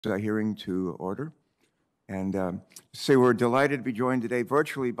Hearing to order. And say we're delighted to be joined today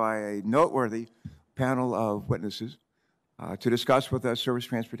virtually by a noteworthy panel of witnesses to discuss with us service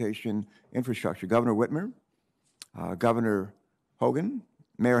transportation infrastructure. Governor Whitmer, Governor Hogan,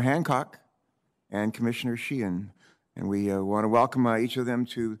 Mayor Hancock, and Commissioner Sheehan. And we want to welcome each of them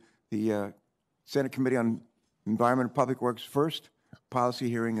to the Senate Committee on Environment and Public Works' first policy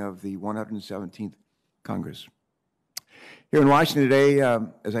hearing of the 117th Congress. Here in Washington today,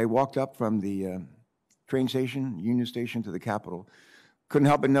 as I walked up from the train station, Union Station, to the Capitol, couldn't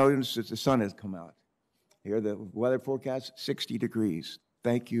help but notice that the sun has come out. Here, the weather forecast, 60 degrees.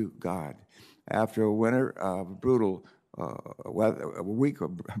 Thank you, God. After a winter of brutal weather, a week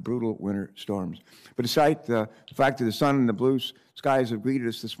of brutal winter storms. But despite the fact that the sun and the blue skies have greeted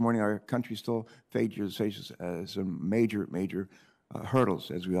us this morning, our country still faces some major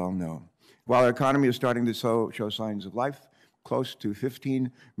hurdles, as we all know. While our economy is starting to show signs of life, close to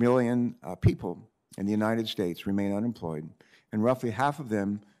 15 million people in the United States remain unemployed, and roughly half of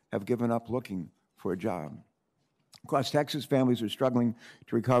them have given up looking for a job. Across Texas, families are struggling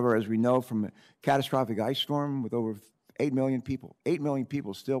to recover, as we know, from a catastrophic ice storm with over 8 million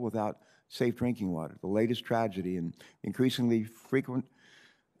people still without safe drinking water, the latest tragedy and increasingly frequent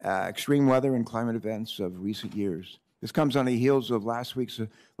extreme weather and climate events of recent years. This comes on the heels of last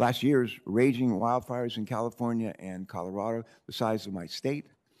year's raging wildfires in California and Colorado, the size of my state,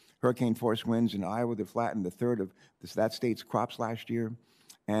 hurricane-force winds in Iowa that flattened a third of that state's crops last year.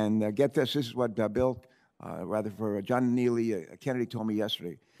 And get this is what John Neely Kennedy told me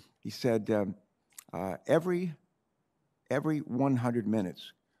yesterday. He said, every 100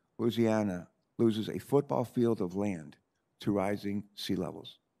 minutes, Louisiana loses a football field of land to rising sea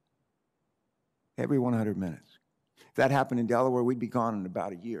levels. Every 100 minutes. If that happened in Delaware, we'd be gone in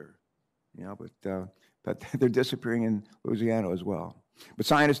about a year, but they're disappearing in Louisiana as well. But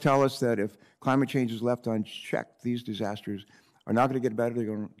scientists tell us that if climate change is left unchecked, these disasters are not going to get better, they're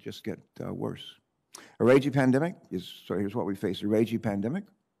going to just get worse. A raging pandemic here's what we face, a raging pandemic,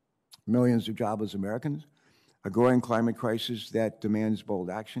 millions of jobless Americans, a growing climate crisis that demands bold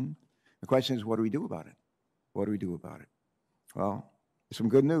action. The question is, what do we do about it? What do we do about it? Well, some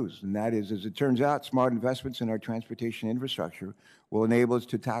good news, and that is, as it turns out, smart investments in our transportation infrastructure will enable us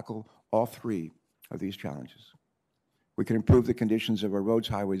to tackle all three of these challenges. We can improve the conditions of our roads,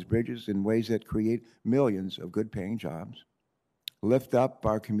 highways, bridges in ways that create millions of good-paying jobs, lift up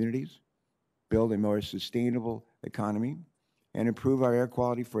our communities, build a more sustainable economy, and improve our air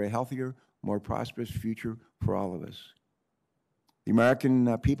quality for a healthier, more prosperous future for all of us. The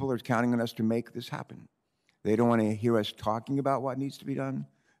American people are counting on us to make this happen. They don't want to hear us talking about what needs to be done.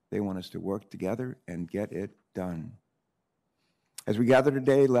 They want us to work together and get it done. As we gather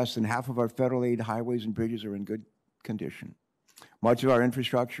today, less than half of our federal aid highways and bridges are in good condition. Much of our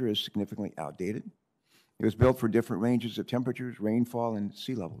infrastructure is significantly outdated. It was built for different ranges of temperatures, rainfall, and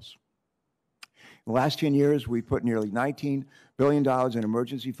sea levels. In the last 10 years, we put nearly $19 billion in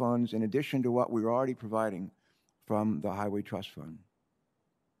emergency funds in addition to what we were already providing from the Highway Trust Fund.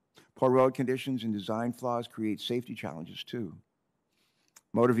 Poor road conditions and design flaws create safety challenges, too.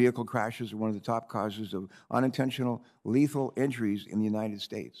 Motor vehicle crashes are one of the top causes of unintentional lethal injuries in the United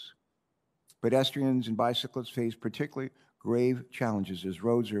States. Pedestrians and bicyclists face particularly grave challenges as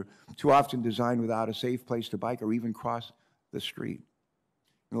roads are too often designed without a safe place to bike or even cross the street.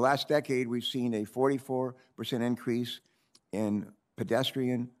 In the last decade, we've seen a 44% increase in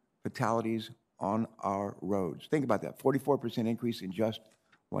pedestrian fatalities on our roads. Think about that, 44% increase in just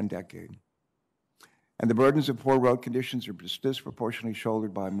one decade. And the burdens of poor road conditions are disproportionately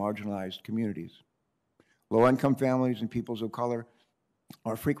shouldered by marginalized communities. Low-income families and peoples of color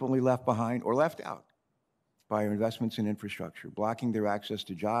are frequently left behind or left out by our investments in infrastructure, blocking their access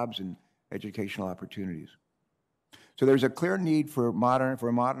to jobs and educational opportunities. So there's a clear need for a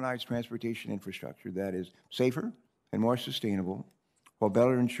modernized transportation infrastructure that is safer and more sustainable, while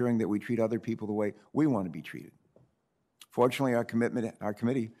better ensuring that we treat other people the way we want to be treated. Fortunately, our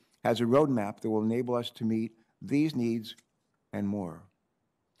committee has a roadmap that will enable us to meet these needs and more.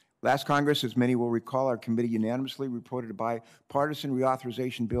 Last Congress, as many will recall, our committee unanimously reported a bipartisan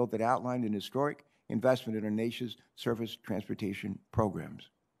reauthorization bill that outlined an historic investment in our nation's surface transportation programs.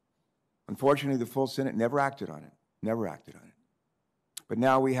 Unfortunately, the full Senate never acted on it. But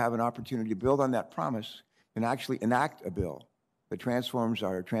now we have an opportunity to build on that promise and actually enact a bill that transforms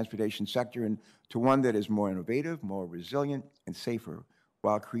our transportation sector into one that is more innovative, more resilient, and safer,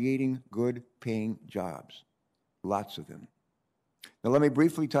 while creating good-paying jobs, lots of them. Now, let me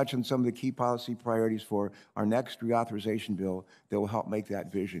briefly touch on some of the key policy priorities for our next reauthorization bill that will help make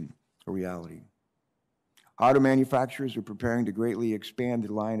that vision a reality. Auto manufacturers are preparing to greatly expand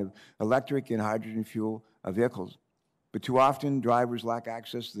the line of electric and hydrogen fuel vehicles, but too often drivers lack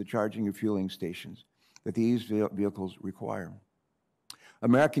access to the charging and fueling stations that these vehicles require.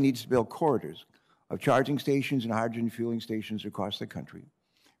 America needs to build corridors of charging stations and hydrogen fueling stations across the country.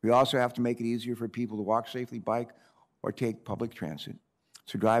 We also have to make it easier for people to walk safely, bike, or take public transit,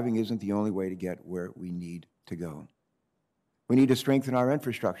 so driving isn't the only way to get where we need to go. We need to strengthen our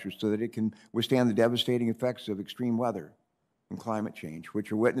infrastructure so that it can withstand the devastating effects of extreme weather and climate change,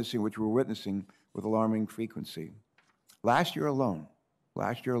 which we're witnessing with alarming frequency. Last year alone,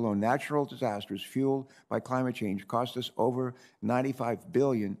 natural disasters fueled by climate change cost us over $95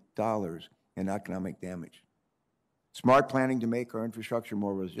 billion in economic damage. Smart planning to make our infrastructure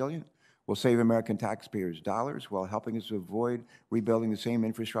more resilient will save American taxpayers dollars while helping us avoid rebuilding the same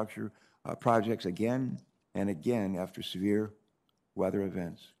infrastructure projects again and again after severe weather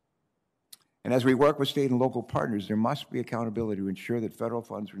events. And as we work with state and local partners, there must be accountability to ensure that federal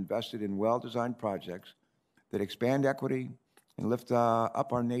funds are invested in well-designed projects that expand equity and lift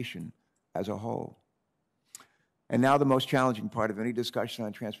up our nation as a whole. And now the most challenging part of any discussion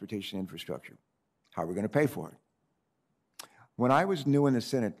on transportation infrastructure: how are we going to pay for it? When I was new in the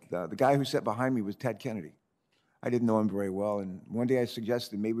Senate, the guy who sat behind me was Ted Kennedy. I didn't know him very well, and one day I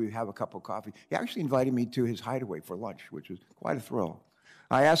suggested maybe we have a cup of coffee. He actually invited me to his hideaway for lunch, which was quite a thrill.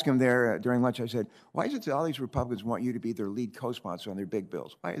 I asked him there during lunch, I said, why is it that all these Republicans want you to be their lead co-sponsor on their big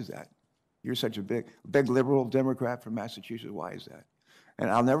bills? Why is that? You're such a big liberal Democrat from Massachusetts. Why is that?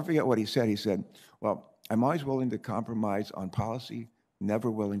 And I'll never forget what he said. He said, well, I'm always willing to compromise on policy, never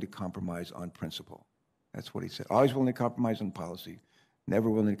willing to compromise on principle. That's what he said. Always willing to compromise on policy,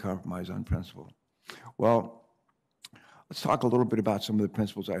 never willing to compromise on principle. Well, let's talk a little bit about some of the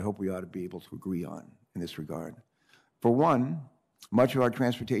principles I hope we ought to be able to agree on in this regard. For one, much of our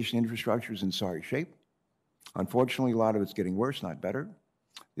transportation infrastructure is in sorry shape. Unfortunately, a lot of it's getting worse, not better.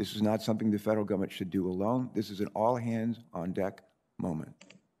 This is not something the federal government should do alone. This is an all-hands-on-deck moment.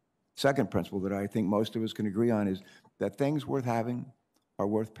 Second principle that I think most of us can agree on is that things worth having are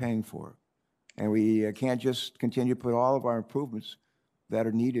worth paying for. And we can't just continue to put all of our improvements that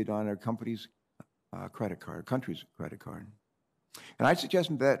are needed on our country's credit card. And I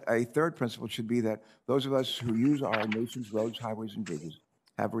suggest that a third principle should be that those of us who use our nation's roads, highways, and bridges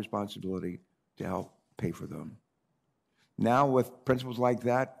have a responsibility to help pay for them. Now, with principles like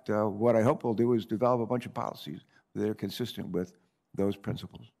that, what I hope we'll do is develop a bunch of policies that are consistent with those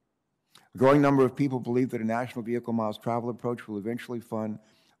principles. A growing number of people believe that a national vehicle miles traveled approach will eventually fund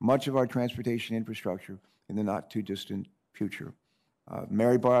much of our transportation infrastructure in the not-too-distant future.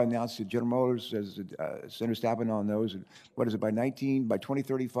 Mary Barra announced that General Motors, as Senator Stabenow knows, what is it, by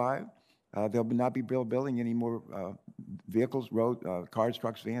 2035, they'll not be building any more vehicles, cars,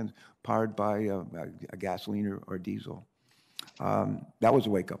 trucks, vans, powered by a gasoline or diesel. That was a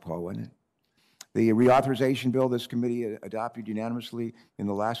wake-up call, wasn't it? The reauthorization bill this committee adopted unanimously in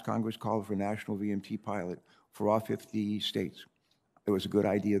the last Congress called for a national VMT pilot for all 50 states. It was a good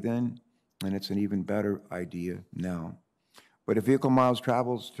idea then, and it's an even better idea now. But if vehicle miles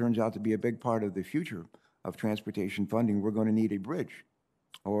traveled turns out to be a big part of the future of transportation funding, we're going to need a bridge,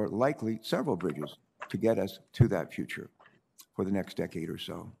 or likely several bridges, to get us to that future for the next decade or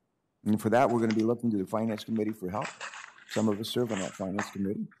so. And for that, we're going to be looking to the Finance Committee for help. Some of us serve on that Finance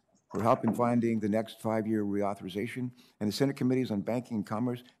Committee for help in finding the next 5-year reauthorization, and the Senate Committees on Banking and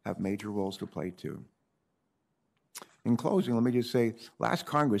Commerce have major roles to play too. In closing, let me just say, last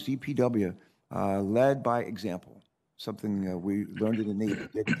Congress, EPW led by example, something we learned in the Navy.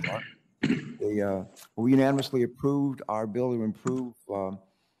 We unanimously approved our bill to improve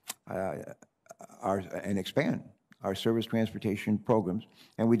and expand our service transportation programs,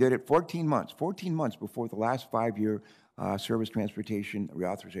 and we did it 14 months before the last 5-year service transportation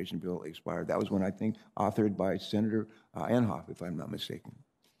reauthorization bill expired. That was one, I think, authored by Senator Inhofe, if I'm not mistaken.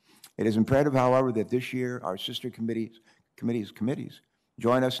 It is imperative, however, that this year our sister committees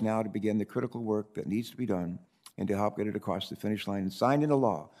join us now to begin the critical work that needs to be done and to help get it across the finish line and signed into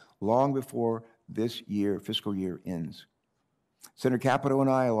law long before this fiscal year ends. Senator Capito and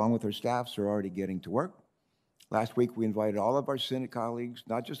I, along with our staffs, are already getting to work. Last week, we invited all of our Senate colleagues,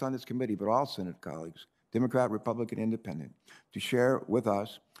 not just on this committee, but all Senate colleagues, Democrat, Republican, Independent, to share with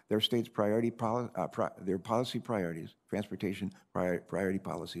us their state's their policy priorities, transportation priority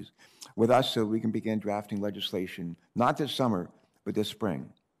policies, with us so we can begin drafting legislation, not this summer, but this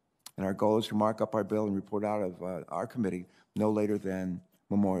spring. And our goal is to mark up our bill and report out of our committee no later than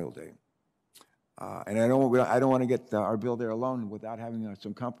Memorial Day. And I don't want to get our bill there alone without having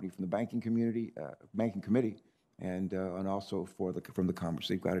some company from the banking committee, and also from the Commerce.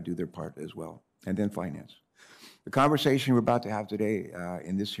 They've got to do their part as well, and then finance. The conversation we're about to have today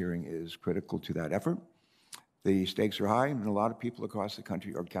in this hearing is critical to that effort. The stakes are high, and a lot of people across the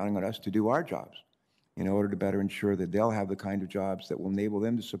country are counting on us to do our jobs in order to better ensure that they'll have the kind of jobs that will enable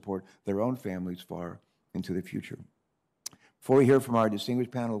them to support their own families far into the future. Before we hear from our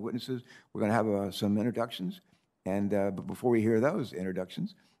distinguished panel of witnesses, we're going to have some introductions. And but before we hear those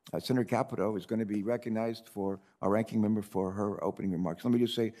introductions, Senator Capito is going to be recognized for our ranking member for her opening remarks. Let me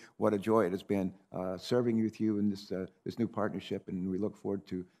just say what a joy it has been serving with you in this new partnership, and we look forward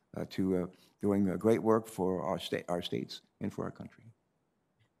to doing great work for our states and for our country.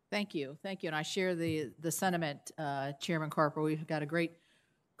 Thank you, and I share the sentiment, Chairman Carper. We've got a great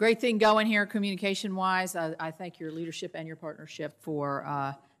thing going here, communication-wise. I thank your leadership and your partnership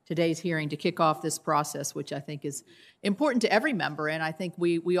for today's hearing to kick off this process, which I think is important to every member, and I think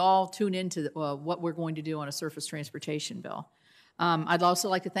we all tune into what we're going to do on a surface transportation bill. I'd also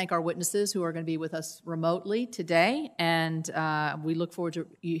like to thank our witnesses who are going to be with us remotely today, and we look forward to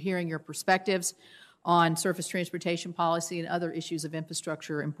hearing your perspectives on surface transportation policy and other issues of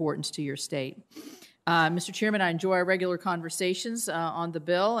infrastructure importance to your state. Mr. Chairman, I enjoy our regular conversations on the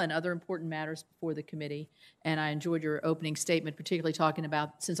bill and other important matters before the committee, and I enjoyed your opening statement, particularly talking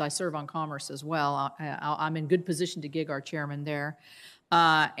about, since I serve on Commerce as well, I'm in good position to gig our chairman there,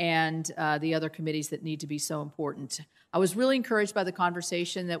 and the other committees that need to be so important. I was really encouraged by the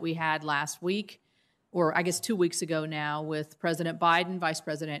conversation that we had last week, or I guess 2 weeks ago now, with President Biden, Vice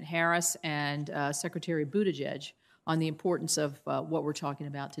President Harris, and Secretary Buttigieg on the importance of what we're talking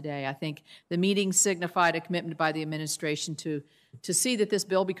about today. I think the meeting signified a commitment by the administration to see that this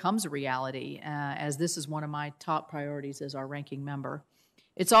bill becomes a reality, as this is one of my top priorities as our ranking member.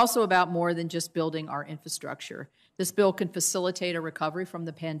 It's also about more than just building our infrastructure. This bill can facilitate a recovery from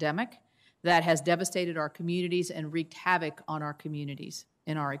the pandemic that has devastated our communities and wreaked havoc on our communities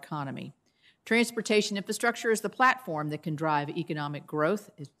and our economy. Transportation infrastructure is the platform that can drive economic growth.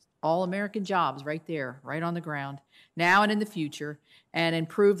 It's all American jobs right there, right on the ground, now and in the future, and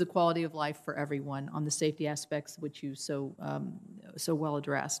improve the quality of life for everyone on the safety aspects which you so well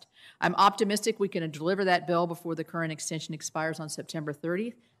addressed. I'm optimistic we can deliver that bill before the current extension expires on September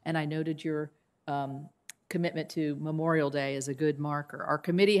 30th, and I noted your commitment to Memorial Day as a good marker. Our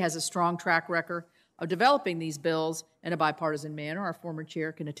committee has a strong track record of developing these bills in a bipartisan manner. Our former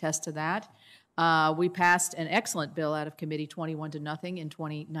chair can attest to that. We passed an excellent bill out of committee, 21-0 in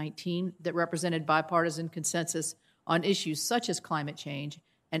 2019, that represented bipartisan consensus on issues such as climate change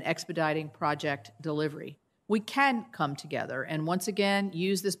and expediting project delivery. We can come together and once again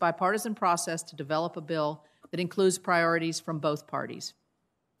use this bipartisan process to develop a bill that includes priorities from both parties.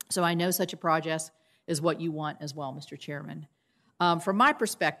 So I know such a process is what you want as well, Mr. Chairman. From my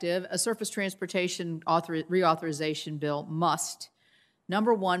perspective, a surface transportation reauthorization bill must,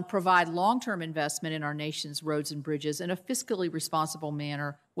 number one, provide long-term investment in our nation's roads and bridges in a fiscally responsible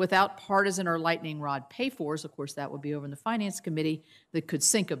manner without partisan or lightning rod pay-fors. Of course, that would be over in the Finance Committee that could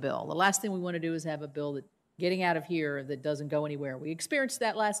sink a bill. The last thing we want to do is have a bill that getting out of here that doesn't go anywhere. We experienced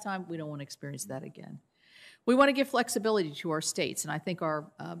that last time. We don't want to experience that again. We want to give flexibility to our states, and I think our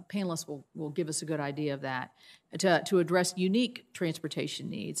panelists will give us a good idea of that, to address unique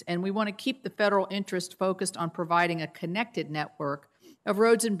transportation needs. And we want to keep the federal interest focused on providing a connected network of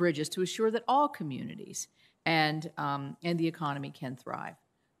roads and bridges to assure that all communities and the economy can thrive.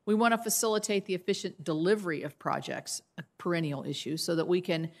 We want to facilitate the efficient delivery of projects, a perennial issue, so that we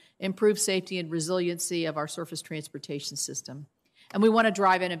can improve safety and resiliency of our surface transportation system. And we want to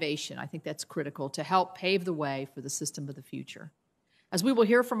drive innovation. I think that's critical to help pave the way for the system of the future. As we will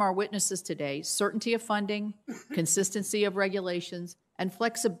hear from our witnesses today, certainty of funding, consistency of regulations, and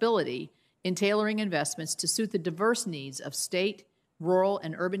flexibility in tailoring investments to suit the diverse needs of state, rural,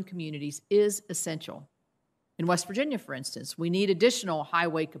 and urban communities is essential. In West Virginia, for instance, we need additional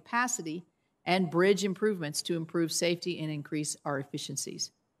highway capacity and bridge improvements to improve safety and increase our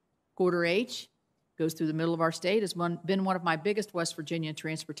efficiencies. Corridor H goes through the middle of our state, has been one of my biggest West Virginia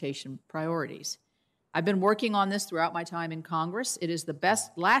transportation priorities. I've been working on this throughout my time in Congress. It is the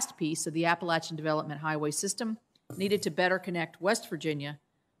last piece of the Appalachian Development Highway System needed to better connect West Virginia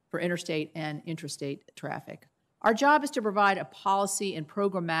for interstate and intrastate traffic. Our job is to provide a policy and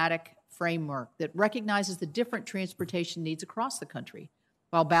programmatic framework that recognizes the different transportation needs across the country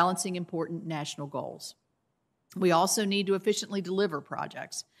while balancing important national goals. We also need to efficiently deliver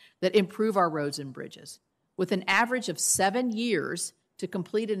projects that improve our roads and bridges. With an average of 7 years to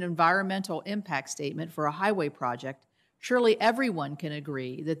complete an environmental impact statement for a highway project, surely everyone can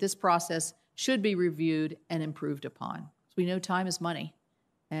agree that this process should be reviewed and improved upon. So we know time is money,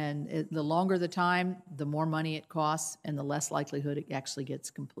 and the longer the time, the more money it costs, and the less likelihood it actually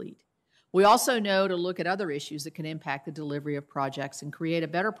gets complete. We also know to look at other issues that can impact the delivery of projects and create a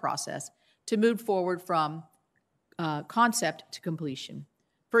better process to move forward from concept to completion.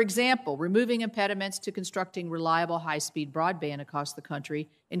 For example, removing impediments to constructing reliable high-speed broadband across the country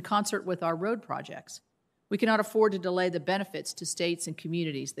in concert with our road projects. We cannot afford to delay the benefits to states and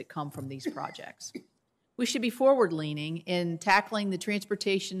communities that come from these projects. We should be forward-leaning in tackling the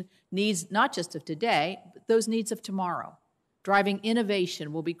transportation needs not just of today, but those needs of tomorrow. Driving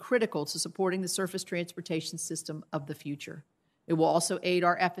innovation will be critical to supporting the surface transportation system of the future. It will also aid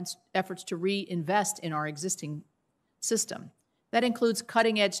our efforts to reinvest in our existing system. That includes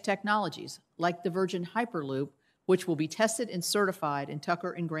cutting-edge technologies like the Virgin Hyperloop, which will be tested and certified in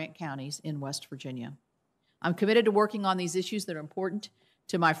Tucker and Grant counties in West Virginia. I'm committed to working on these issues that are important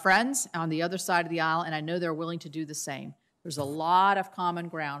to my friends on the other side of the aisle, and I know they're willing to do the same. There's a lot of common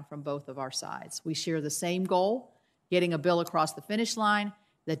ground from both of our sides. We share the same goal, getting a bill across the finish line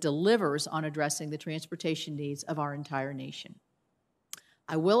that delivers on addressing the transportation needs of our entire nation.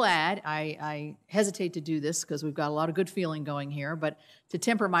 I will add, I hesitate to do this because we've got a lot of good feeling going here, but to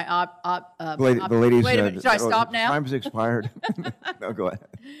temper my Ladies, wait a minute, should I stop now? Time's expired. No, go ahead.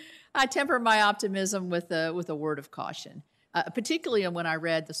 I temper my optimism with a word of caution, particularly when I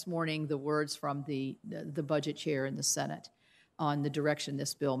read this morning the words from the budget chair in the Senate on the direction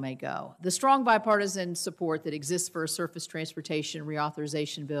this bill may go. The strong bipartisan support that exists for a surface transportation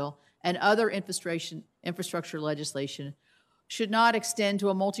reauthorization bill and other infrastructure legislation should not extend to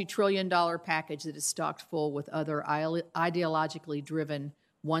a multi-trillion-dollar package that is stocked full with other ideologically driven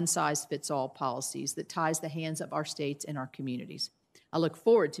one-size-fits-all policies that ties the hands of our states and our communities. I look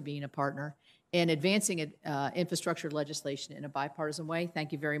forward to being a partner in advancing infrastructure legislation in a bipartisan way.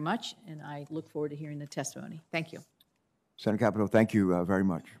 Thank you very much, and I look forward to hearing the testimony. Thank you. Senator Capito, thank you very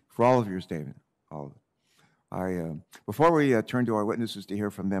much for all of your statement, all of it. Before we turn to our witnesses to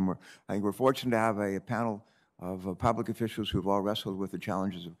hear from them, I think we're fortunate to have a panel of public officials who have all wrestled with the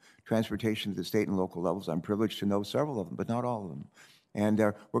challenges of transportation at the state and local levels. I'm privileged to know several of them, but not all of them. And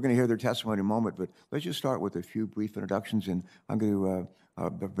we're going to hear their testimony in a moment, but let's just start with a few brief introductions. And I'm going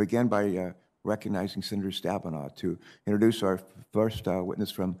to begin by recognizing Senator Stabenow to introduce our first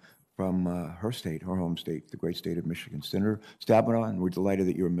witness from her state, her home state, the great state of Michigan. Senator Stabenow, and we're delighted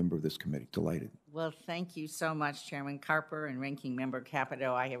that you're a member of this committee. Delighted. Well, thank you so much, Chairman Carper and Ranking Member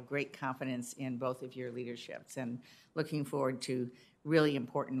Capito. I have great confidence in both of your leaderships and looking forward to really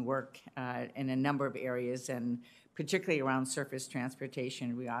important work in a number of areas, and particularly around surface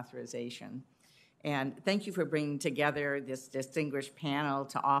transportation reauthorization. And thank you for bringing together this distinguished panel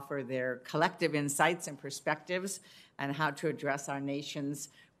to offer their collective insights and perspectives on how to address our nation's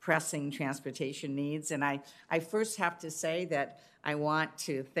pressing transportation needs. And I first have to say that I want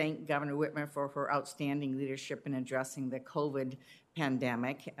to thank Governor Whitmer for her outstanding leadership in addressing the COVID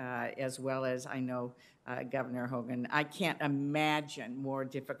pandemic, as well as I know Governor Hogan. I can't imagine more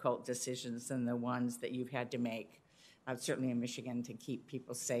difficult decisions than the ones that you've had to make, certainly in Michigan, to keep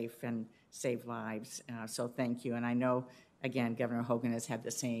people safe and save lives. So thank you. And I know, again, Governor Hogan has had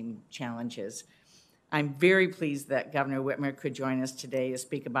the same challenges. I'm very pleased that Governor Whitmer could join us today to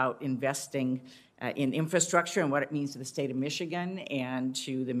speak about investing in infrastructure and what it means to the state of Michigan and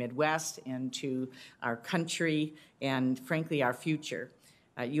to the Midwest and to our country and, frankly, our future.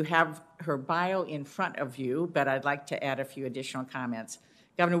 You have her bio in front of you, but I'd like to add a few additional comments.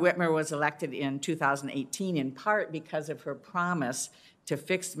 Governor Whitmer was elected in 2018 in part because of her promise to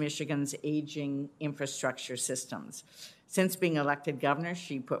fix Michigan's aging infrastructure systems. Since being elected governor,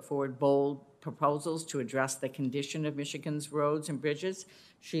 she put forward bold proposals to address the condition of Michigan's roads and bridges.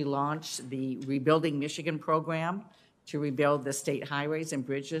 She launched the Rebuilding Michigan program to rebuild the state highways and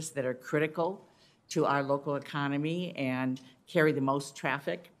bridges that are critical to our local economy and carry the most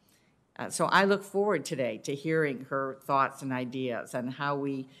traffic. So I look forward today to hearing her thoughts and ideas on how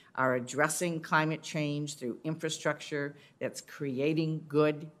we are addressing climate change through infrastructure that's creating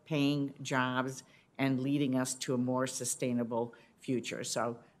good paying jobs and leading us to a more sustainable future.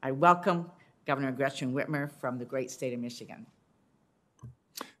 So I welcome Governor Gretchen Whitmer from the great state of Michigan.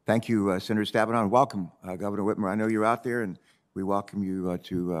 Thank you, Senator Stabenow, and welcome, Governor Whitmer. I know you're out there, and we welcome you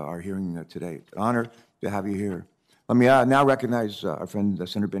to our hearing today. It's an honor to have you here. Let me now recognize our friend,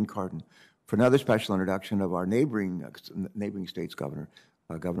 Senator Ben Cardin, for another special introduction of our neighboring state's governor,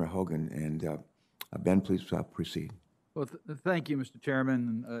 Governor Hogan. And Ben, please proceed. Well, thank you, Mr.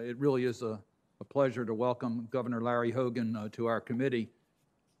 Chairman. It really is a pleasure to welcome Governor Larry Hogan to our committee.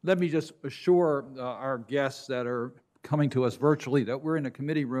 Let me just assure our guests that are coming to us virtually that we're in a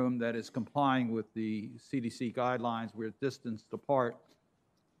committee room that is complying with the CDC guidelines. We're distanced apart.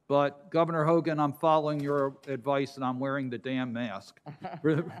 But Governor Hogan, I'm following your advice and I'm wearing the damn mask.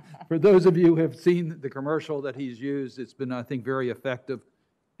 For those of you who have seen the commercial that he's used, it's been, I think, very effective.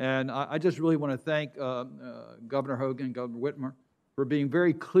 And I just really want to thank Governor Hogan, Governor Whitmer, for being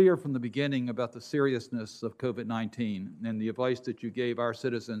very clear from the beginning about the seriousness of COVID-19, and the advice that you gave our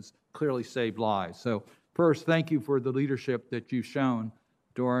citizens clearly saved lives. So first, thank you for the leadership that you've shown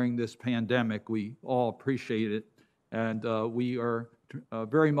during this pandemic. We all appreciate it, and we are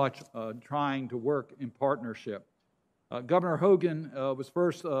very much trying to work in partnership. Governor Hogan was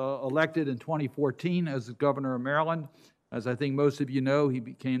first elected in 2014 as the governor of Maryland. As I think most of you know, he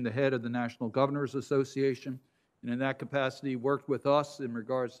became the head of the National Governors Association, and in that capacity worked with us in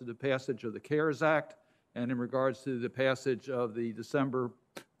regards to the passage of the CARES Act and in regards to the passage of the December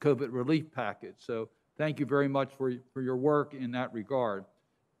COVID relief package. So thank you very much for your work in that regard.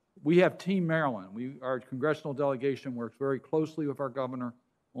 We have Team Maryland. Our congressional delegation works very closely with our governor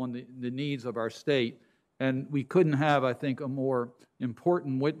on the needs of our state, and we couldn't have, I think, a more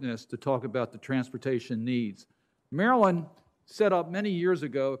important witness to talk about the transportation needs. Maryland set up many years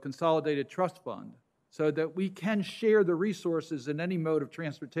ago a consolidated trust fund so that we can share the resources in any mode of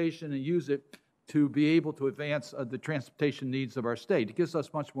transportation and use it to be able to advance the transportation needs of our state. It gives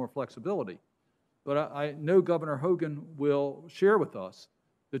us much more flexibility. But I know Governor Hogan will share with us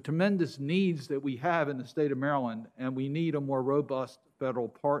the tremendous needs that we have in the state of Maryland, and we need a more robust federal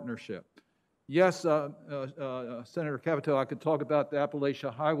partnership. Yes, Senator Capito, I could talk about the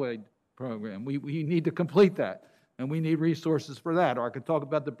Appalachia Highway program. We need to complete that, and we need resources for that. Or I could talk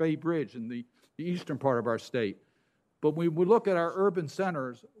about the Bay Bridge in the eastern part of our state. But when we look at our urban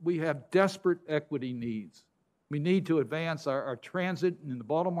centers, we have desperate equity needs. We need to advance our transit in the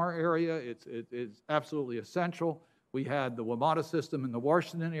Baltimore area. It's absolutely essential. We had the WMATA system in the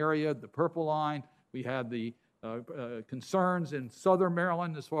Washington area, the Purple Line. We had the concerns in southern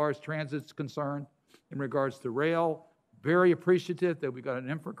Maryland as far as transit's concerned in regards to rail. Very appreciative that we got an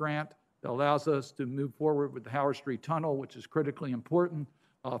infra grant that allows us to move forward with the Howard Street Tunnel, which is critically important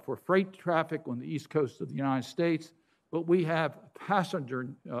for freight traffic on the east coast of the United States. But we have passenger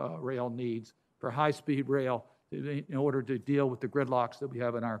rail needs for high-speed rail in order to deal with the gridlocks that we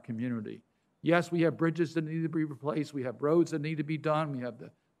have in our community. Yes, we have bridges that need to be replaced. We have roads that need to be done. We have the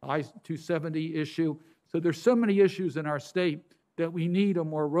I-270 issue. So there's so many issues in our state that we need a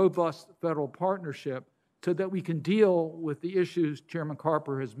more robust federal partnership so that we can deal with the issues Chairman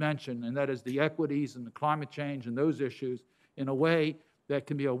Carper has mentioned, and that is the equities and the climate change and those issues in a way that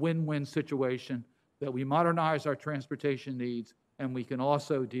can be a win-win situation, that we modernize our transportation needs, and we can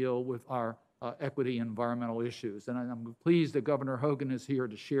also deal with our equity and environmental issues. And I'm pleased that Governor Hogan is here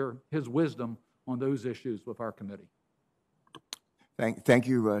to share his wisdom on those issues with our committee. Thank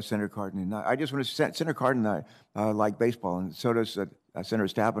you, Senator Cardin. And I just want to say, Senator Cardin and I like baseball, and so does Senator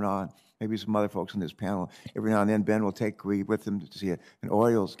Stabenow, and maybe some other folks on this panel. Every now and then, Ben will take me with him to see an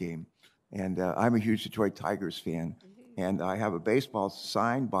Orioles game. And I'm a huge Detroit Tigers fan. And I have a baseball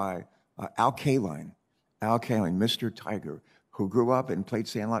signed by Al Kaline, Mr. Tiger, who grew up and played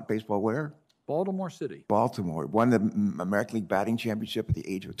sandlot baseball where? Baltimore City. Baltimore. Won the American League batting championship at the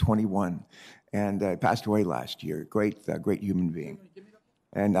age of 21 and passed away last year. Great human being.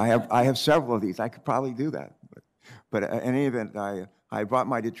 And I have several of these. I could probably do that. But in any event, I brought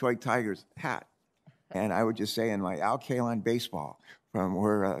my Detroit Tigers hat. And I would just say in my Al Kaline baseball, from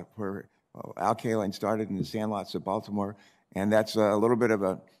where Al Kaline started in the sandlots of Baltimore. And that's a little bit of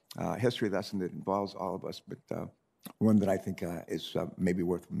a history lesson that involves all of us, but one that I think is maybe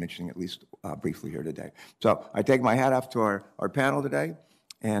worth mentioning at least briefly here today. So I take my hat off to our panel today.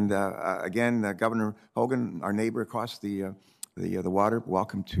 And again, Governor Hogan, our neighbor across the water,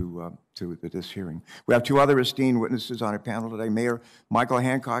 welcome to this hearing. We have two other esteemed witnesses on our panel today. Mayor Michael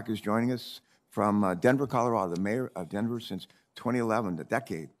Hancock is joining us from Denver, Colorado, the mayor of Denver since 2011, a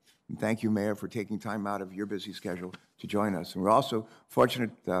decade. And thank you, Mayor, for taking time out of your busy schedule to join us. And we're also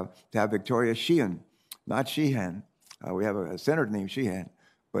fortunate to have Victoria Sheehan, not Sheehan. We have a senator named Sheehan,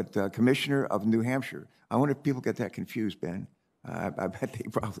 but Commissioner of New Hampshire. I wonder if people get that confused, Ben. I bet they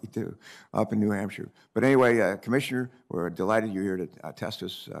probably do, up in New Hampshire. But anyway, Commissioner, we're delighted you're here to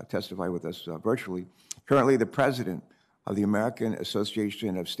testify with us virtually. Currently the president of the American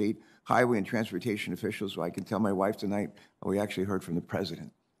Association of State Highway and Transportation Officials. So I can tell my wife tonight, we actually heard from the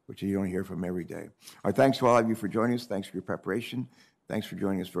president, which you don't hear from every day. Our thanks to all of you for joining us. Thanks for your preparation. Thanks for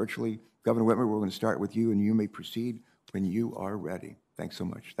joining us virtually. Governor Whitmer, we're going to start with you, and you may proceed when you are ready. Thanks so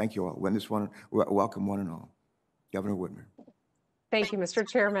much. Thank you all. Welcome one and all. Governor Whitmer. Thank you, Mr.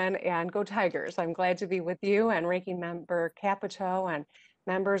 Chairman, and go Tigers. I'm glad to be with you and Ranking Member Capito and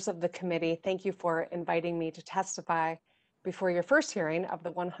members of the committee. Thank you for inviting me to testify before your first hearing of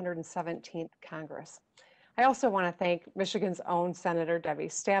the 117th Congress. I also want to thank Michigan's own Senator Debbie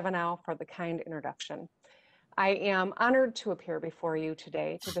Stabenow for the kind introduction. I am honored to appear before you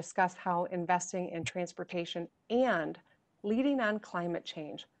today to discuss how investing in transportation and leading on climate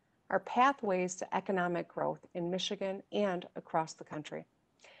change are pathways to economic growth in Michigan and across the country.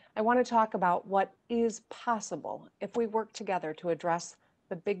 I want to talk about what is possible if we work together to address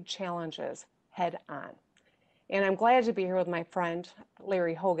the big challenges head on. And I'm glad to be here with my friend,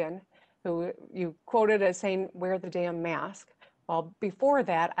 Larry Hogan, who you quoted as saying, wear the damn mask. Well, before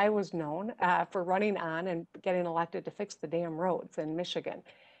that, I was known for running on and getting elected to fix the damn roads in Michigan.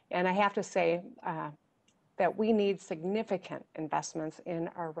 And I have to say that we need significant investments in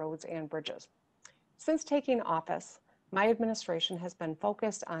our roads and bridges. Since taking office, my administration has been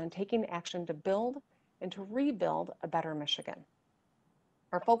focused on taking action to build and to rebuild a better Michigan.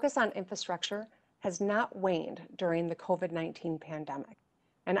 Our focus on infrastructure has not waned during the COVID-19 pandemic.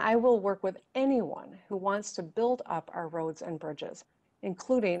 And I will work with anyone who wants to build up our roads and bridges,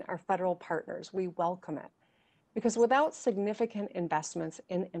 including our federal partners. We welcome it. Because without significant investments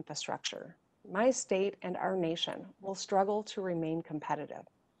in infrastructure, my state and our nation will struggle to remain competitive.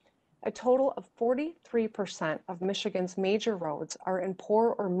 A total of 43% of Michigan's major roads are in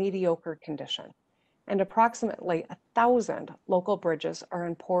poor or mediocre condition, and approximately 1,000 local bridges are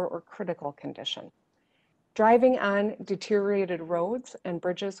in poor or critical condition. Driving on deteriorated roads and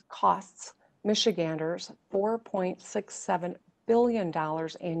bridges costs Michiganders $4.67 billion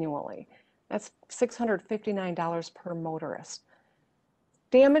annually. That's $659 per motorist.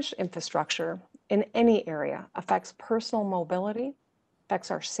 Damaged infrastructure in any area affects personal mobility,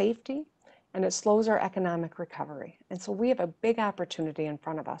 affects our safety, and it slows our economic recovery. And so we have a big opportunity in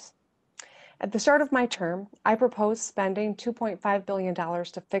front of us. At the start of my term, I proposed spending $2.5 billion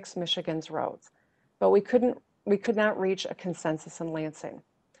to fix Michigan's roads. But we could not reach a consensus in Lansing.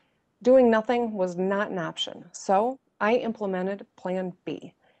 Doing nothing was not an option, so I implemented Plan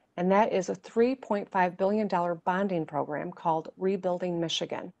B, and that is a $3.5 billion bonding program called Rebuilding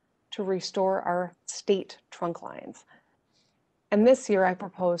Michigan to restore our state trunk lines. And this year I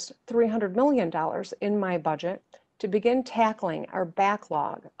proposed $300 million in my budget to begin tackling our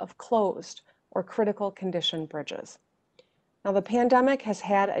backlog of closed or critical condition bridges. Now, the pandemic has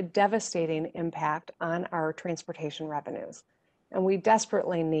had a devastating impact on our transportation revenues, and we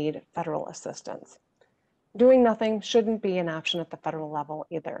desperately need federal assistance. Doing nothing shouldn't be an option at the federal level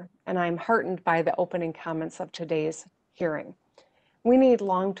either, and I'm heartened by the opening comments of today's hearing. We need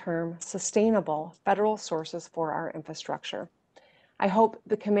long-term, sustainable federal sources for our infrastructure. I hope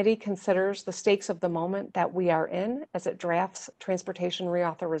the committee considers the stakes of the moment that we are in as it drafts Transportation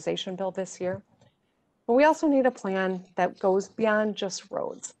Reauthorization Bill this year. But we also need a plan that goes beyond just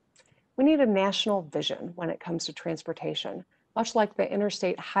roads. We need a national vision when it comes to transportation, much like the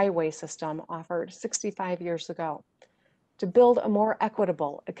interstate highway system offered 65 years ago. To build a more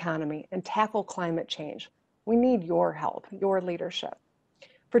equitable economy and tackle climate change, we need your help, your leadership.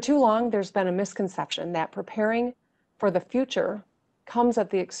 For too long, there's been a misconception that preparing for the future comes at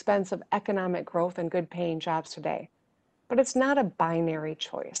the expense of economic growth and good-paying jobs today. But it's not a binary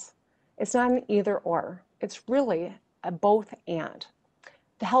choice. It's not an either or. It's really a both and.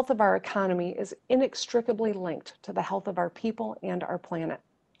 The health of our economy is inextricably linked to the health of our people and our planet.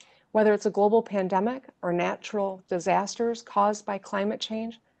 Whether it's a global pandemic or natural disasters caused by climate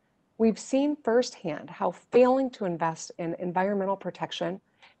change, we've seen firsthand how failing to invest in environmental protection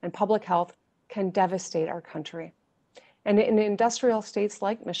and public health can devastate our country. And in industrial states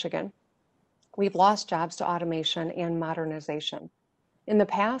like Michigan, we've lost jobs to automation and modernization. In the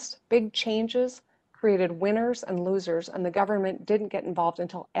past, big changes created winners and losers, and the government didn't get involved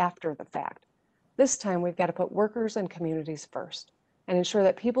until after the fact. This time, we've got to put workers and communities first and ensure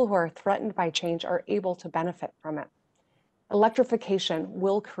that people who are threatened by change are able to benefit from it. Electrification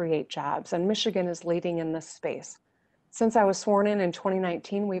will create jobs, and Michigan is leading in this space. Since I was sworn in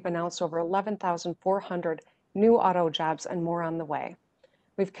 2019, we've announced over 11,400 new auto jobs and more on the way.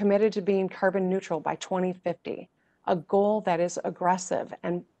 We've committed to being carbon neutral by 2050, a goal that is aggressive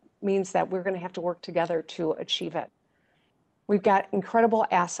and means that we're going to have to work together to achieve it. We've got incredible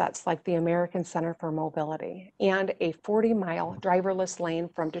assets like the American Center for Mobility and a 40-mile driverless lane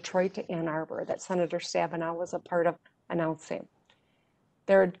from Detroit to Ann Arbor that Senator Stabenow was a part of announcing.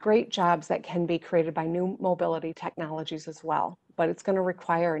 There are great jobs that can be created by new mobility technologies as well, but it's going to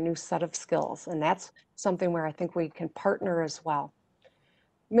require a new set of skills, and that's something where I think we can partner as well.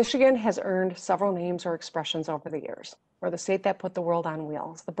 Michigan has earned several names or expressions over the years. We're the state that put the world on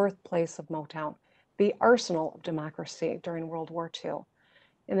wheels, the birthplace of Motown, the arsenal of democracy during World War II.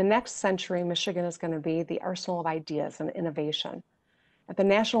 In the next century, Michigan is going to be the arsenal of ideas and innovation. At the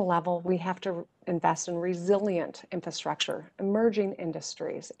national level, we have to invest in resilient infrastructure, emerging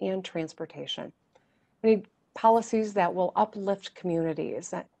industries, and transportation. We need policies that will uplift communities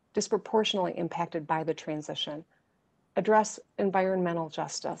that disproportionately impacted by the transition, address environmental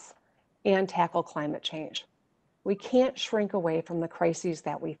justice, and tackle climate change. We can't shrink away from the crises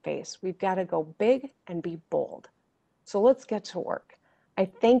that we face. We've got to go big and be bold. So let's get to work. I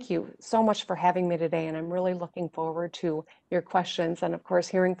thank you so much for having me today, and I'm really looking forward to your questions and, of course,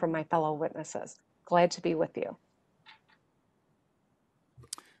 hearing from my fellow witnesses. Glad to be with you.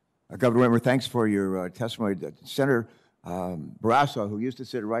 Governor Whitmer, thanks for your testimony. Senator Barrasso, who used to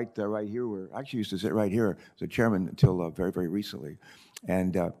sit right here, actually used to sit right here as a chairman until very, very recently.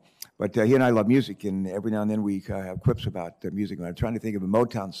 But he and I love music, and every now and then we have quips about music. And I'm trying to think of a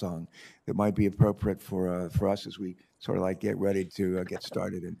Motown song that might be appropriate for us as we sort of like get ready to get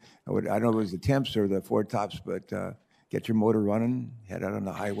started. And I don't know if it was the Temps or the Four Tops, but get your motor running, head out on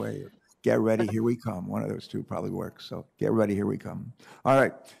the highway, or get ready, here we come. One of those two probably works. So get ready, here we come. All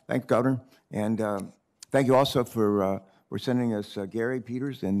right, thanks, Governor. And thank you also for sending us Gary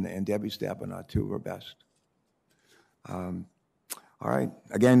Peters and Debbie Stabenow, two of our best. All right.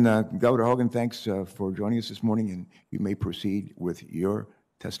 Again, Governor Hogan, thanks for joining us this morning, and you may proceed with your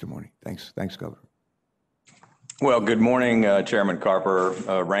testimony. Thanks, Governor. Well, good morning, Chairman Carper,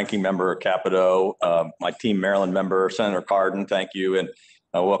 Ranking Member Capito, my team Maryland member, Senator Cardin, thank you, and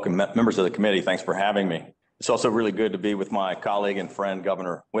welcome members of the committee. Thanks for having me. It's also really good to be with my colleague and friend,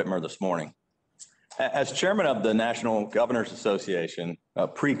 Governor Whitmer, this morning. As chairman of the National Governors Association,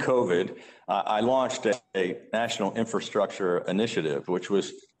 pre-COVID, I launched a national infrastructure initiative, which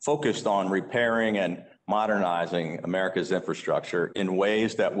was focused on repairing and modernizing America's infrastructure in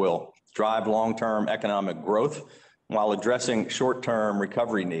ways that will drive long-term economic growth while addressing short-term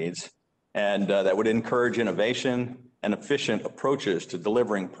recovery needs, and that would encourage innovation and efficient approaches to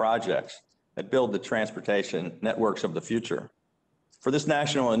delivering projects that build the transportation networks of the future. For this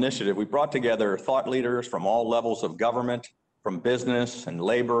national initiative, we brought together thought leaders from all levels of government, from business and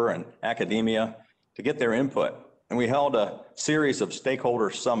labor and academia, to get their input. And we held a series of stakeholder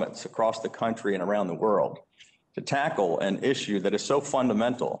summits across the country and around the world to tackle an issue that is so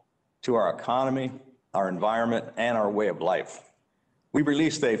fundamental to our economy, our environment, and our way of life. We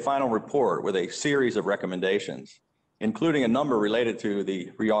released a final report with a series of recommendations, including a number related to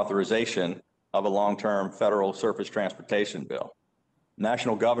the reauthorization of a long-term federal surface transportation bill.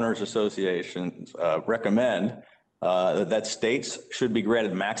 National Governors Associations recommend that states should be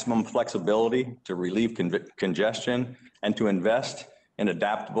granted maximum flexibility to relieve congestion and to invest in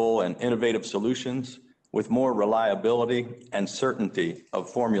adaptable and innovative solutions with more reliability and certainty of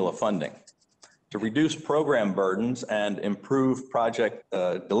formula funding. To reduce program burdens and improve project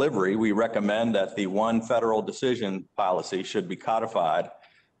delivery, we recommend that the one federal decision policy should be codified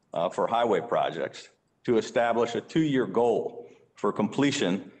for highway projects to establish a 2-year goal for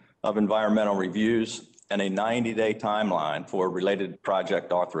completion of environmental reviews and a 90-day timeline for related project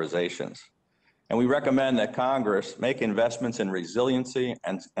authorizations. And we recommend that Congress make investments in resiliency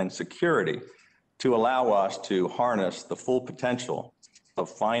and security to allow us to harness the full potential of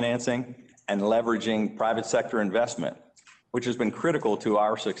financing and leveraging private sector investment, which has been critical to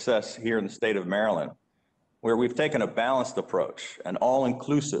our success here in the state of Maryland, where we've taken a balanced approach, an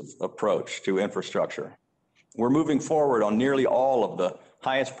all-inclusive approach to infrastructure. We're moving forward on nearly all of the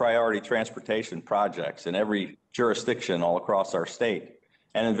highest priority transportation projects in every jurisdiction all across our state,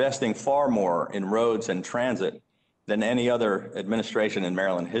 and investing far more in roads and transit than any other administration in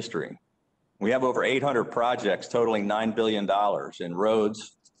Maryland history. We have over 800 projects totaling $9 billion in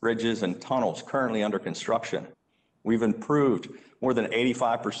roads, bridges, and tunnels currently under construction. We've improved more than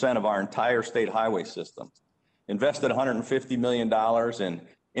 85% of our entire state highway system, invested $150 million in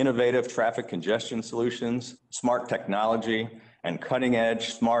innovative traffic congestion solutions, smart technology, and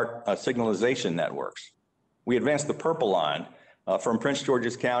cutting-edge smart signalization networks. We advanced the Purple Line from Prince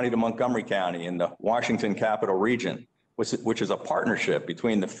George's County to Montgomery County in the Washington Capital Region, which is a partnership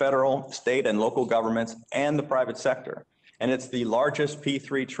between the federal, state, and local governments and the private sector. And it's the largest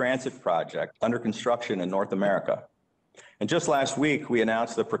P3 transit project under construction in North America. And just last week, we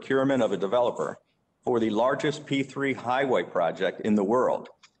announced the procurement of a developer for the largest P3 highway project in the world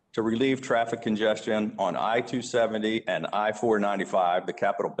to relieve traffic congestion on I-270 and I-495, the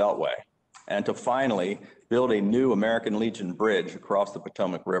Capital Beltway, and to finally build a new American Legion bridge across the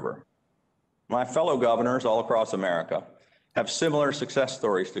Potomac River. My fellow governors all across America have similar success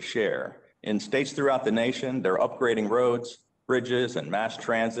stories to share. In states throughout the nation, they're upgrading roads, bridges, and mass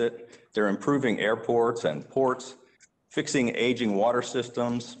transit. They're improving airports and ports. fixing aging water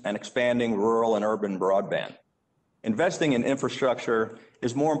systems, and expanding rural and urban broadband. Investing in infrastructure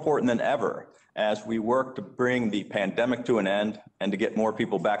is more important than ever as we work to bring the pandemic to an end and to get more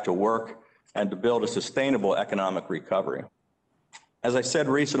people back to work and to build a sustainable economic recovery. As I said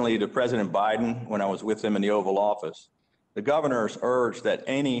recently to President Biden when I was with him in the Oval Office, the governors urged that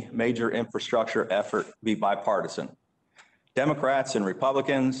any major infrastructure effort be bipartisan. Democrats and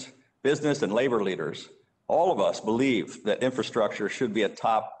Republicans, business and labor leaders, all of us believe that infrastructure should be a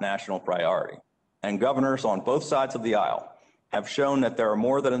top national priority. And governors on both sides of the aisle have shown that there are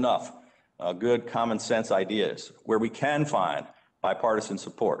more than enough good common sense ideas where we can find bipartisan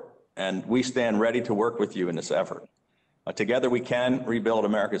support. And we stand ready to work with you in this effort. Together we can rebuild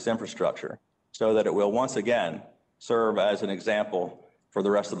America's infrastructure so that it will once again serve as an example for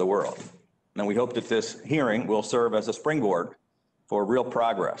the rest of the world. And we hope that this hearing will serve as a springboard for real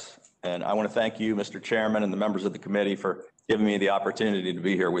progress. And I want to thank you, Mr. Chairman, and the members of the committee for giving me the opportunity to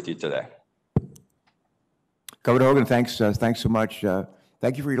be here with you today. Governor Hogan, thanks so much.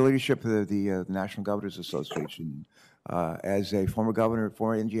 Thank you for your leadership of the National Governors Association. As a former governor,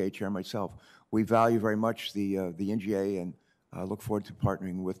 former NGA chair myself, we value very much the NGA and look forward to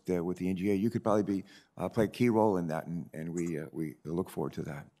partnering with the NGA. You could probably play a key role in that, and we look forward to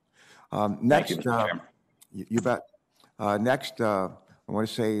that. Next, Thank you, Mr. Chairman. You bet. Next, I want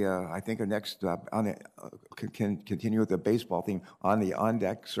to say I think our next can continue with the baseball theme on the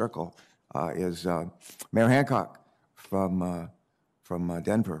on-deck circle is Mayor Hancock from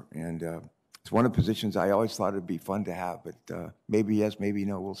Denver, and it's one of the positions I always thought it'd be fun to have, but maybe yes, maybe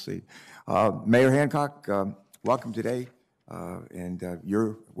no, we'll see. Mayor Hancock, welcome today, and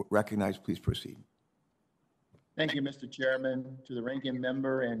you're recognized. Please proceed. Thank you, Mr. Chairman. To the ranking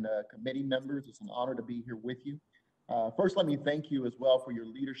member and committee members, it's an honor to be here with you. First, let me thank you as well for your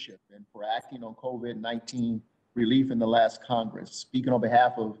leadership and for acting on COVID-19 relief in the last Congress. Speaking on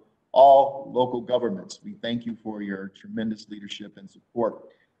behalf of all local governments, we thank you for your tremendous leadership and support.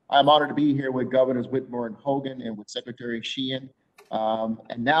 I'm honored to be here with Governors Whitmer and Hogan and with Secretary Sheehan.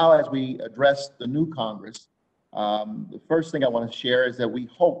 And now as we address the new Congress, the first thing I want to share is that we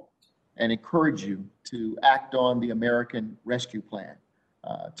hope and encourage you to act on the American Rescue Plan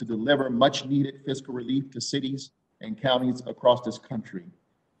to deliver much needed fiscal relief to cities and counties across this country.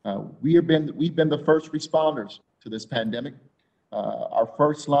 We've been the first responders to this pandemic, our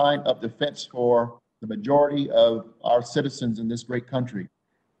first line of defense for the majority of our citizens in this great country.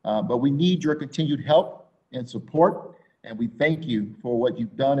 But we need your continued help and support, and we thank you for what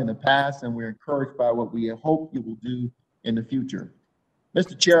you've done in the past, and we're encouraged by what we hope you will do in the future.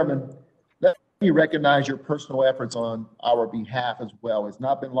 Mr. Chairman, let me recognize your personal efforts on our behalf as well. It's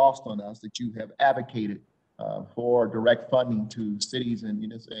not been lost on us that you have advocated for direct funding to cities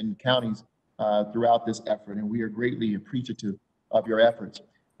and counties throughout this effort, and we are greatly appreciative of your efforts.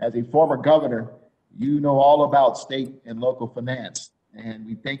 As a former governor, you know all about state and local finance, and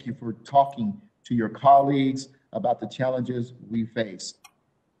we thank you for talking to your colleagues about the challenges we face.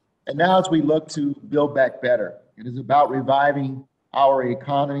 And now as we look to build back better, it is about reviving our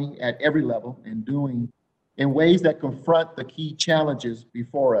economy at every level and doing in ways that confront the key challenges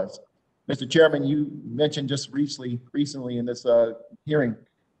before us. Mr. Chairman, you mentioned just recently in this hearing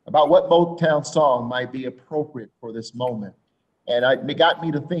about what Motown song might be appropriate for this moment. And it got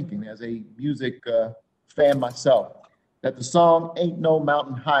me to thinking, as a music fan myself, that the song Ain't No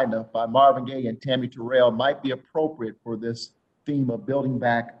Mountain High Enough by Marvin Gaye and Tammy Terrell might be appropriate for this theme of building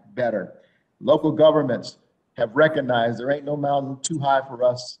back better. Local governments have recognized there ain't no mountain too high for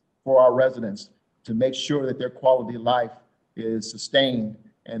us, for our residents, to make sure that their quality of life is sustained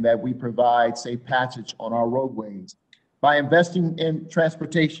and that we provide safe passage on our roadways. By investing in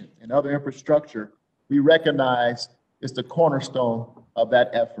transportation and other infrastructure, we recognize it's the cornerstone of that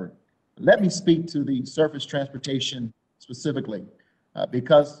effort. Let me speak to the surface transportation specifically,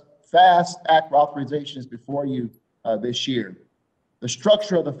 because FAST Act authorization is before you this year. The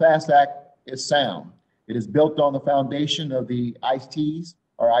structure of the FAST Act is sound. It is built on the foundation of the ICE-T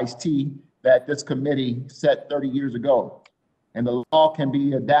that this committee set 30 years ago. And the law can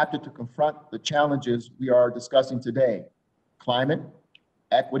be adapted to confront the challenges we are discussing today: climate,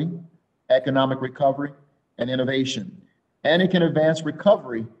 equity, economic recovery, and innovation. And it can advance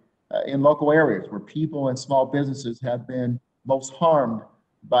recovery in local areas where people and small businesses have been most harmed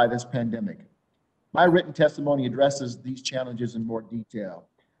by this pandemic. My written testimony addresses these challenges in more detail,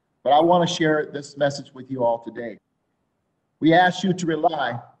 but I want to share this message with you all today. We ask you to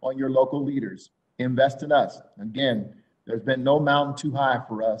rely on your local leaders, invest in us. Again, there's been no mountain too high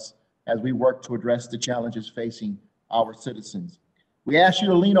for us as we work to address the challenges facing our citizens. We ask you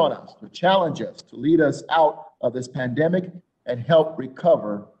to lean on us, to challenge us, to lead us out of this pandemic and help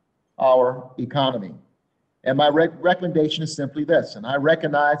recover our economy. And my recommendation is simply this, and I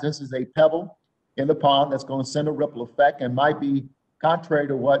recognize this is a pebble in the pond that's going to send a ripple effect and might be contrary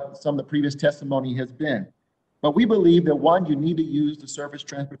to what some of the previous testimony has been. But we believe that one, you need to use the Surface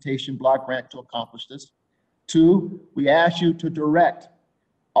Transportation Block Grant to accomplish this. Two, we ask you to direct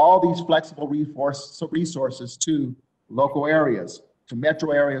all these flexible resources to local areas, to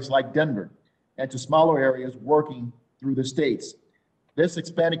metro areas like Denver, and to smaller areas working through the states. This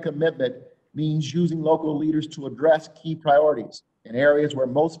expanded commitment means using local leaders to address key priorities in areas where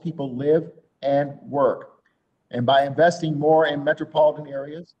most people live and work. And by investing more in metropolitan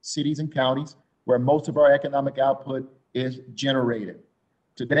areas, cities and counties, where most of our economic output is generated.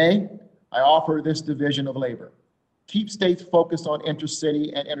 Today, I offer this division of labor. Keep states focused on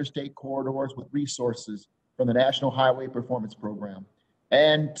intercity and interstate corridors with resources from the National Highway Performance Program.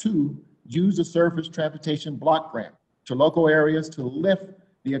 And two, use the Surface Transportation Block Grant to local areas to lift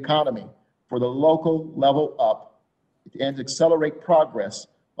the economy for the local level up and accelerate progress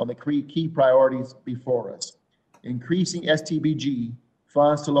on the key priorities before us. Increasing STBG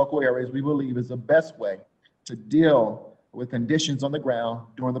funds to local areas, we believe, is the best way to deal with conditions on the ground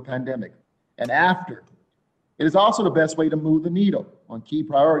during the pandemic and after. It is also the best way to move the needle on key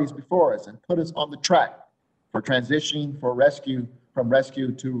priorities before us and put us on the track for transitioning from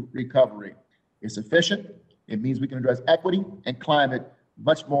rescue to recovery. It's efficient. It means we can address equity and climate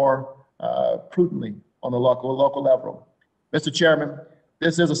much more prudently on the local level. Mr. Chairman,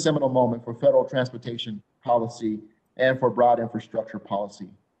 this is a seminal moment for federal transportation policy and for broad infrastructure policy.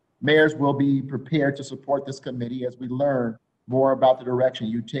 Mayors will be prepared to support this committee as we learn more about the direction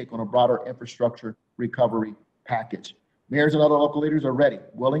you take on a broader infrastructure recovery package. Mayors and other local leaders are ready,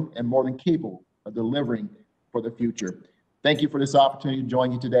 willing, and more than capable of delivering for the future. Thank you for this opportunity to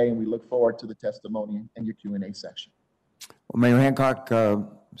join you today, and we look forward to the testimony and your Q&A session. Well, Mayor Hancock,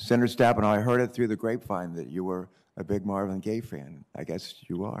 Senator Stapp and I heard it through the grapevine that you were a big Marvin Gaye fan. I guess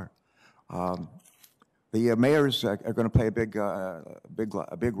you are. The mayors are going to play a big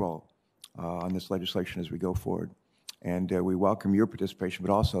role on this legislation as we go forward, and we welcome your participation,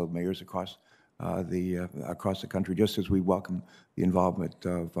 but also mayors across the country, just as we welcome the involvement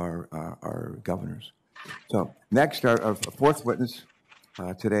of our governors. So next, our fourth witness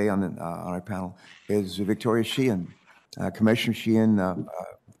today on our panel is Victoria Sheehan. Commissioner Sheehan,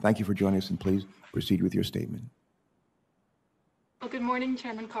 thank you for joining us, and please proceed with your statement. Well, good morning,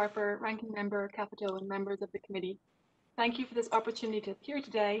 Chairman Carper, Ranking Member Capito, and members of the committee. Thank you for this opportunity to appear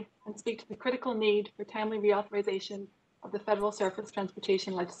today and speak to the critical need for timely reauthorization of the federal surface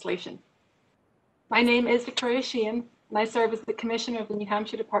transportation legislation. My name is Victoria Sheehan, and I serve as the Commissioner of the New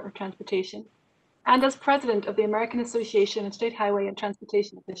Hampshire Department of Transportation and as President of the American Association of State Highway and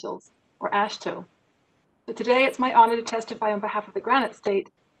Transportation Officials, or AASHTO. So today it's my honor to testify on behalf of the Granite State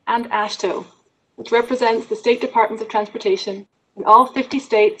and AASHTO, which represents the State Departments of Transportation in all 50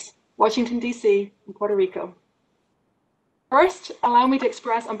 states, Washington, D.C., and Puerto Rico. First, allow me to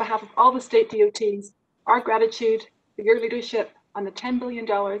express on behalf of all the state DOTs our gratitude for your leadership on the $10 billion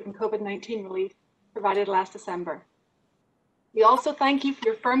in COVID-19 relief provided last December. We also thank you for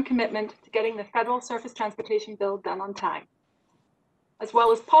your firm commitment to getting the federal surface transportation bill done on time, as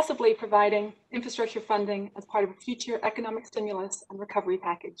well as possibly providing infrastructure funding as part of a future economic stimulus and recovery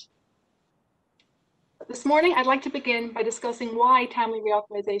package. This morning, I'd like to begin by discussing why timely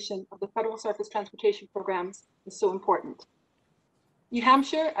reauthorization of the federal surface transportation programs is so important. New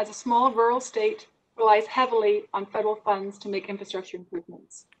Hampshire, as a small rural state, relies heavily on federal funds to make infrastructure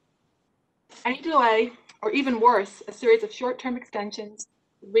improvements. Any delay, or even worse, a series of short-term extensions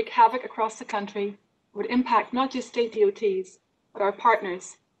would wreak havoc across the country, would impact not just state DOTs, but our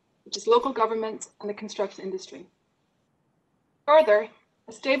partners, which is local governments and the construction industry. Further,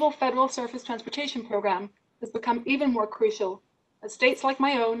 a stable federal surface transportation program has become even more crucial as states like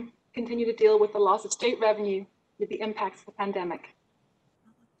my own continue to deal with the loss of state revenue with the impacts of the pandemic.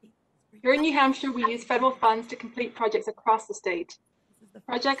 Here in New Hampshire, we use federal funds to complete projects across the state.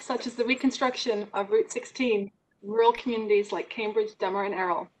 Projects such as the reconstruction of Route 16 in rural communities like Cambridge, Dummer, and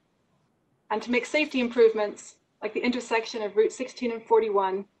Errol, and to make safety improvements like the intersection of Route 16 and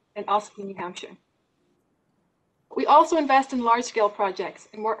 41 in Ossipee, New Hampshire. We also invest in large-scale projects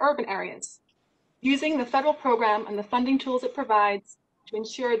in more urban areas, using the federal program and the funding tools it provides to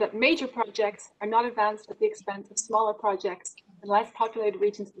ensure that major projects are not advanced at the expense of smaller projects in less populated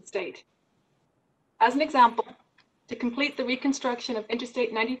regions of the state. As an example, to complete the reconstruction of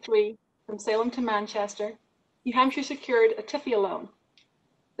Interstate 93 from Salem to Manchester, New Hampshire secured a TIFIA loan.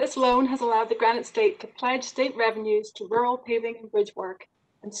 This loan has allowed the Granite State to pledge state revenues to rural paving and bridge work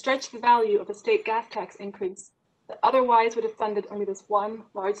and stretch the value of a state gas tax increase that otherwise would have funded only this one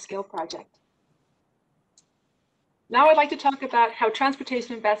large-scale project. Now I'd like to talk about how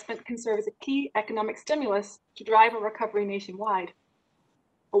transportation investment can serve as a key economic stimulus to drive a recovery nationwide.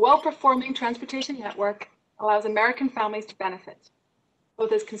 A well-performing transportation network allows American families to benefit,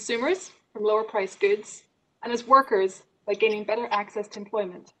 both as consumers from lower-priced goods and as workers by gaining better access to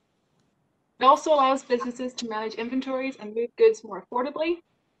employment. It also allows businesses to manage inventories and move goods more affordably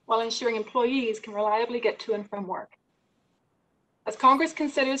while ensuring employees can reliably get to and from work. As Congress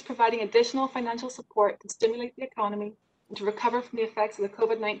considers providing additional financial support to stimulate the economy and to recover from the effects of the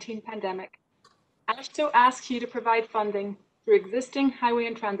COVID-19 pandemic, AASHTO asks you to provide funding through existing highway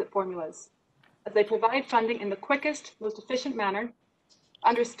and transit formulas, as they provide funding in the quickest, most efficient manner,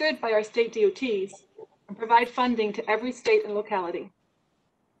 understood by our state DOTs, and provide funding to every state and locality.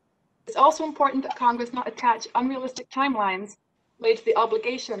 It's also important that Congress not attach unrealistic timelines related to the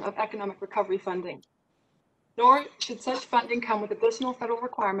obligation of economic recovery funding, nor should such funding come with additional federal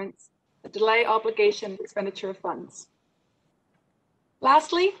requirements that delay obligation of expenditure of funds.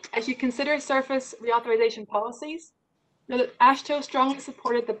 Lastly, as you consider surface reauthorization policies, know that AASHTO strongly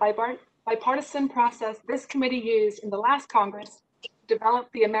supported the bipartisan process this committee used in the last Congress to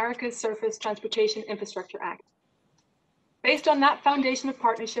develop the America's Surface Transportation Infrastructure Act. Based on that foundation of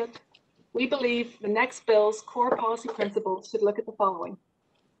partnership, we believe the next bill's core policy principles should look at the following.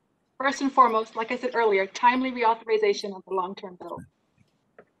 First and foremost, like I said earlier, timely reauthorization of the long-term bill.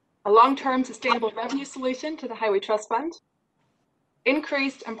 A long-term sustainable revenue solution to the Highway Trust Fund.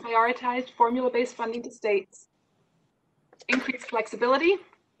 Increased and prioritized formula-based funding to states. Increased flexibility,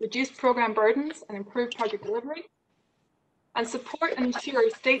 reduced program burdens, and improved project delivery. And support and ensure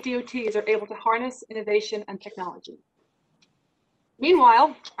state DOTs are able to harness innovation and technology.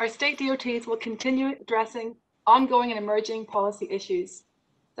 Meanwhile, our state DOTs will continue addressing ongoing and emerging policy issues,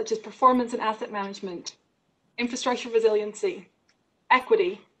 such as performance and asset management, infrastructure resiliency,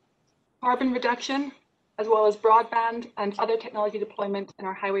 equity, carbon reduction, as well as broadband and other technology deployment in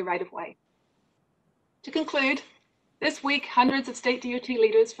our highway right-of-way. To conclude, this week, hundreds of state DOT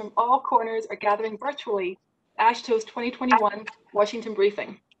leaders from all corners are gathering virtually at AASHTO's 2021 Washington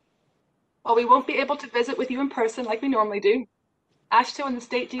briefing. While we won't be able to visit with you in person like we normally do, AASHTO and the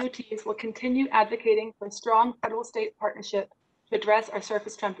state DOTs will continue advocating for a strong federal-state partnership to address our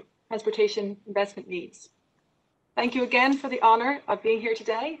surface transportation investment needs. Thank you again for the honor of being here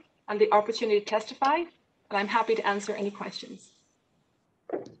today and the opportunity to testify, and I'm happy to answer any questions.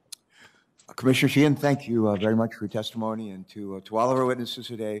 Commissioner Sheehan, thank you very much for your testimony, and to all of our witnesses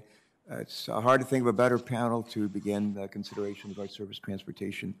today. It's hard to think of a better panel to begin the consideration of our surface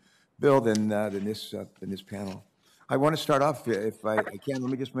transportation bill than this panel. I want to start off, if I can, let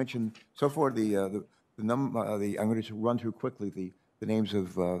me just mention, so far I'm going to run through quickly the names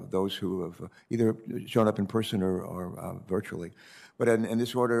of those who have either shown up in person or virtually. But in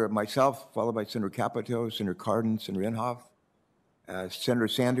this order, myself, followed by Senator Capito, Senator Cardin, Senator Inhofe, Senator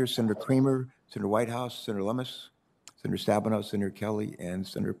Sanders, Senator Creamer, Senator Whitehouse, Senator Lummis, Senator Stabenow, Senator Kelly, and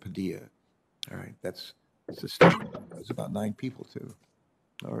Senator Padilla. All right, that's about 9 people too.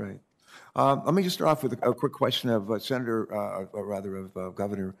 All right. Let me just start off with a quick question of Governor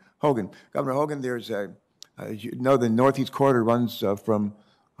Hogan. Governor Hogan, there's you know, the Northeast Corridor runs from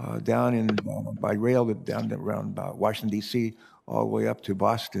down by rail down around Washington, D.C., all the way up to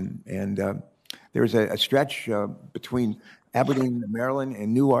Boston. And there's a stretch between Aberdeen, Maryland,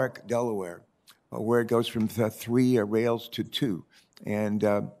 and Newark, Delaware, where it goes from 3 rails to 2. And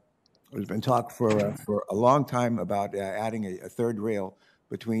there's been talk for a long time about adding a 3rd rail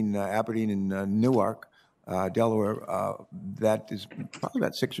between Aberdeen and Newark, Delaware. That is probably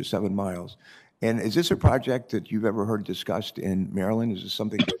about 6 or 7 miles. And is this a project that you've ever heard discussed in Maryland? Is this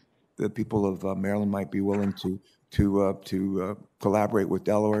something that the people of Maryland might be willing to collaborate with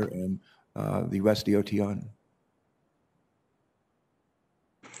Delaware and the U.S. DOT on?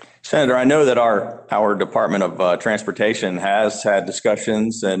 Senator, I know that our Department of Transportation has had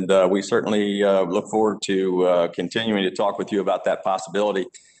discussions, and we certainly look forward to continuing to talk with you about that possibility.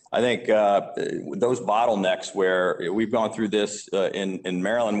 I think those bottlenecks where we've gone through this in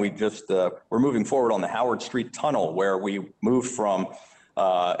Maryland, we're moving forward on the Howard Street Tunnel, where we moved from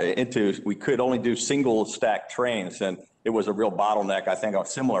we could only do single stack trains, and it was a real bottleneck, I think, a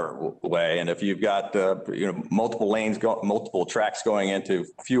similar way. And if you've got multiple lanes, multiple tracks going into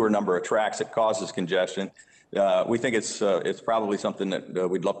fewer number of tracks, it causes congestion. We think it's probably something that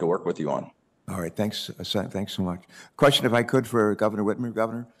we'd love to work with you on. All right, thanks so much. Question, if I could, for Governor Whitmer.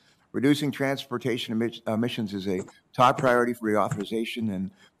 Governor, reducing transportation emissions is a top priority for reauthorization,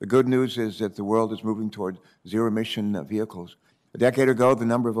 and the good news is that the world is moving toward zero-emission vehicles. A decade ago, the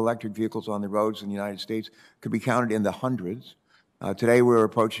number of electric vehicles on the roads in the United States could be counted in the hundreds. Today, we're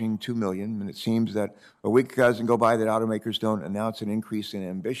approaching 2 million, and it seems that a week doesn't go by that automakers don't announce an increase in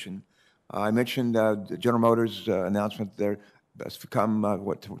ambition. I mentioned General Motors' announcement there. That's come,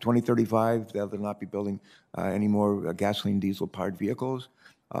 2035, they'll not be building any more gasoline diesel-powered vehicles.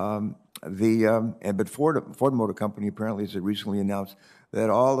 But Ford Motor Company apparently has recently announced that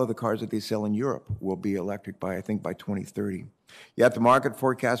all of the cars that they sell in Europe will be electric by, I think, by 2030. Yet the market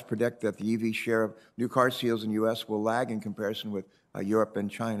forecasts predict that the EV share of new car sales in the U.S. will lag in comparison with Europe and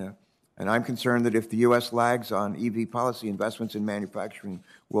China. And I'm concerned that if the U.S. lags on EV policy, investments in manufacturing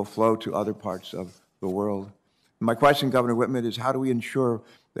will flow to other parts of the world. My question, Governor Whitman, is how do we ensure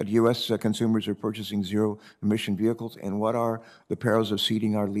that U.S. Consumers are purchasing zero-emission vehicles, and what are the perils of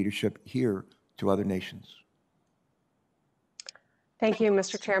ceding our leadership here to other nations? Thank you,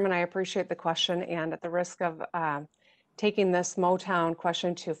 Mr. Chairman. I appreciate the question, and at the risk of taking this Motown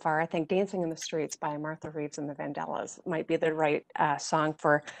question too far, I think Dancing in the Streets by Martha Reeves and the Vandellas might be the right song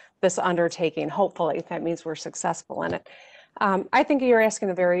for this undertaking. Hopefully, that means we're successful in it. I think you're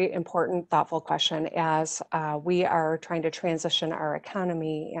asking a very important, thoughtful question as we are trying to transition our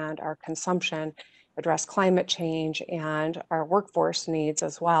economy and our consumption, address climate change and our workforce needs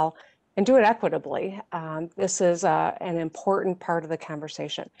as well, and do it equitably. This is an important part of the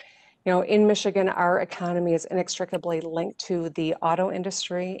conversation. You know, in Michigan, our economy is inextricably linked to the auto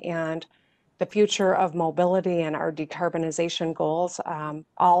industry, and the future of mobility and our decarbonization goals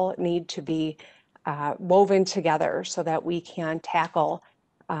all need to be woven together so that we can tackle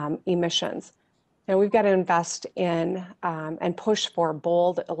emissions. And we've got to invest in and push for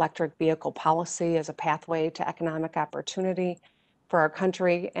bold electric vehicle policy as a pathway to economic opportunity for our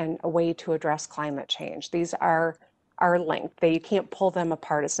country and a way to address climate change. These are linked. You can't pull them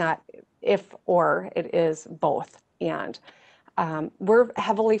apart. It's not if or, it is both and. We're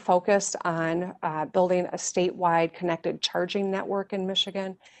heavily focused on building a statewide connected charging network in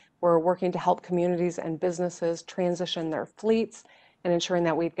Michigan. We're working to help communities and businesses transition their fleets and ensuring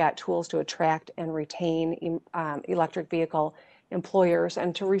that we've got tools to attract and retain electric vehicle employers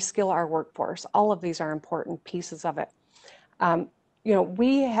and to reskill our workforce. All of these are important pieces of it. You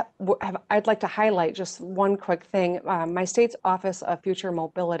know, I'd like to highlight just one quick thing. My state's Office of Future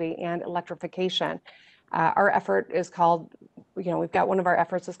Mobility and Electrification, our effort is called, you know, we've got one of our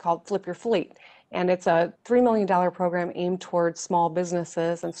efforts is called Flip Your Fleet. And it's a $3 million program aimed towards small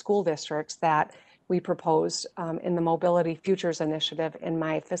businesses and school districts that we proposed in the Mobility Futures Initiative in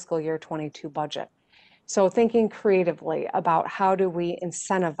my fiscal year 22 budget. So thinking creatively about how do we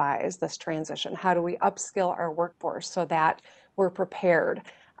incentivize this transition? How do we upskill our workforce so that we're prepared?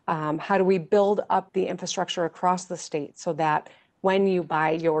 How do we build up the infrastructure across the state so that when you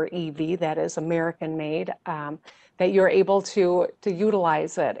buy your EV that is American made, that you're able to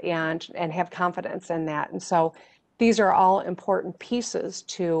utilize it and have confidence in that. And so these are all important pieces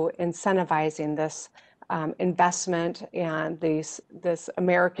to incentivizing this investment and this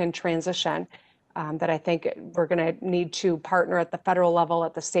American transition that I think we're going to need to partner at the federal level,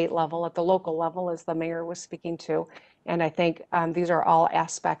 at the state level, at the local level, as the mayor was speaking to. And I think these are all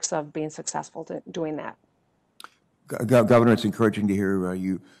aspects of being successful to doing that. Governor, it's encouraging to hear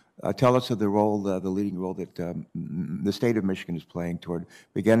you tell us of the role, the leading role that the state of Michigan is playing toward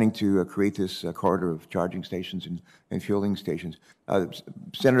beginning to create this corridor of charging stations and fueling stations.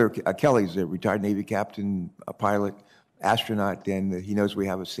 Senator Kelly's a retired Navy captain, a pilot, astronaut, and he knows we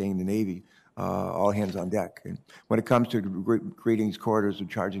have a saying in the Navy, all hands on deck. And when it comes to creating these corridors of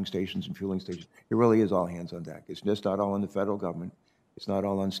charging stations and fueling stations, it really is all hands on deck. It's just not all on the federal government. It's not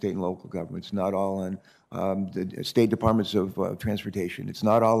all on state and local government. It's not all on the state departments of transportation. It's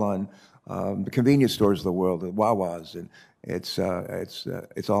not all on the convenience stores of the world, the Wawas, and it's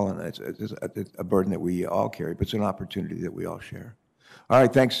all on. It's a burden that we all carry, but it's an opportunity that we all share. All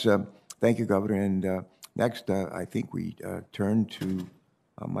right, thanks. Thank you, Governor. And next, I think we turn to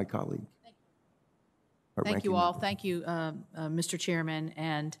my colleague. Thank you all. Thank you, Mr. Chairman.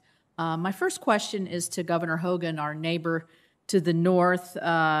 And my first question is to Governor Hogan, our neighbor to the north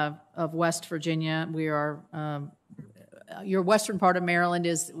of West Virginia. We are, your western part of Maryland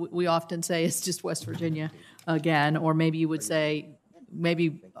is, we often say, it's just West Virginia again, or maybe you would say,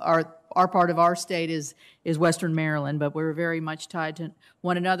 maybe our part of our state is Western Maryland, but we're very much tied to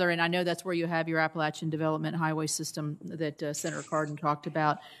one another. And I know that's where you have your Appalachian Development Highway System that Senator Cardin talked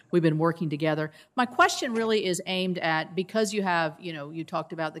about. We've been working together. My question really is aimed at, because you have, you know, you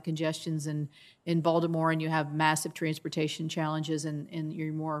talked about the congestions in Baltimore, and you have massive transportation challenges in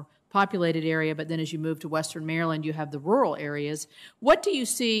your more populated area, but then as you move to Western Maryland, you have the rural areas. What do you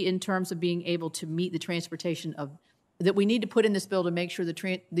see in terms of being able to meet the transportation of that we need to put in this bill to make sure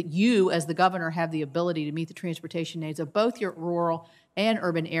that you, as the governor, have the ability to meet the transportation needs of both your rural and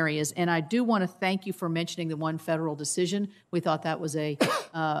urban areas. And I do want to thank you for mentioning the one federal decision. We thought that was a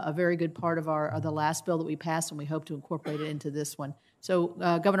very good part of the last bill that we passed, and we hope to incorporate it into this one. So,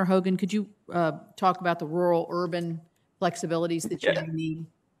 Governor Hogan, could you talk about the rural-urban flexibilities that you need?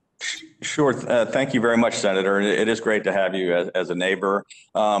 Sure. Thank you very much, Senator. It is great to have you as a neighbor.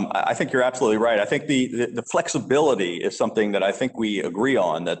 I think you're absolutely right. I think the flexibility is something that I think we agree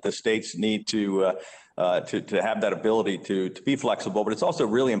on, that the states need to have that ability to be flexible. But it's also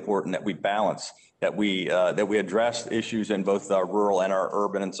really important that we balance, that we address issues in both our rural and our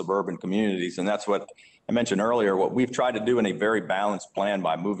urban and suburban communities. And that's what I mentioned earlier, what we've tried to do in a very balanced plan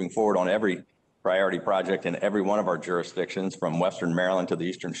by moving forward on every priority project in every one of our jurisdictions, from Western Maryland to the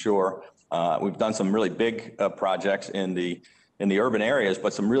Eastern Shore. We've done some really big projects in the urban areas,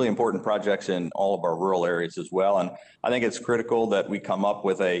 but some really important projects in all of our rural areas as well. And I think it's critical that we come up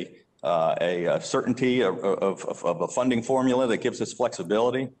with a certainty of a funding formula that gives us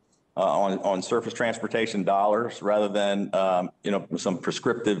flexibility on surface transportation dollars, rather than some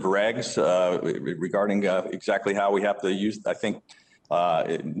prescriptive regs regarding exactly how we have to use, I think,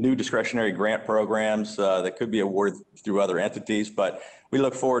 new discretionary grant programs that could be awarded through other entities. But we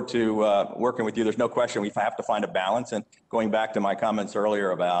look forward to working with you. There's no question we have to find a balance. And going back to my comments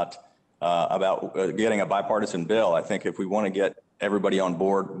earlier about getting a bipartisan bill, I think if we want to get everybody on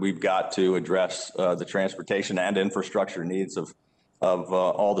board, we've got to address the transportation and infrastructure needs of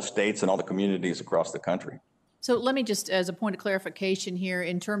all the states and all the communities across the country. So let me just, as a point of clarification here,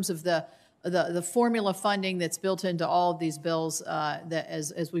 in terms of the formula funding that's built into all of these bills, that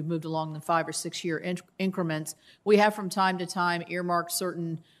as we've moved along the 5 or 6 year increments, we have from time to time earmarked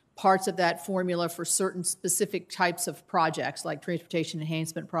certain parts of that formula for certain specific types of projects, like transportation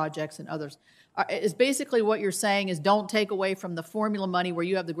enhancement projects and others. Is basically what you're saying is don't take away from the formula money where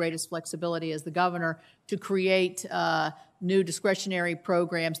you have the greatest flexibility as the governor to create new discretionary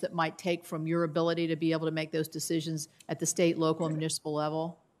programs that might take from your ability to be able to make those decisions at the state, local, and municipal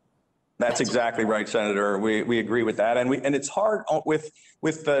level? That's exactly right, Senator. We agree with that, and it's hard with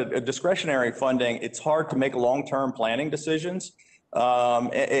the discretionary funding. It's hard to make long-term planning decisions.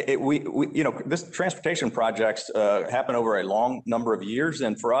 This transportation projects happen over a long number of years,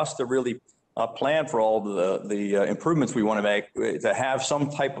 and for us to really plan for all the improvements we want to make, to have some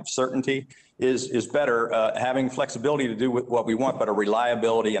type of certainty is better. Having flexibility to do with what we want, but a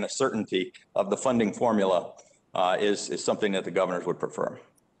reliability and a certainty of the funding formula is something that the governors would prefer.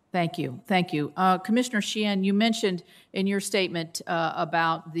 Thank you. Thank you. Commissioner Sheehan, you mentioned in your statement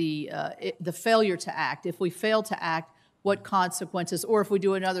about the failure to act. If we fail to act, what consequences, or if we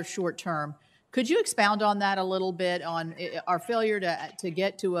do another short term. Could you expound on that a little bit, on our failure to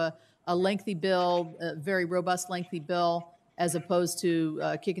get to a lengthy bill, a very robust lengthy bill, as opposed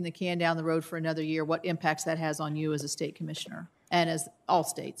to kicking the can down the road for another year? What impacts that has on you as a state commissioner and as all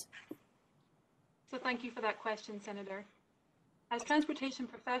states? So thank you for that question, Senator. As transportation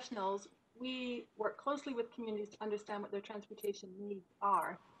professionals, we work closely with communities to understand what their transportation needs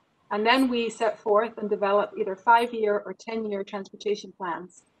are. And then we set forth and develop either 5-year or 10-year transportation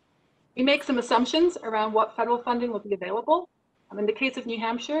plans. We make some assumptions around what federal funding will be available. In the case of New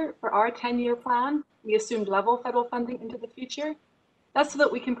Hampshire, for our 10-year plan, we assumed level federal funding into the future. That's so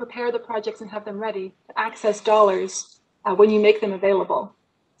that we can prepare the projects and have them ready to access dollars when you make them available.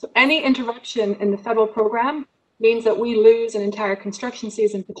 So any interruption in the federal program means that we lose an entire construction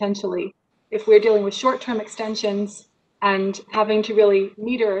season potentially if we're dealing with short-term extensions and having to really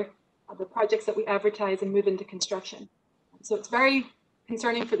meter the projects that we advertise and move into construction. So it's very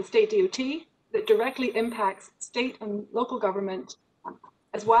concerning for the state DOT that directly impacts state and local government,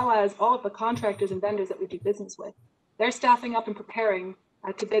 as well as all of the contractors and vendors that we do business with. They're staffing up and preparing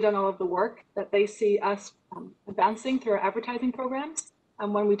to bid on all of the work that they see us advancing through our advertising programs.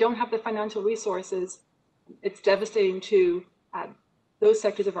 And when we don't have the financial resources, it's devastating to those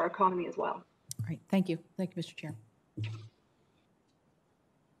sectors of our economy as well. All right. Thank you. Thank you, Mr. Chair.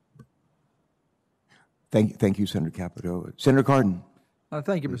 Thank you, Senator Capito. Senator Cardin.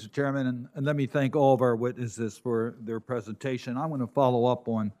 Thank you, Mr. Chairman, and let me thank all of our witnesses for their presentation. I'm going to follow up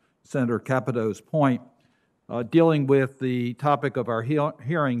on Senator Capito's point, dealing with the topic of our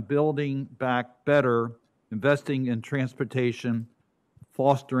hearing, Building Back Better, Investing in Transportation,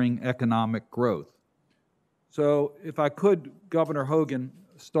 Fostering Economic Growth. So if I could, Governor Hogan,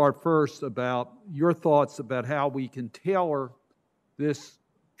 start first about your thoughts about how we can tailor this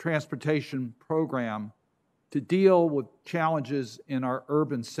transportation program to deal with challenges in our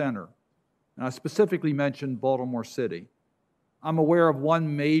urban center. And I specifically mentioned Baltimore City. I'm aware of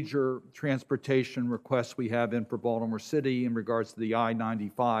one major transportation request we have in for Baltimore City in regards to the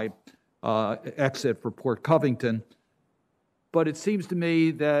I-95 exit for Port Covington. But it seems to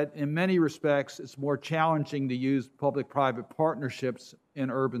me that in many respects, it's more challenging to use public-private partnerships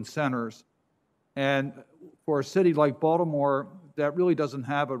in urban centers. And for a city like Baltimore that really doesn't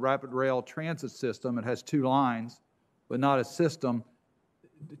have a rapid rail transit system, it has 2 lines, but not a system,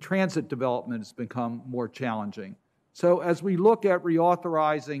 the transit development has become more challenging. So as we look at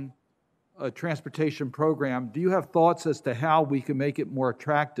reauthorizing a transportation program, do you have thoughts as to how we can make it more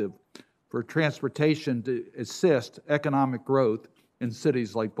attractive for transportation to assist economic growth in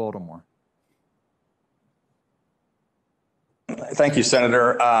cities like Baltimore? Thank you,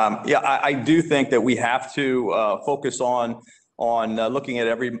 Senator. I do think that we have to focus on looking at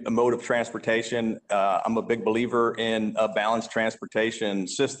every mode of transportation. I'm a big believer in a balanced transportation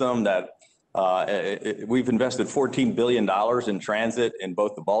system that we've invested $14 billion in transit in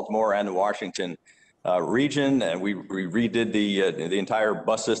both the Baltimore and the Washington region, and we redid the entire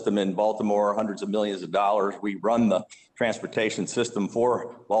bus system in Baltimore, hundreds of millions of dollars. We run the transportation system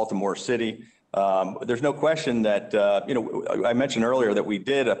for Baltimore City. There's no question that, I mentioned earlier that we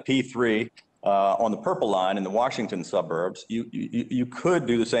did a P3 on the Purple Line in the Washington suburbs. You could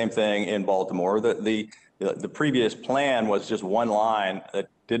do the same thing in Baltimore. The previous plan was just one line that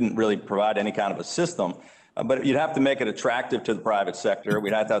didn't really provide any kind of a system. But you'd have to make it attractive to the private sector.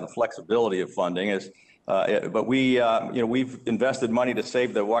 We'd have to have the flexibility of funding. But we've invested money to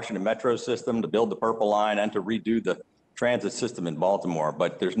save the Washington Metro system, to build the Purple Line, and to redo the transit system in Baltimore.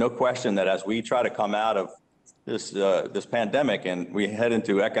 But there's no question that as we try to come out of this pandemic and we head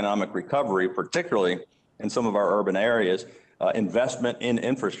into economic recovery, particularly in some of our urban areas, investment in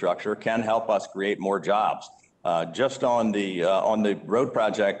infrastructure can help us create more jobs. Just on the road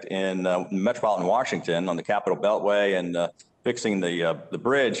project in metropolitan Washington, on the Capitol Beltway and fixing the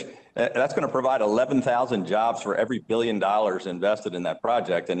bridge, that's going to provide 11,000 jobs for every $1 billion invested in that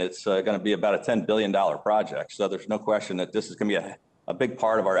project, and it's going to be about a $10 billion project. So there's no question that this is going to be a big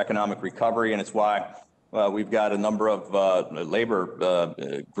part of our economic recovery, and it's why we've got a number of labor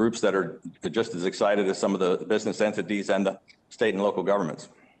groups that are just as excited as some of the business entities and the state and local governments.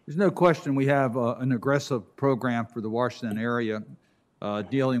 There's no question we have an aggressive program for the Washington area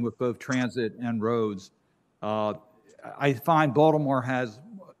dealing with both transit and roads. I find Baltimore has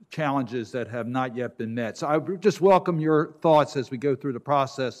challenges that have not yet been met. So I just welcome your thoughts as we go through the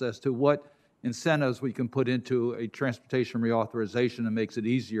process as to what incentives we can put into a transportation reauthorization that makes it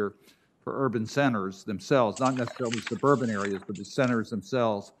easier for urban centers themselves, not necessarily suburban areas, but the centers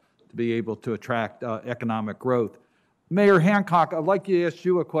themselves to be able to attract economic growth. Mayor Hancock, I'd like to ask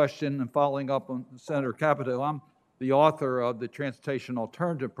you a question, and following up on Senator Capito, I'm the author of the Transportation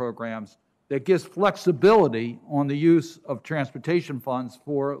Alternative Programs that gives flexibility on the use of transportation funds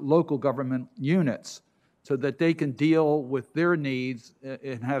for local government units so that they can deal with their needs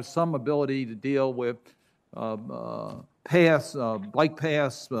and have some ability to deal with bike paths,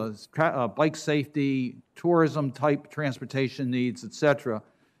 bike safety, tourism-type transportation needs, et cetera.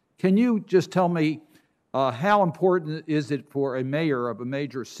 Can you just tell me how important is it for a mayor of a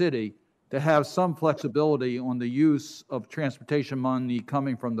major city to have some flexibility on the use of transportation money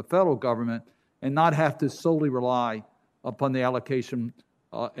coming from the federal government and not have to solely rely upon the allocation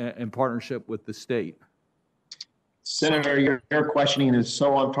in partnership with the state? Senator, your questioning is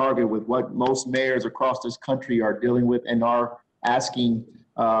so on target with what most mayors across this country are dealing with and are asking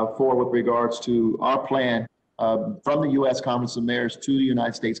for with regards to our plan from the U.S. Conference of Mayors to the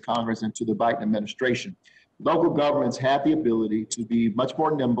United States Congress and to the Biden administration. Local governments have the ability to be much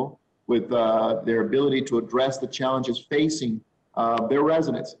more nimble with their ability to address the challenges facing their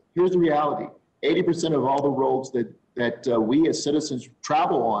residents. Here's the reality. 80% of all the roads that we as citizens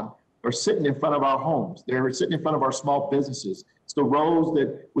travel on are sitting in front of our homes. They're sitting in front of our small businesses. It's the roads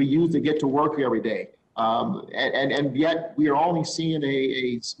that we use to get to work every day. And yet we are only seeing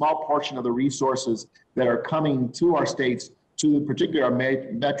a small portion of the resources that are coming to our states, to particularly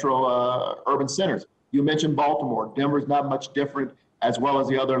our metro urban centers. You mentioned Baltimore. Denver's not much different, as well as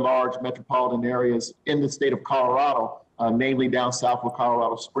the other large metropolitan areas in the state of Colorado, namely down south of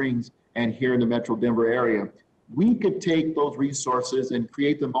Colorado Springs and here in the Metro Denver area. We could take those resources and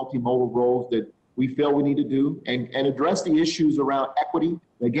create the multimodal roads that we feel we need to do and address the issues around equity,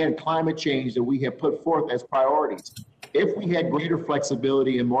 again, climate change that we have put forth as priorities. If we had greater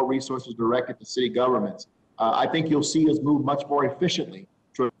flexibility and more resources directed to city governments, I think you'll see us move much more efficiently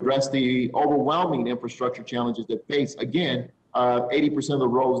to address the overwhelming infrastructure challenges that face, again, 80% of the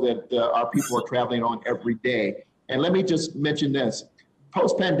roads that our people are traveling on every day. And let me just mention this.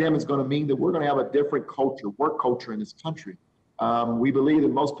 Post-pandemic is going to mean that we're going to have a different culture, work culture in this country. We believe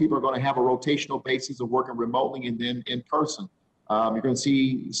that most people are going to have a rotational basis of working remotely and then in person. You're going to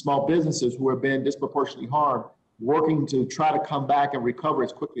see small businesses who have been disproportionately harmed working to try to come back and recover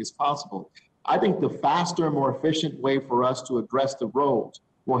as quickly as possible. I think the faster and more efficient way for us to address the roads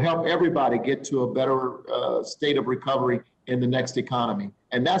will help everybody get to a better state of recovery in the next economy.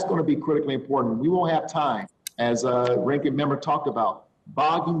 And that's going to be critically important. We won't have time, as ranking member talked about,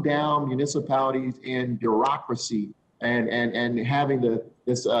 bogging down municipalities in bureaucracy and having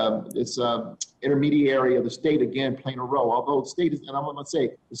this intermediary of the state again playing a role. Although the state is, and I'm going to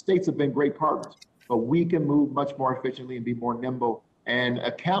say, the states have been great partners, but we can move much more efficiently and be more nimble and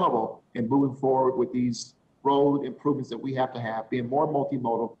accountable in moving forward with these road improvements that we have to have, being more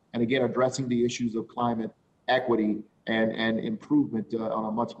multimodal, and again, addressing the issues of climate equity and improvement on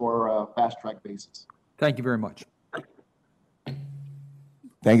a much more fast-track basis. Thank you very much.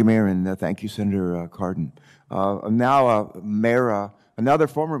 Thank you, Mayor, and thank you, Senator Cardin. Now, Mayor, another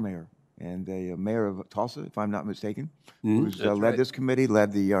former mayor, and a mayor of Tulsa, if I'm not mistaken, who's led this committee,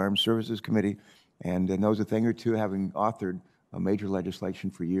 led the Armed Services Committee, and knows a thing or two, having authored a major legislation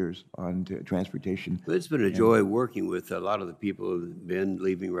for years on transportation. Well, it's been a joy working with a lot of the people who've been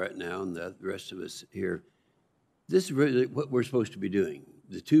leaving right now and the rest of us here. This is really what we're supposed to be doing.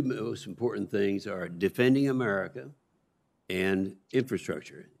 The two most important things are defending America and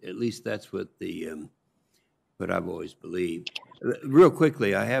infrastructure. At least that's what what I've always believed. Real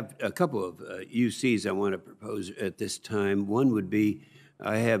quickly, I have a couple of UCs I want to propose at this time. One would be,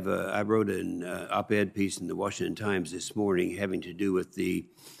 I wrote an op-ed piece in the Washington Times this morning having to do with the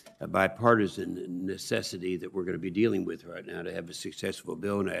bipartisan necessity that we're going to be dealing with right now to have a successful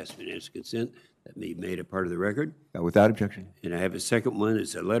bill, and I asked unanimous consent that be made a part of the record. Without objection. And I have a second one.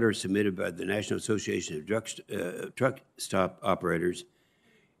 It's a letter submitted by the National Association of Truck Stop Operators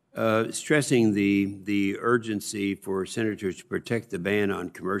stressing the urgency for senators to protect the ban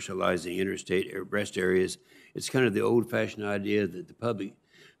on commercializing interstate rest areas. It's kind of the old-fashioned idea that the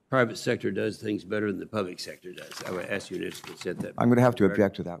private sector does things better than the public sector does. I would ask you to consent that. I'm going to have to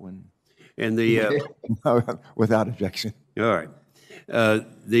object to that one. And the without objection. All right.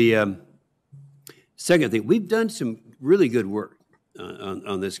 The second thing, we've done some really good work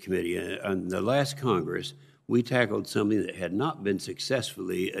on this committee. On the last Congress, we tackled something that had not been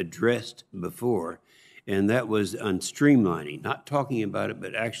successfully addressed before, and that was on streamlining, not talking about it,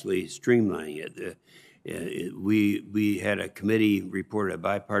 but actually streamlining it. We had a committee report, a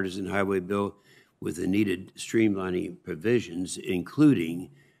bipartisan highway bill with the needed streamlining provisions,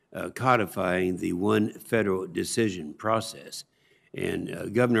 including codifying the one federal decision process.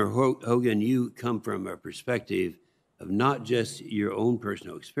 And Governor Hogan, you come from a perspective of not just your own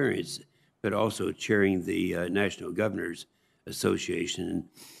personal experience, but also chairing the National Governors Association.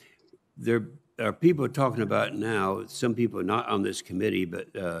 There are people talking about now, some people not on this committee, but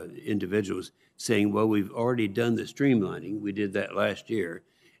individuals saying, well, we've already done the streamlining. We did that last year,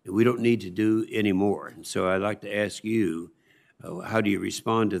 and we don't need to do any more. And so I'd like to ask you, how do you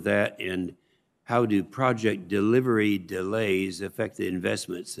respond to that, and how do project delivery delays affect the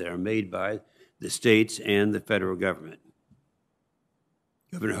investments that are made by the states and the federal government?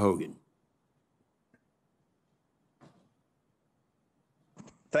 Governor Hogan.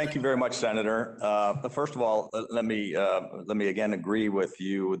 Thank you very much, Senator. First of all, let me again agree with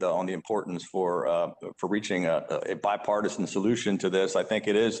you on the importance for reaching a bipartisan solution to this. I think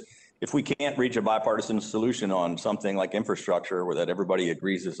it is, if we can't reach a bipartisan solution on something like infrastructure where that everybody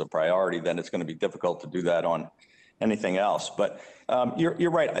agrees is a priority, then it's going to be difficult to do that on anything else. But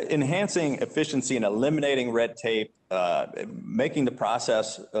you're right. Enhancing efficiency and eliminating red tape, making the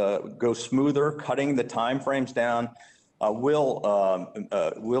process go smoother, cutting the timeframes down,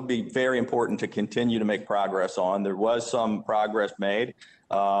 will be very important to continue to make progress on. There was some progress made,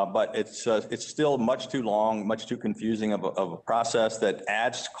 but it's still much too long, much too confusing of a process that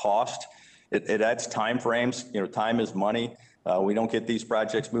adds cost. It adds time frames. You know, time is money. We don't get these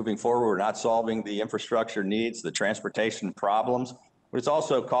projects moving forward. We're not solving the infrastructure needs, the transportation problems, but it's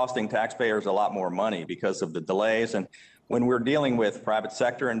also costing taxpayers a lot more money because of the delays. And when we're dealing with private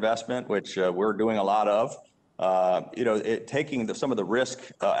sector investment, which we're doing a lot of, taking some of the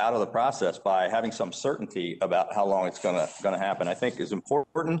risk out of the process by having some certainty about how long it's going to happen, I think is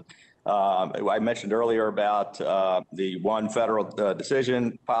important. I mentioned earlier about the one federal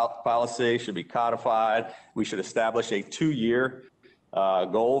decision policy should be codified. We should establish a 2-year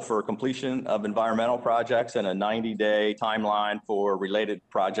goal for completion of environmental projects and a 90-day timeline for related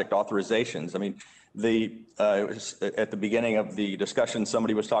project authorizations. I mean, At the beginning of the discussion,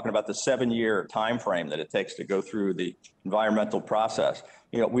 somebody was talking about the 7-year time frame that it takes to go through the environmental process.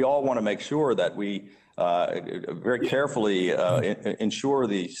 We all want to make sure that we very carefully ensure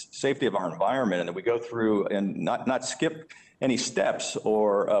the safety of our environment, and that we go through and not skip any steps,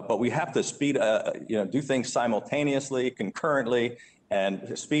 but we have to speed, do things simultaneously, concurrently,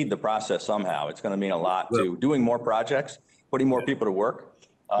 and speed the process somehow. It's going to mean a lot to doing more projects, putting more people to work.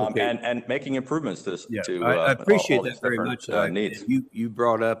 And making improvements to I appreciate all that very much. needs. You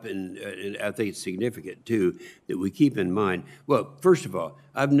brought up, and I think it's significant too, that we keep in mind. Well, first of all,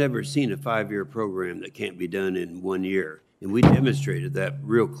 I've never seen a 5-year program that can't be done in 1 year. And we demonstrated that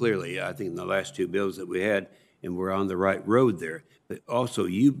real clearly, I think, in the last 2 bills that we had, and we're on the right road there. But also,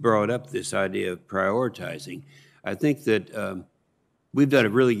 you brought up this idea of prioritizing. I think that we've done a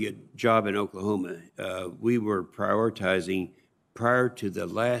really good job in Oklahoma. We were prioritizing prior to the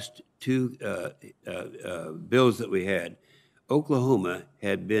last 2 bills that we had. Oklahoma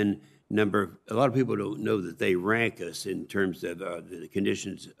had been a lot of people don't know that they rank us in terms of the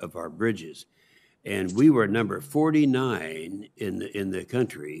conditions of our bridges. And we were number 49 in the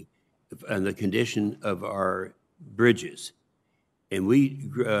country on the condition of our bridges. And we,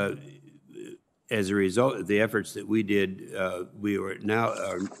 as a result of the efforts that we did, we were now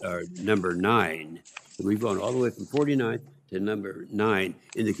number 9. We've gone all the way from 49 to number 9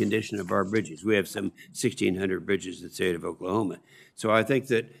 in the condition of our bridges. We have some 1,600 bridges in the state of Oklahoma. So I think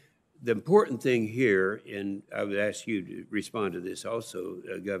that the important thing here, and I would ask you to respond to this also,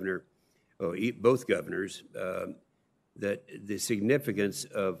 Governor, or both governors, that the significance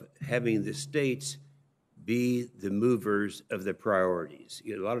of having the states be the movers of the priorities.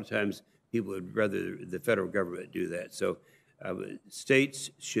 A lot of times people would rather the federal government do that. So states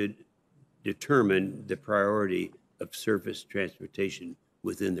should determine the priority of surface transportation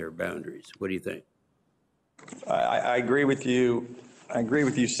within their boundaries. What do you think? I agree with you. I agree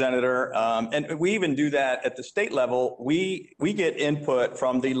with you, Senator. And we even do that at the state level. We get input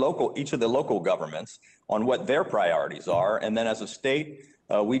from each of the local governments on what their priorities are. And then as a state,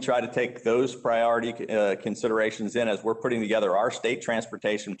 we try to take those priority considerations in as we're putting together our state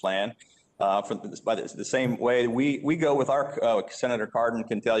transportation plan. By the same way, we go with our, Senator Cardin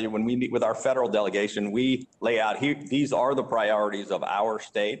can tell you, when we meet with our federal delegation, we lay out these are the priorities of our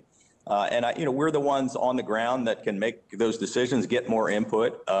state. And we're the ones on the ground that can make those decisions, get more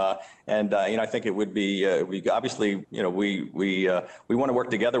input. I think it would be, obviously, we want to work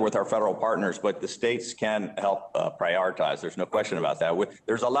together with our federal partners, but the states can help prioritize. There's no question about that.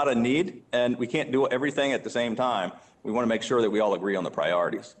 There's a lot of need, and we can't do everything at the same time. We want to make sure that we all agree on the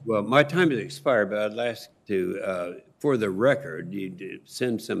priorities. Well, my time has expired, but I'd like to, for the record, you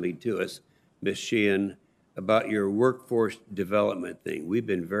send something to us, Ms. Sheehan, about your workforce development thing. We've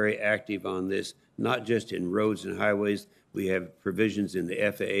been very active on this, not just in roads and highways. We have provisions in the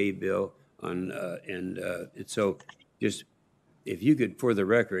FAA bill on, so just if you could, for the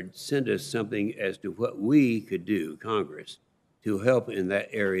record, send us something as to what we could do, Congress, to help in that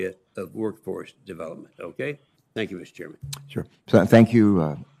area of workforce development. Okay? Thank you, Mr. Chairman. Sure. So thank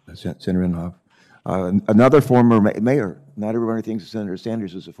you, Senator Inhofe. Another former mayor, not everybody thinks Senator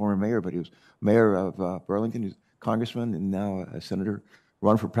Sanders is a former mayor, but he was mayor of Burlington, he's congressman, and now a senator,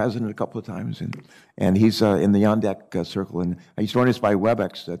 run for president a couple of times, and he's in the on deck circle. And he's joined us by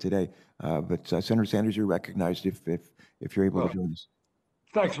WebEx today. But Senator Sanders, you're recognized if you're able to join us.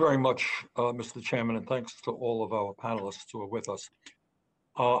 Thanks very much, Mr. Chairman, and thanks to all of our panelists who are with us.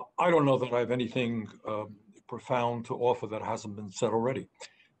 I don't know that I have anything profound to offer that hasn't been said already.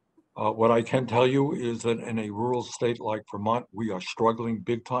 What I can tell you is that in a rural state like Vermont, we are struggling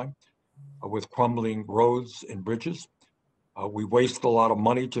big time with crumbling roads and bridges. We waste a lot of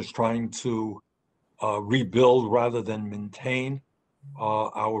money just trying to rebuild rather than maintain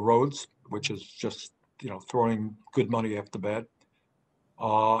our roads, which is just throwing good money after bad.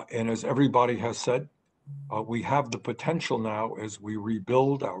 And as everybody has said, we have the potential now as we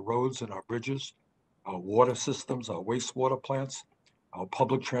rebuild our roads and our bridges, our water systems, our wastewater plants, our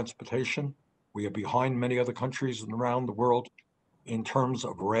public transportation. We are behind many other countries around the world in terms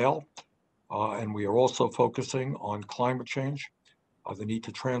of rail. And we are also focusing on climate change, the need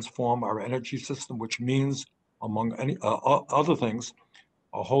to transform our energy system, which means, among any other things,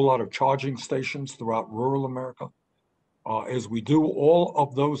 a whole lot of charging stations throughout rural America. As we do all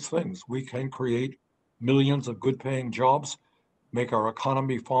of those things, we can create millions of good paying jobs, make our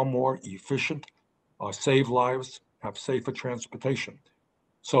economy far more efficient, save lives, have safer transportation.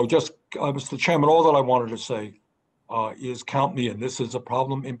 So just, Mr. Chairman, all that I wanted to say is count me in. This is a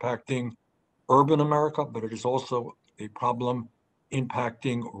problem impacting urban America, but it is also a problem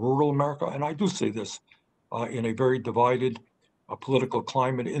impacting rural America. And I do see this in a very divided political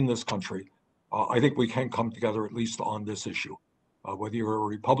climate in this country. I think we can come together at least on this issue. Whether you're a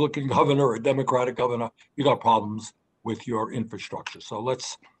Republican governor or a Democratic governor, you got problems with your infrastructure. So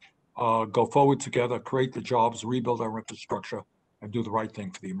let's go forward together, create the jobs, rebuild our infrastructure, and do the right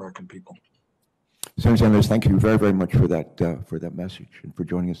thing for the American people. Senator Sanders, thank you very, very much for that message and for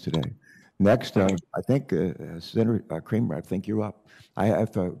joining us today. Next, I think Senator Kramer, I think you're up. I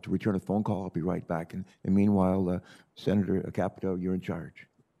have to return a phone call. I'll be right back. And meanwhile, Senator Capito, you're in charge.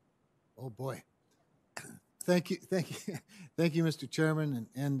 Oh boy. Thank you, Mr. Chairman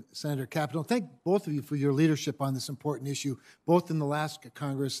and Senator Capito. Thank both of you for your leadership on this important issue, both in the last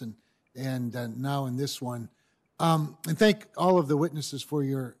Congress and now in this one. And thank all of the witnesses for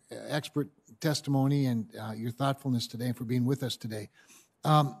your expert testimony and your thoughtfulness today and for being with us today.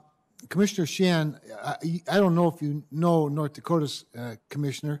 Commissioner Sheehan, I don't know if you know North Dakota's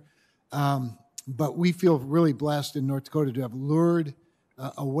commissioner, but we feel really blessed in North Dakota to have lured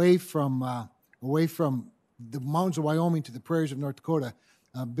away from the mountains of Wyoming to the prairies of North Dakota,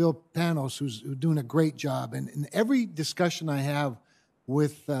 Bill Panos, who's doing a great job. And in every discussion I have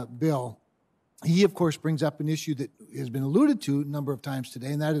with Bill, he, of course, brings up an issue that has been alluded to a number of times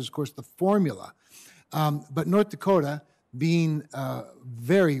today, and that is, of course, the formula. But North Dakota, being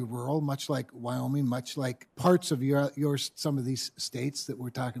very rural, much like Wyoming, much like parts of some of these states that we're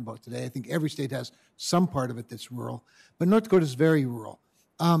talking about today. I think every state has some part of it that's rural, but North Dakota is very rural.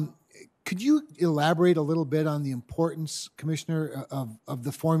 Could you elaborate a little bit on the importance, Commissioner, of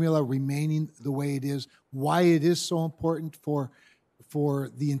the formula remaining the way it is, why it is so important for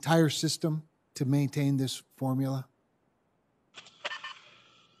the entire system to maintain this formula?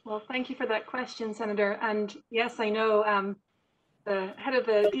 Well, thank you for that question, Senator. And yes, I know the head of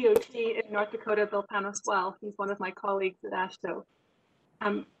the DOT in North Dakota, Bill Panos, well. He's one of my colleagues at AASHTO.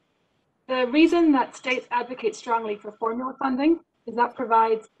 The reason that states advocate strongly for formula funding is that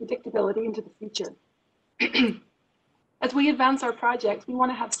provides predictability into the future. As we advance our projects, we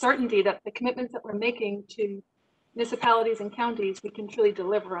want to have certainty that the commitments that we're making to municipalities and counties we can truly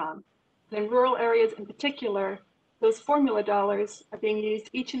deliver on. And in rural areas in particular, those formula dollars are being used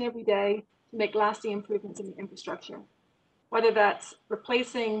each and every day to make lasting improvements in the infrastructure, whether that's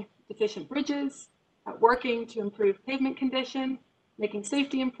replacing deficient bridges, working to improve pavement condition, making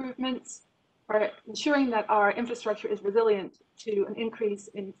safety improvements, or ensuring that our infrastructure is resilient to an increase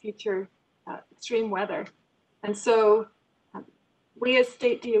in future extreme weather. And so we as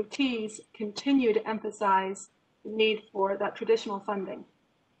state DOTs continue to emphasize the need for that traditional funding.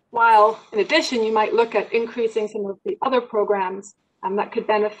 While in addition, you might look at increasing some of the other programs that could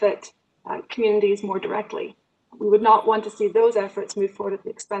benefit communities more directly. We would not want to see those efforts move forward at the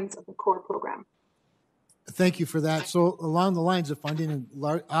expense of the core program. Thank you for that. So along the lines of funding,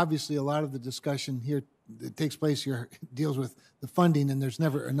 and obviously a lot of the discussion here that takes place here deals with the funding, and there's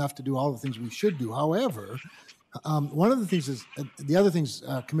never enough to do all the things we should do. However, one of the things is, the other things,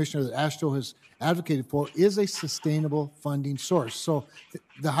 Commissioner, that AASHTO has advocated for is a sustainable funding source. So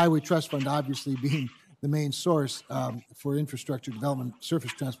the Highway Trust Fund obviously being the main source for infrastructure development,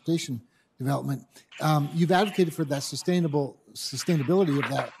 surface transportation development. You've advocated for that sustainability of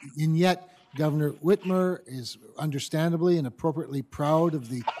that, and yet Governor Whitmer is understandably and appropriately proud of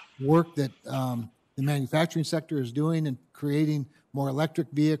the work that the manufacturing sector is doing in creating more electric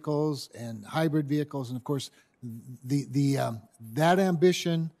vehicles and hybrid vehicles, and of course, that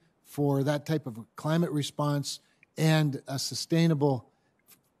ambition for that type of climate response and a sustainable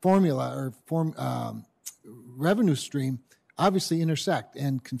formula or revenue stream obviously intersect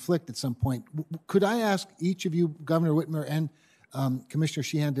and conflict at some point. Could I ask each of you, Governor Whitmer and Commissioner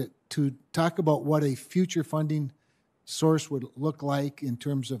Sheehan, to talk about what a future funding source would look like in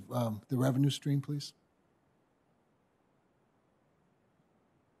terms of the revenue stream, please?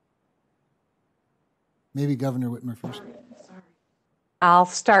 Maybe Governor Whitmer first. I'll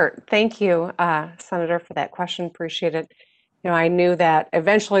start. Thank you, Senator, for that question. Appreciate it. You know, I knew that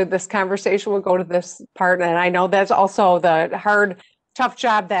eventually this conversation would go to this part, and I know that's also the hard, tough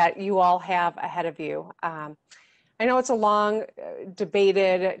job that you all have ahead of you. I know it's a long,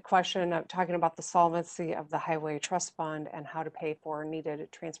 debated question of talking about the solvency of the Highway Trust Fund and how to pay for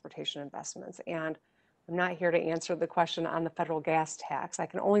needed transportation investments. And I'm not here to answer the question on the federal gas tax. I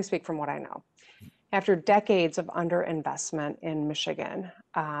can only speak from what I know. After decades of underinvestment in Michigan,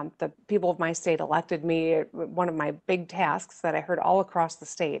 the people of my state elected me. One of my big tasks that I heard all across the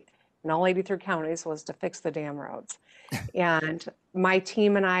state in all 83 counties was to fix the damn roads. And my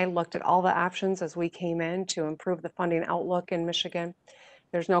team and I looked at all the options as we came in to improve the funding outlook in Michigan.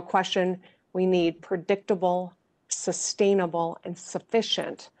 There's no question we need predictable, sustainable and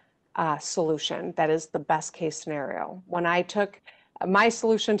sufficient solution that is the best case scenario. When I took my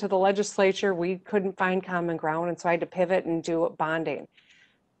solution to the legislature, we couldn't find common ground, and so I had to pivot and do bonding,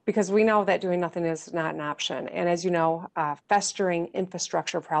 because we know that doing nothing is not an option. And as you know, festering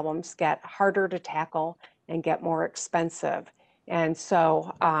infrastructure problems get harder to tackle and get more expensive. And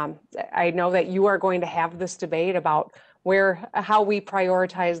so I know that you are going to have this debate about how we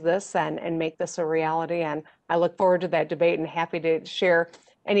prioritize this and make this a reality. And I look forward to that debate and happy to share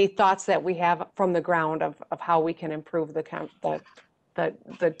any thoughts that we have from the ground of how we can improve the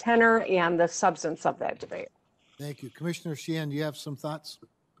tenor and the substance of that debate. Thank you. Commissioner Sheehan, do you have some thoughts?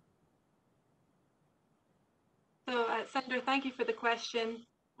 So, Senator, thank you for the question.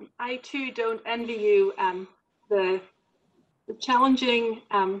 I too don't envy you the challenging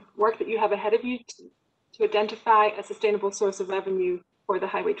work that you have ahead of you to identify a sustainable source of revenue for the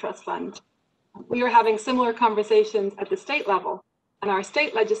Highway Trust Fund. We are having similar conversations at the state level, and our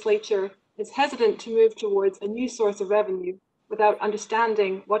state legislature is hesitant to move towards a new source of revenue without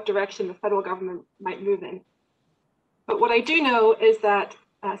understanding what direction the federal government might move in. But what I do know is that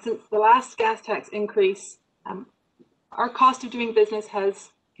since the last gas tax increase, our cost of doing business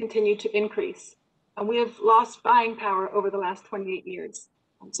has continued to increase, and we have lost buying power over the last 28 years.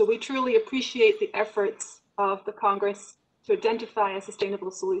 So we truly appreciate the efforts of the Congress to identify a sustainable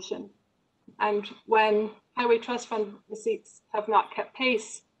solution. And when Highway Trust Fund receipts have not kept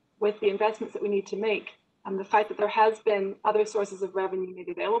pace with the investments that we need to make, and the fact that there has been other sources of revenue made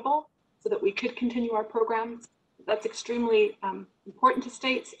available so that we could continue our programs, that's extremely important to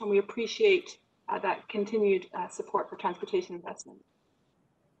states, and we appreciate that continued support for transportation investment.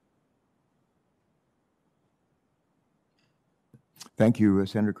 Thank you,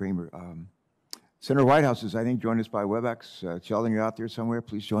 Senator Kramer. Senator Whitehouse is, I think, joined us by WebEx. Sheldon, you're out there somewhere.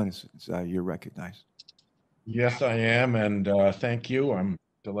 Please join us. You're recognized. Yes, I am, and thank you. I'm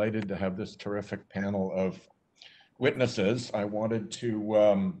delighted to have this terrific panel of witnesses. I wanted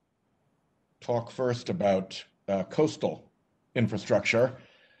to talk first about coastal infrastructure.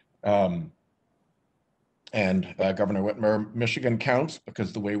 And Governor Whitmer, Michigan counts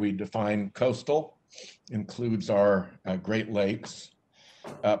because the way we define coastal includes our Great Lakes.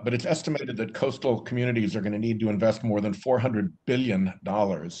 But it's estimated that coastal communities are going to need to invest more than $400 billion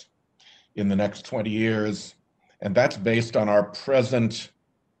in the next 20 years. And that's based on our present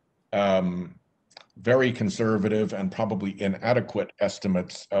very conservative and probably inadequate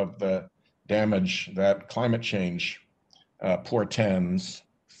estimates of the damage that climate change portends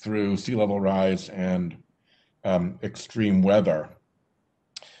through sea level rise and extreme weather.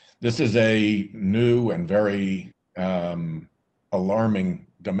 This is a new and very alarming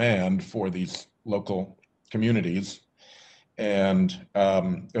demand for these local communities. And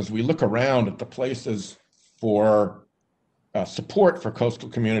as we look around at the places for support for coastal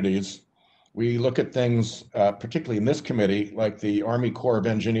communities, we look at things, particularly in this committee, like the Army Corps of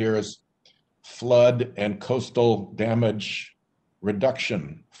Engineers Flood and Coastal Damage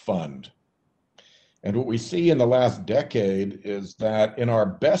Reduction Fund. And what we see in the last decade is that in our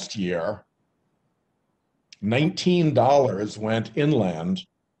best year, $19 went inland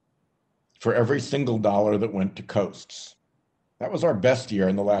for every single dollar that went to coasts. That was our best year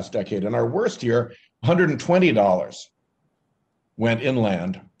in the last decade. In our worst year, $120 went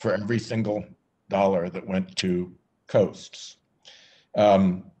inland for every single dollar that went to coasts.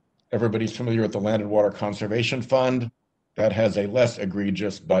 Everybody's familiar with the Land and Water Conservation Fund. That has a less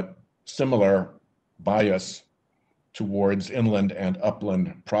egregious but similar bias towards inland and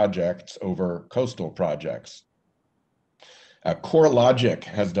upland projects over coastal projects. CoreLogic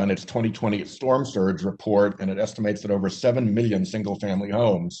has done its 2020 storm surge report, and it estimates that over 7 million single-family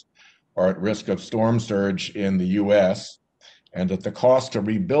homes are at risk of storm surge in the US, and that the cost to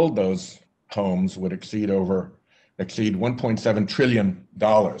rebuild those homes would exceed $1.7 trillion.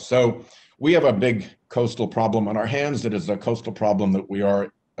 So we have a big coastal problem on our hands. That is a coastal problem that we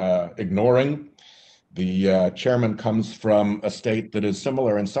are ignoring. The chairman comes from a state that is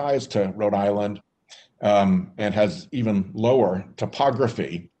similar in size to Rhode Island and has even lower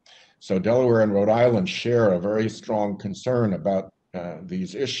topography. So Delaware and Rhode Island share a very strong concern about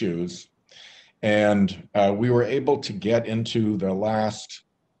these issues. And we were able to get into the last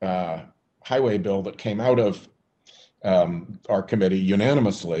highway bill that came out of our committee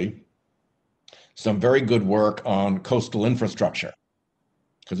unanimously some very good work on coastal infrastructure.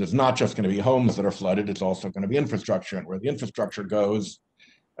 Because it's not just going to be homes that are flooded, it's also going to be infrastructure. And where the infrastructure goes,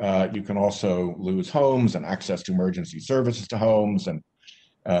 you can also lose homes and access to emergency services to homes. And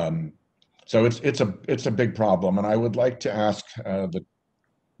so it's a big problem. And I would like to ask the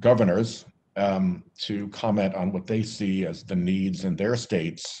governors to comment on what they see as the needs in their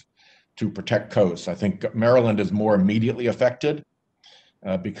states to protect coasts. I think Maryland is more immediately affected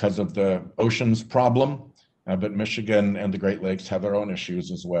because of the oceans problem, but Michigan and the Great Lakes have their own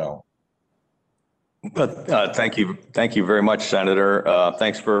issues as well. Thank you very much, Senator.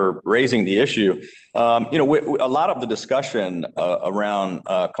 Thanks for raising the issue. A lot of the discussion around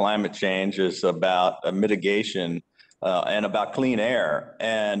climate change is about mitigation and about clean air,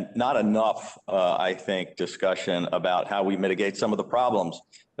 and not enough, I think, discussion about how we mitigate some of the problems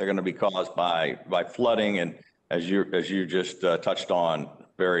that are going to be caused by flooding, and as you just touched on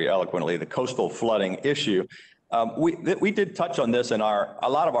very eloquently, the coastal flooding issue. We did touch on this, and a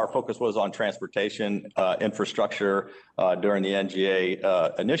lot of our focus was on transportation infrastructure during the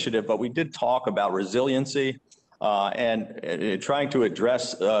NGA initiative, but we did talk about resiliency and trying to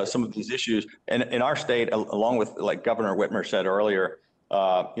address some of these issues. And in our state, along with, like Governor Whitmer said earlier,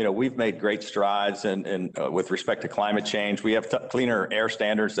 we've made great strides with respect to climate change. We have cleaner air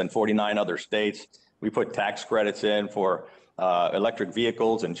standards than 49 other states. We put tax credits in for electric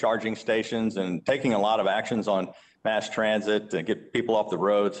vehicles and charging stations, and taking a lot of actions on mass transit to get people off the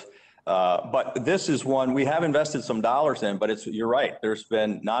roads. But this is one we have invested some dollars in, but you're right, there's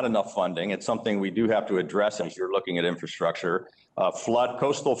been not enough funding. It's something we do have to address as you're looking at infrastructure.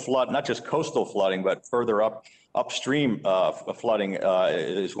 Coastal flood, not just coastal flooding, but further upstream flooding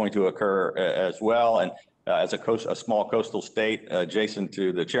is going to occur as well. And as a small coastal state adjacent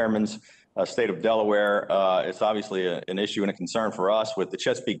to the chairman's state of Delaware, it's obviously an issue and a concern for us with the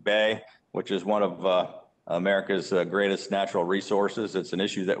Chesapeake Bay, which is one of America's greatest natural resources. It's an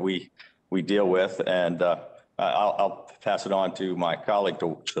issue that we deal with, and I'll pass it on to my colleague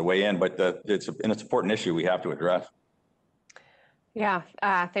to weigh in, but it's an important issue we have to address. Yeah,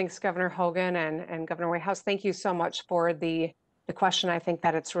 thanks, Governor Hogan and Governor Whitehouse. Thank you so much for the question. I think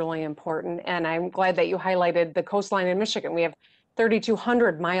that it's really important, and I'm glad that you highlighted the coastline in Michigan. We have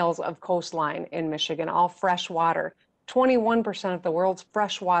 3,200 miles of coastline in Michigan, all fresh water. 21% of the world's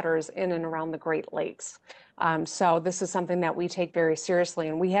fresh water is in and around the Great Lakes. So this is something that we take very seriously,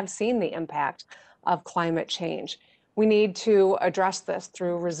 and we have seen the impact of climate change. We need to address this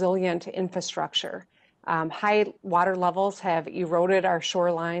through resilient infrastructure. High water levels have eroded our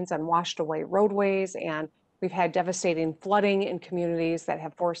shorelines and washed away roadways, and we've had devastating flooding in communities that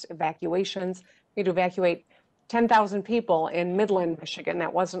have forced evacuations. We had to evacuate 10,000 people in Midland, Michigan.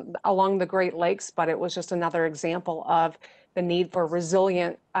 That wasn't along the Great Lakes, but it was just another example of the need for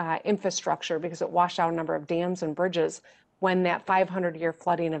resilient infrastructure, because it washed out a number of dams and bridges when that 500-year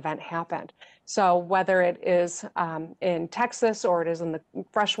flooding event happened. So whether it is in Texas, or it is in the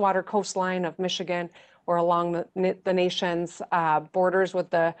freshwater coastline of Michigan, or along the nation's borders with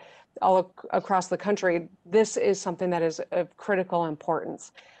all across the country, this is something that is of critical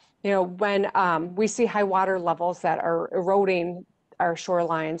importance. When we see high water levels that are eroding our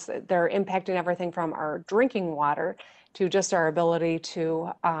shorelines, they're impacting everything from our drinking water to just our ability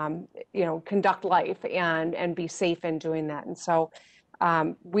to, conduct life and be safe in doing that. And so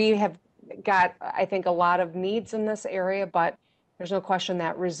we have got, I think, a lot of needs in this area, but there's no question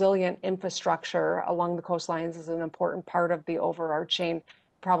that resilient infrastructure along the coastlines is an important part of the overarching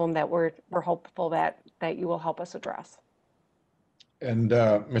problem that we're hopeful that you will help us address. And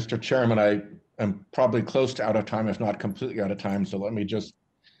Mr. Chairman, I am probably close to out of time, if not completely out of time. So let me just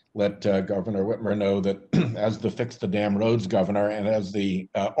let Governor Whitmer know that as the Fix the Damn Roads governor, and as the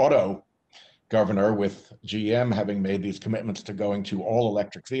auto governor, with GM having made these commitments to going to all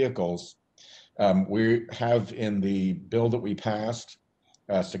electric vehicles, we have in the bill that we passed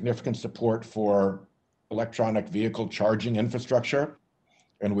significant support for electronic vehicle charging infrastructure.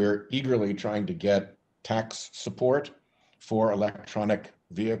 And we're eagerly trying to get tax support for electronic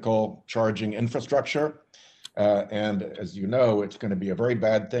vehicle charging infrastructure. And as you know, it's going to be a very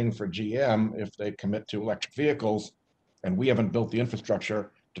bad thing for GM if they commit to electric vehicles, and we haven't built the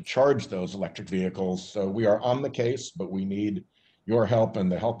infrastructure to charge those electric vehicles. So we are on the case, but we need your help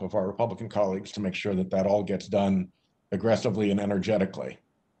and the help of our Republican colleagues to make sure that that all gets done aggressively and energetically.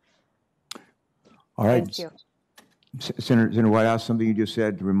 All right. Thank you. Senator Whitehouse, something you just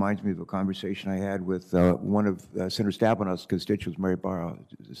said reminds me of a conversation I had with one of Senator Stabenow's constituents, Mary Barra,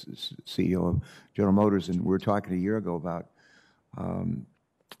 CEO of General Motors, and we were talking a year ago about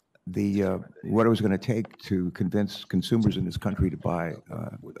what it was going to take to convince consumers in this country to buy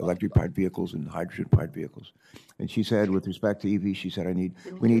electric-powered vehicles and hydrogen-powered vehicles. And she said, with respect to EVs, she said,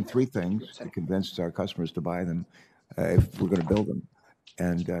 we need three things to convince our customers to buy them if we're going to build them.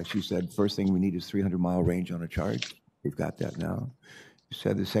 And she said, first thing we need is 300-mile range on a charge. We've got that now. She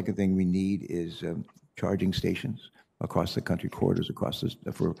said the second thing we need is charging stations. across the country, corridors across this,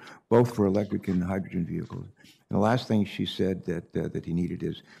 for both for electric and hydrogen vehicles. And the last thing she said that he needed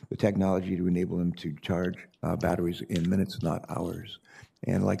is the technology to enable him to charge batteries in minutes, not hours.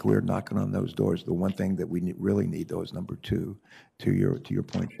 And like we're knocking on those doors, the one thing that we really need, though, is number two, to your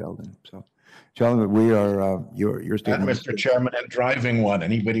point, Sheldon. So, Sheldon, we are your statement. And Mr. Chairman, and driving one.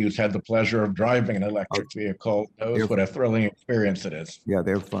 Anybody who's had the pleasure of driving an electric vehicle knows what a thrilling experience it is. Yeah,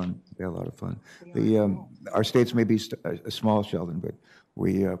 they're fun. They're a lot of fun. Our states may be small, Sheldon, but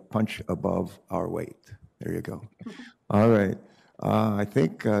we punch above our weight. There you go. All right. I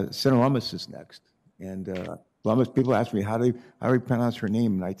think Senator Lummis is next. And Lummis, people ask me, how do we pronounce her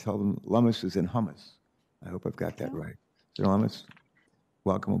name? And I tell them Lummis is in hummus. I hope I've got that right. Senator Lummis,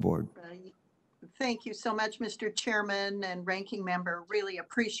 welcome aboard. Thank you so much, Mr. Chairman and Ranking Member. Really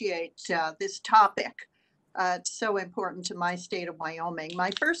appreciate this topic. It's so important to my state of Wyoming.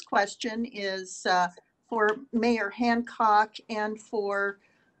 My first question is for Mayor Hancock and for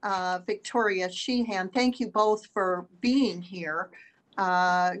Victoria Sheehan. Thank you both for being here.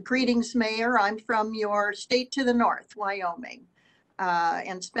 Greetings, Mayor. I'm from your state to the north, Wyoming,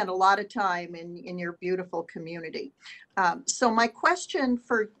 and spent a lot of time in your beautiful community. So my question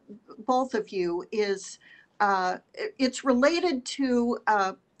for both of you is, it's related to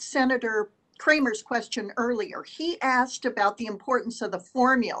Senator Kramer's question earlier. He asked about the importance of the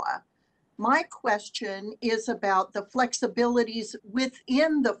formula. My question is about the flexibilities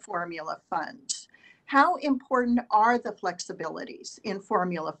within the formula funds. How important are the flexibilities in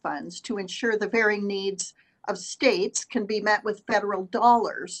formula funds to ensure the varying needs of states can be met with federal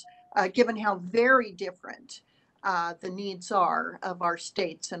dollars, given how very different the needs are of our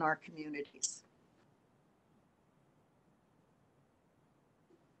states and our communities?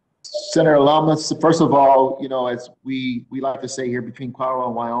 Senator Lummis, first of all, you know, as we like to say here between Colorado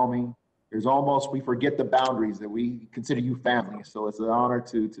and Wyoming, there's almost, we forget the boundaries, that we consider you family. So it's an honor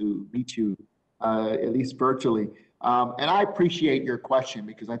to meet you, at least virtually. And I appreciate your question,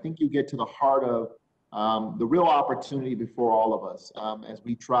 because I think you get to the heart of the real opportunity before all of us as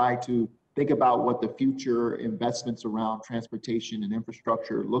we try to think about what the future investments around transportation and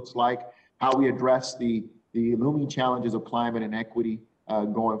infrastructure looks like, how we address the looming challenges of climate and equity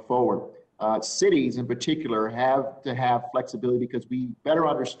going forward. Cities in particular have to have flexibility because we better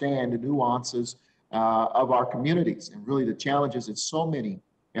understand the nuances of our communities and really the challenges that so many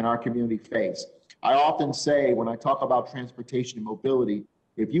in our community face. I often say when I talk about transportation and mobility,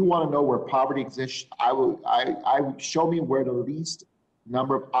 if you want to know where poverty exists, I would show me where the least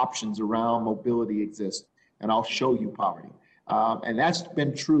number of options around mobility exist, and I'll show you poverty. And that's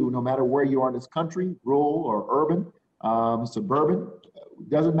been true no matter where you are in this country, rural or urban, suburban,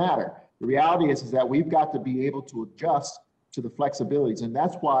 doesn't matter. The reality is that we've got to be able to adjust to the flexibilities. And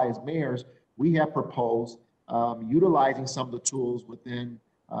that's why as mayors, we have proposed utilizing some of the tools within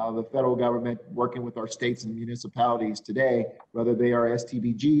the federal government, working with our states and municipalities today, whether they are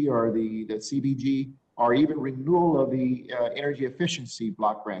STBG or the CBG, or even renewal of the energy efficiency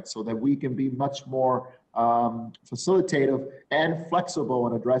block grants, so that we can be much more facilitative and flexible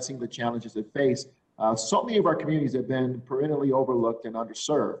in addressing the challenges that face. So many of our communities have been perennially overlooked and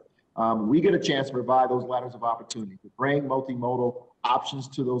underserved. We get a chance to provide those ladders of opportunity, to bring multimodal options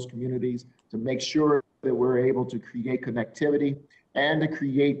to those communities, to make sure that we're able to create connectivity and to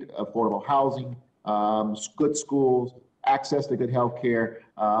create affordable housing, good schools, access to good health care,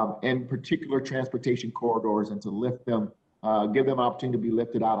 in particular transportation corridors, and to lift them, give them an opportunity to be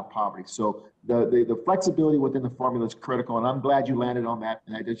lifted out of poverty. So the flexibility within the formula is critical, and I'm glad you landed on that,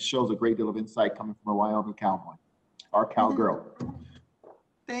 and it shows a great deal of insight coming from a Wyoming cowboy, our cowgirl.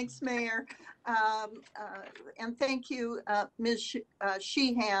 Thanks, Mayor. And thank you, Ms.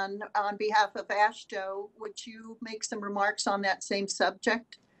 Sheehan, on behalf of AASHTO. Would you make some remarks on that same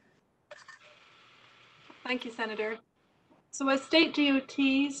subject? Thank you, Senator. So as state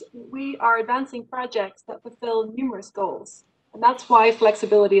DOTs, we are advancing projects that fulfill numerous goals, and that's why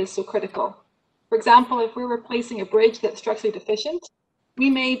flexibility is so critical. For example, if we're replacing a bridge that's structurally deficient, we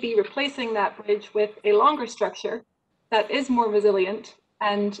may be replacing that bridge with a longer structure that is more resilient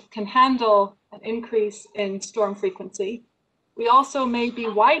and can handle an increase in storm frequency. We also may be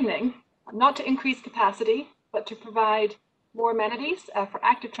widening, not to increase capacity, but to provide more amenities for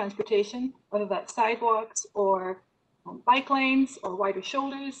active transportation, whether that's sidewalks or bike lanes or wider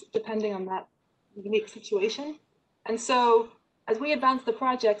shoulders, depending on that unique situation. And so as we advance the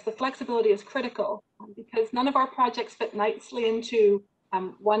projects, the flexibility is critical because none of our projects fit nicely into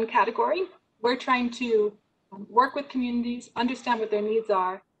one category. We're trying to work with communities, understand what their needs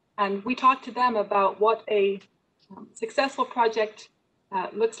are, and we talk to them about what a successful project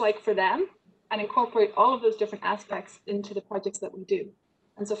looks like for them. and incorporate all of those different aspects into the projects that we do.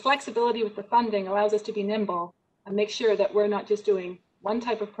 And so flexibility with the funding allows us to be nimble and make sure that we're not just doing one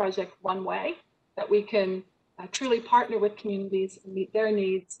type of project one way, that we can truly partner with communities and meet their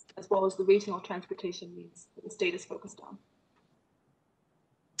needs, as well as the regional transportation needs that the state is focused on.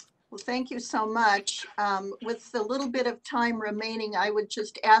 Well, thank you so much. With the little bit of time remaining, I would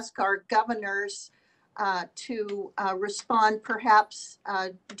just ask our governors to respond perhaps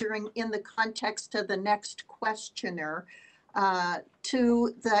in the context of the next questioner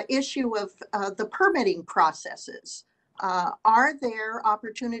to the issue of the permitting processes. Are there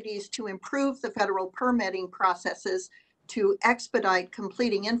opportunities to improve the federal permitting processes to expedite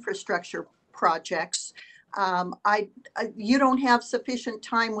completing infrastructure projects? You don't have sufficient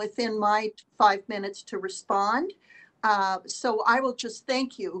time within my 5 minutes to respond. So I will just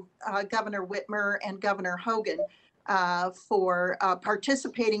thank you, Governor Whitmer and Governor Hogan, for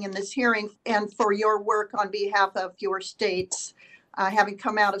participating in this hearing and for your work on behalf of your states. Having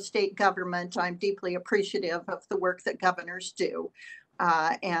come out of state government, I'm deeply appreciative of the work that governors do.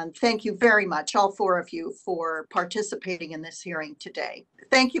 And thank you very much, all four of you, for participating in this hearing today.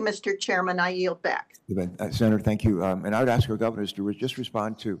 Thank you, Mr. Chairman. I yield back. Senator, thank you. And I would ask our governors to just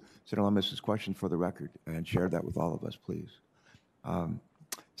respond to Senator Lummis's question for the record and share that with all of us, please.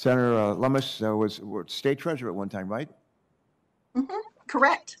 Senator Lummis was state treasurer at one time, right? Mm-hmm.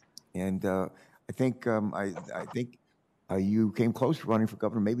 Correct. And I think you came close to running for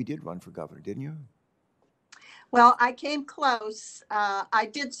governor, maybe did run for governor, didn't you? Well, I came close. I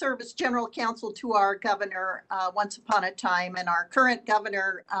did serve as general counsel to our governor once upon a time, and our current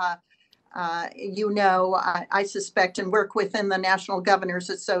governor, I suspect, and work within the National Governors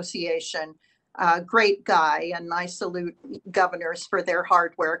Association. Great guy, and I salute governors for their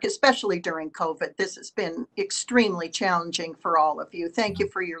hard work, especially during COVID. This has been extremely challenging for all of you. Thank you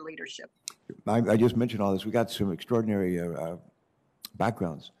for your leadership. I just mentioned all this. We got some extraordinary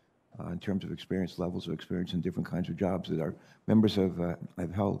backgrounds in terms of experience, levels of experience in different kinds of jobs that our members have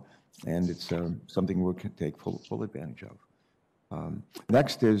held, and it's something we'll take full advantage of.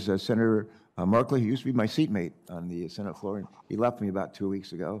 Next is Senator Markley, who used to be my seatmate on the Senate floor, and he left me about 2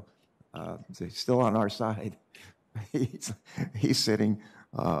 weeks ago. So he's still on our side. He's sitting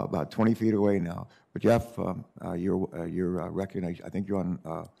about 20 feet away now. But Jeff, you're recognized. I think you're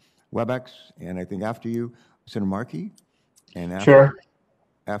on WebEx, and I think after you, Senator Markey, and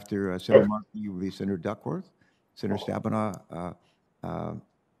after Senator Markey will be Senator Duckworth, Senator Stabenow,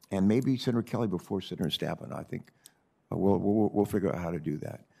 and maybe Senator Kelly before Senator Stabenow. I think we'll figure out how to do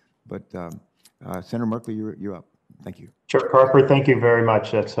that. But Senator Markley, you're up. Thank you. Chair Carper, thank you very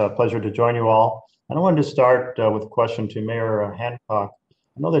much. It's a pleasure to join you all. And I wanted to start with a question to Mayor Hancock.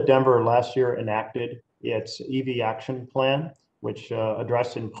 I know that Denver last year enacted its EV action plan, which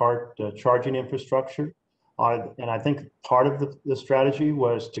addressed in part charging infrastructure. And I think part of the strategy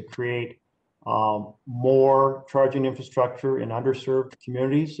was to create more charging infrastructure in underserved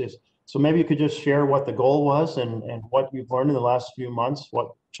communities. So maybe you could just share what the goal was and what you've learned in the last few months,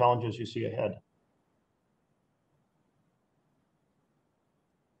 what challenges you see ahead.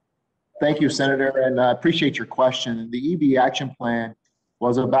 Thank you, Senator, and I appreciate your question. The EV action plan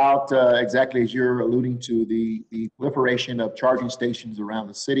was about exactly as you're alluding to, the proliferation of charging stations around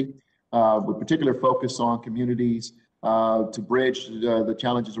the city, with particular focus on communities to bridge the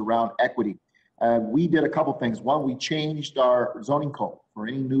challenges around equity. We did a couple things. One, we changed our zoning code for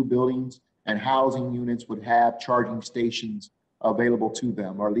any new buildings and housing units would have charging stations available to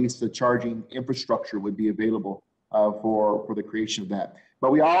them, or at least the charging infrastructure would be available for the creation of that.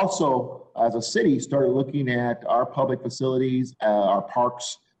 But we also, as a city, started looking at our public facilities, our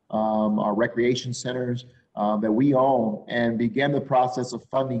parks, our recreation centers that we own, and began the process of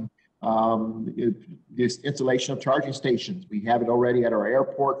funding this installation of charging stations. We have it already at our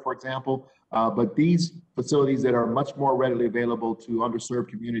airport, for example, but these facilities that are much more readily available to underserved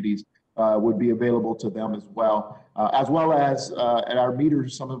communities would be available to them as well as at our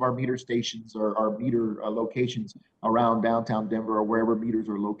meters, some of our meter stations or our meter locations around downtown Denver or wherever meters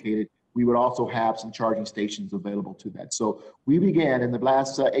are located. We would also have some charging stations available to that. So we began in the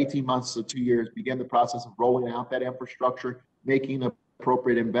last 18 months to 2 years, began the process of rolling out that infrastructure, making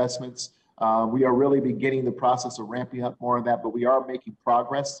appropriate investments. We are really beginning the process of ramping up more of that, but we are making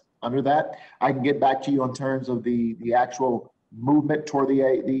progress under that. I can get back to you in terms of the actual movement toward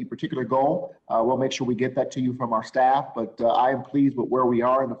the particular goal. We'll make sure we get that to you from our staff, but I am pleased with where we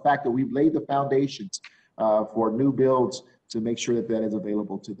are and the fact that we've laid the foundations for new builds to make sure that that is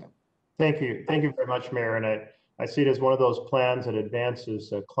available to them. Thank you. Thank you very much, Mayor. And I see it as one of those plans that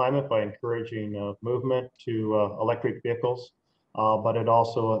advances climate by encouraging movement to electric vehicles. but it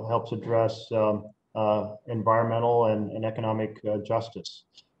also helps address environmental and economic justice.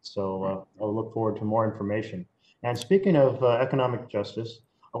 So I'll look forward to more information. And speaking of economic justice,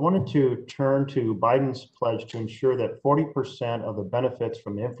 I wanted to turn to Biden's pledge to ensure that 40% of the benefits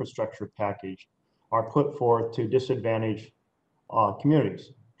from the infrastructure package are put forth to disadvantaged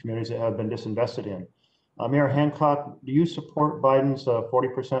communities that have been disinvested in. Mayor Hancock, do you support Biden's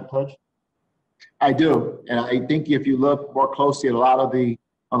 40% pledge? I do. And I think if you look more closely at on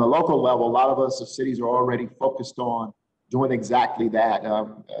the local level, a lot of us, the cities are already focused on doing exactly that.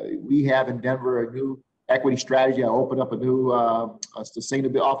 We have in Denver a new equity strategy. I opened up a new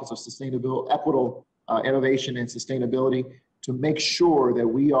sustainable office of sustainable, equitable innovation and sustainability to make sure that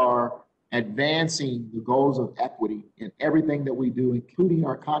we are advancing the goals of equity in everything that we do, including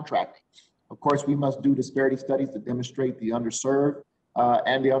our contracting. Of course, we must do disparity studies to demonstrate the underserved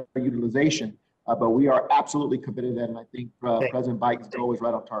and the underutilization, but we are absolutely committed to that, and I think President Biden's goal is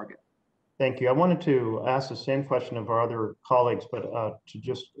right on target. Thank you. I wanted to ask the same question of our other colleagues, but to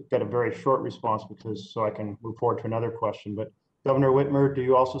just get a very short response so I can move forward to another question. But Governor Whitmer, do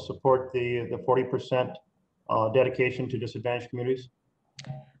you also support the 40% dedication to disadvantaged communities?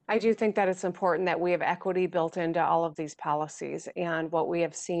 I do think that it's important that we have equity built into all of these policies. And what we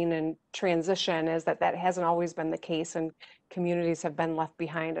have seen in transition is that hasn't always been the case, and communities have been left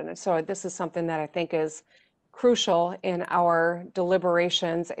behind. And so this is something that I think is crucial in our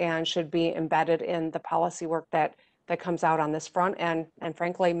deliberations and should be embedded in the policy work that comes out on this front and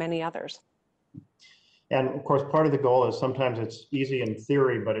frankly, many others. And of course, part of the goal is sometimes it's easy in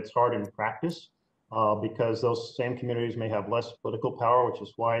theory, but it's hard in practice. Because those same communities may have less political power, which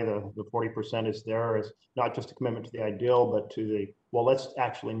is why the 40% is there, is not just a commitment to the ideal, but to well, let's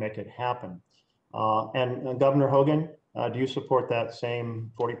actually make it happen. And Governor Hogan, do you support that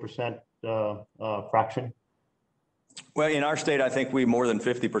same 40% fraction? Well, in our state, I think more than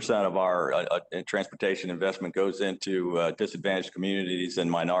 50% of our transportation investment goes into disadvantaged communities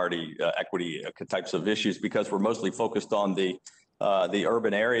and minority equity types of issues, because we're mostly focused on the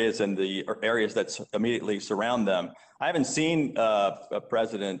urban areas and the areas that immediately surround them. I haven't seen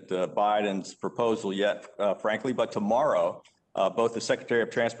President Biden's proposal yet, frankly, but tomorrow, both the Secretary of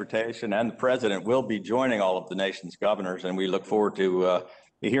Transportation and the President will be joining all of the nation's governors, and we look forward to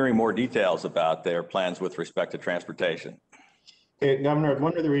hearing more details about their plans with respect to transportation. Hey, Governor,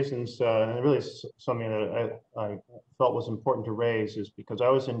 one of the reasons, and really something that I felt was important to raise, is because I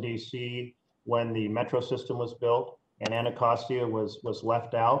was in DC when the metro system was built, and Anacostia was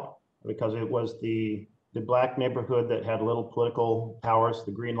left out because it was the Black neighborhood that had little political powers.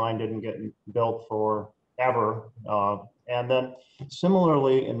 The Green Line didn't get built forever. And then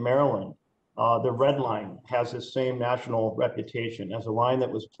similarly in Maryland, the Red Line has the same national reputation as a line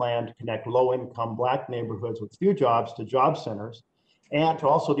that was planned to connect low-income Black neighborhoods with few jobs to job centers, and to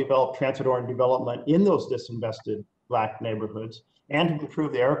also develop transit-oriented development in those disinvested Black neighborhoods, and to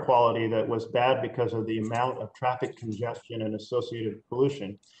improve the air quality that was bad because of the amount of traffic congestion and associated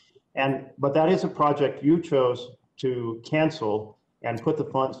pollution. But that is a project you chose to cancel and put the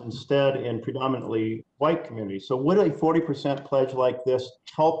funds instead in predominantly white communities. So would a 40% pledge like this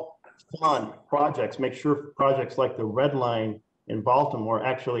help fund projects, make sure projects like the Red Line in Baltimore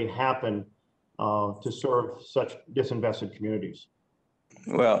actually happen to serve such disinvested communities?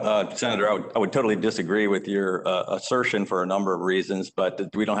 Well, Senator, I would totally disagree with your assertion for a number of reasons, but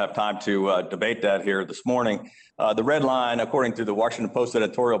we don't have time to debate that here this morning. The Red Line, according to the Washington Post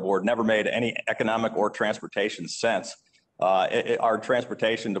editorial board, never made any economic or transportation sense. Our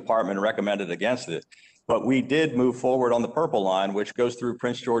transportation department recommended against it. But we did move forward on the Purple Line, which goes through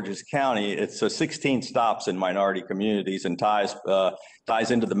Prince George's County. It's 16 stops in minority communities and ties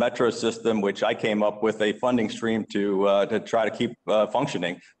into the metro system, which I came up with a funding stream to try to keep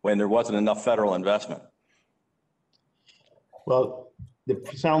functioning when there wasn't enough federal investment. Well,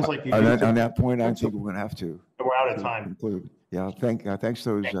 it sounds like you on that point, I think we're going to have to. We're out of time. Conclude. Yeah, thanks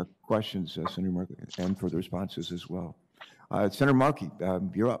for those questions, Senator Markey, and for the responses as well. Senator Markey,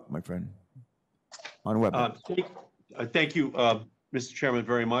 you're up, my friend. On web. Thank you, Mr. Chairman,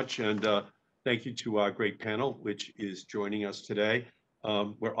 very much, and thank you to our great panel, which is joining us today.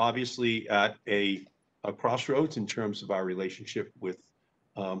 We're obviously at a crossroads in terms of our relationship with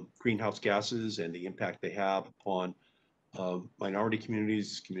greenhouse gases and the impact they have upon minority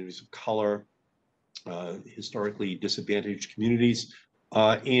communities, communities of color, historically disadvantaged communities,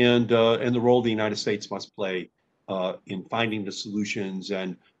 and the role the United States must play in finding the solutions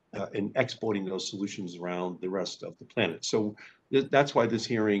and exporting those solutions around the rest of the planet. So that's why this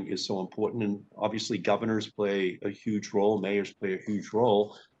hearing is so important. And obviously governors play a huge role, mayors play a huge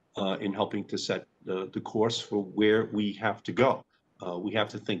role in helping to set the course for where we have to go. We have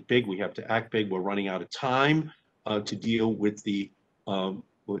to think big. We have to act big. We're running out of time to deal with the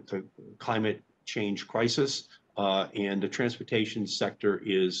climate change crisis, and the transportation sector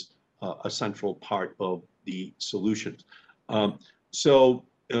is a central part of the solutions. I've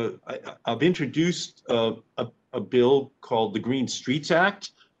introduced a bill called the Green Streets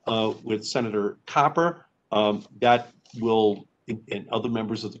Act with Senator Copper that will, and other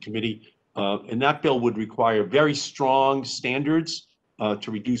members of the committee, and that bill would require very strong standards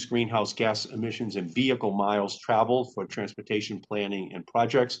to reduce greenhouse gas emissions and vehicle miles traveled for transportation planning and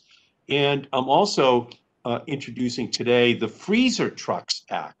projects. And I'm also introducing today the Freezer Trucks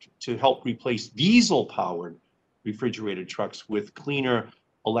Act to help replace diesel-powered refrigerated trucks with cleaner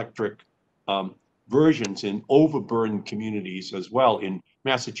electric versions in overburdened communities as well. In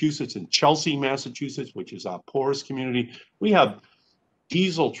Massachusetts, in Chelsea, Massachusetts, which is our poorest community, we have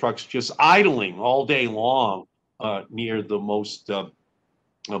diesel trucks just idling all day long near the most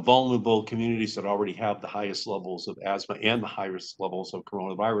vulnerable communities that already have the highest levels of asthma and the highest levels of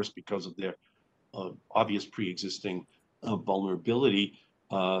coronavirus because of their obvious pre-existing vulnerability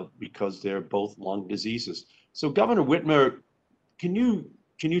because they're both lung diseases. So Governor Whitmer, can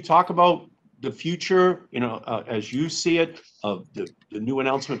you talk about the future, as you see it, of the new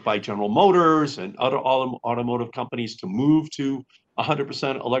announcement by General Motors and other automotive companies to move to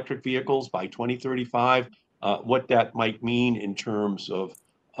 100% electric vehicles by 2035, what that might mean in terms of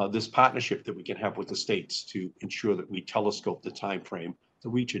this partnership that we can have with the states to ensure that we telescope the time frame to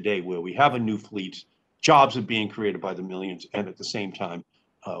reach a day where we have a new fleet, jobs are being created by the millions, and at the same time,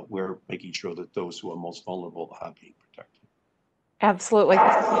 we're making sure that those who are most vulnerable are being protected. Absolutely.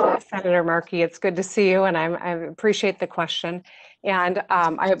 Senator Markey, it's good to see you, and I appreciate the question. And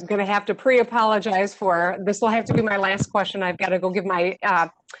I'm going to have to pre-apologize for, this will have to be my last question. I've got to go give my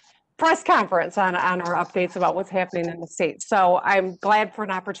press conference on our updates about what's happening in the state. So I'm glad for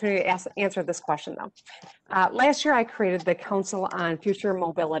an opportunity to answer this question, though. Last year, I created the Council on Future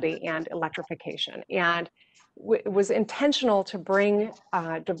Mobility and Electrification, and it was intentional to bring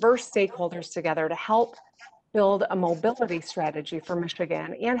diverse stakeholders together to help build a mobility strategy for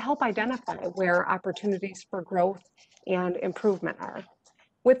Michigan and help identify where opportunities for growth and improvement are.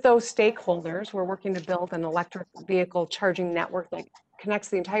 With those stakeholders, we're working to build an electric vehicle charging network that connects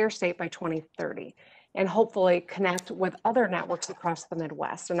the entire state by 2030 and hopefully connect with other networks across the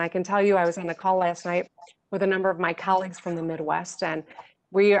Midwest. And I can tell you, I was on a call last night with a number of my colleagues from the Midwest, and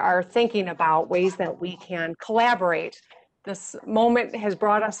we are thinking about ways that we can collaborate. This moment has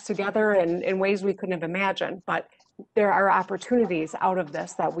brought us together in ways we couldn't have imagined, but there are opportunities out of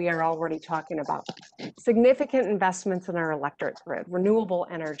this that we are already talking about. Significant investments in our electric grid, renewable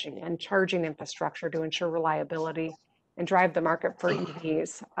energy, and charging infrastructure to ensure reliability and drive the market for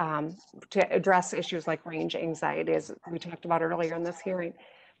EVs to address issues like range anxiety, as we talked about earlier in this hearing.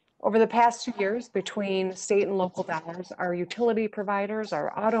 Over the past 2 years, between state and local dollars, our utility providers,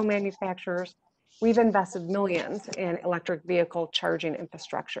 our auto manufacturers, we've invested millions in electric vehicle charging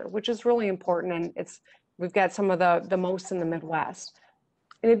infrastructure, which is really important, and we've got some of the most in the Midwest.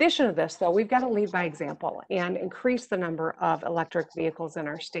 In addition to this, though, we've got to lead by example and increase the number of electric vehicles in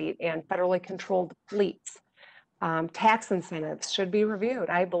our state and federally controlled fleets. Tax incentives should be reviewed,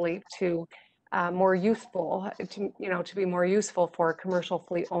 I believe, to be more useful for commercial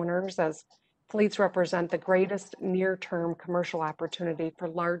fleet owners, as fleets represent the greatest near-term commercial opportunity for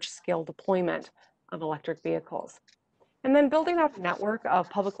large-scale deployment of electric vehicles. And then building out a network of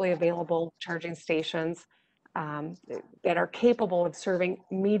publicly available charging stations that are capable of serving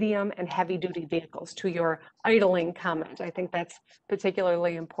medium and heavy-duty vehicles. To your idling comment, I think that's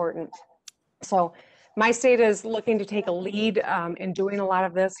particularly important. So my state is looking to take a lead in doing a lot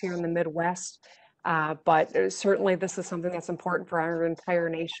of this here in the Midwest, but certainly this is something that's important for our entire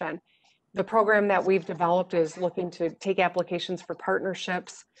nation. The program that we've developed is looking to take applications for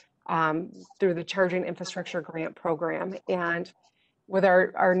partnerships through the Charging Infrastructure Grant Program. And with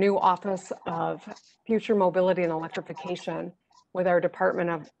our new Office of Future Mobility and Electrification, with our Department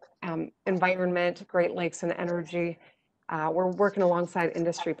of Environment, Great Lakes and Energy, we're working alongside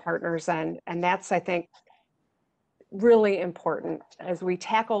industry partners. And that's, I think, really important. As we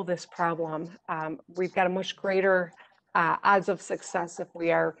tackle this problem, we've got a much greater odds of success if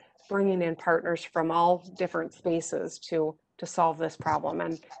we are bringing in partners from all different spaces to solve this problem.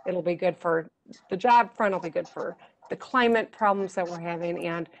 And it'll be good for the job front, it'll be good for the climate problems that we're having,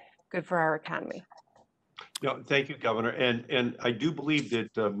 and good for our economy. No, thank you, Governor. And I do believe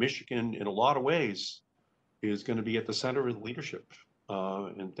that Michigan, in a lot of ways, is going to be at the center of the leadership.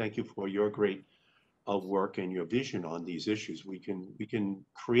 And thank you for your great of work and your vision on these issues. We can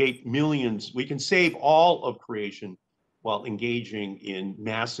create millions. We can save all of creation while engaging in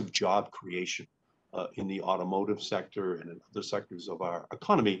massive job creation in the automotive sector and in other sectors of our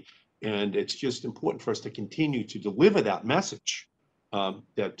economy. And it's just important for us to continue to deliver that message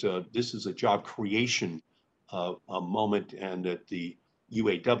that this is a job creation a moment, and that the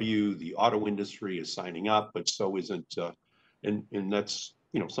UAW, the auto industry, is signing up, but so isn't, and that's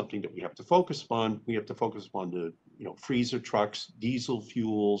something that we have to focus on. We have to focus on the freezer trucks, diesel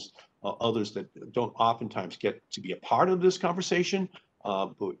fuels, others that don't oftentimes get to be a part of this conversation,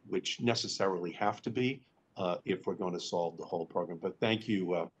 but which necessarily have to be if we're going to solve the whole program. But thank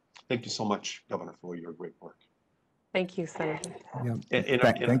you so much, Governor, for your great work. Thank you, Senator. Yeah. And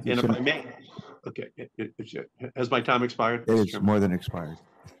Thank you, if Senator. I may, okay, has my time expired? It Mr. is Chairman? more than expired.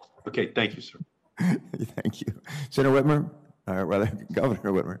 Okay, thank you, sir. Thank you. Senator Whitmer, rather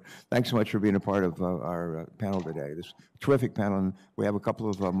Governor Whitmer, thanks so much for being a part of our panel today. This terrific panel, and we have a couple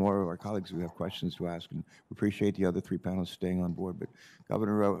of more of our colleagues who have questions to ask, and we appreciate the other three panelists staying on board. But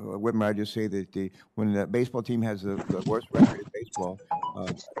Governor Whitmer, I just say that when the baseball team has the worst record in baseball,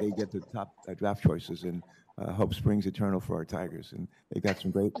 they get the top draft choices, and hope springs eternal for our Tigers. And they've got some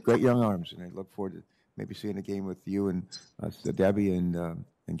great young arms, and I look forward to maybe seeing a game with you and Debbie and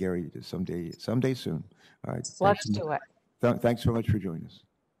Gary someday soon. All right. Let's do it. Thanks so much for joining us.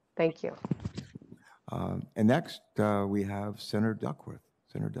 Thank you. And next, we have Senator Duckworth.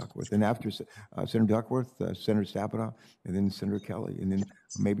 And after Senator Duckworth, Senator Stabenow, and then Senator Kelly, and then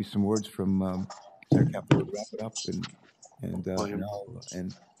maybe some words from Senator Capito to wrap it up.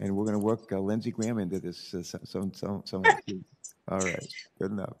 And we're going to work Lindsey Graham into this. All right,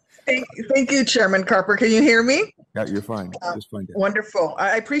 good enough. Thank you, Chairman Carper. Can you hear me? Yeah, you're fine. Just fine. Wonderful.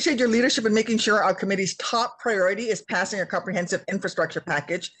 I appreciate your leadership in making sure our committee's top priority is passing a comprehensive infrastructure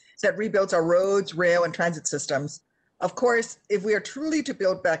package that rebuilds our roads, rail, and transit systems. Of course, if we are truly to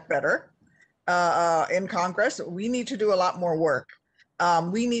build back better in Congress, we need to do a lot more work.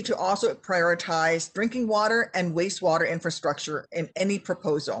 We need to also prioritize drinking water and wastewater infrastructure in any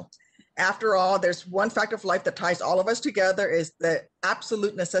proposal. After all, there's one fact of life that ties all of us together, is the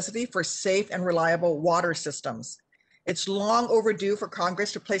absolute necessity for safe and reliable water systems. It's long overdue for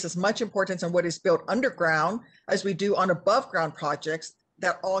Congress to place as much importance on what is built underground as we do on above ground projects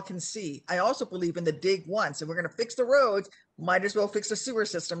that all can see. I also believe in the dig once. If we're going to fix the roads, might as well fix the sewer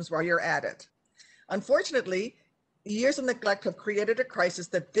systems while you're at it. Unfortunately, years of neglect have created a crisis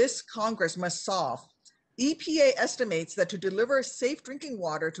that this Congress must solve. EPA estimates that to deliver safe drinking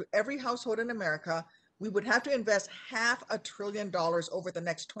water to every household in America, we would have to invest $500 billion over the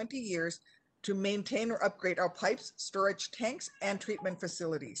next 20 years to maintain or upgrade our pipes, storage tanks, and treatment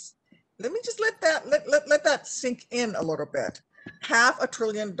facilities. Let me just let that sink in a little bit. $500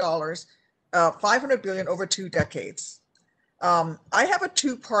 billion, $500 billion over 2 decades. I have a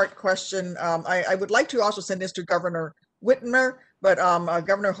 2-part question. I would like to also send this to Governor Whitmer, but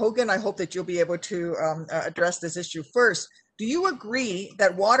Governor Hogan, I hope that you'll be able to address this issue first. Do you agree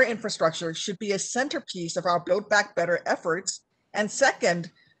that water infrastructure should be a centerpiece of our Build Back Better efforts? And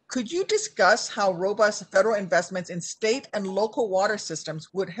second, could you discuss how robust federal investments in state and local water systems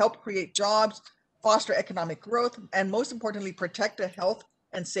would help create jobs, foster economic growth, and most importantly, protect the health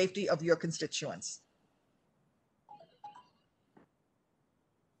and safety of your constituents?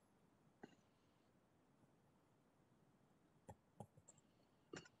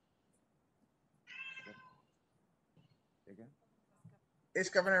 Is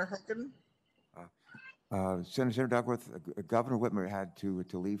Governor Hogan? Senator Duckworth, Governor Whitmer had to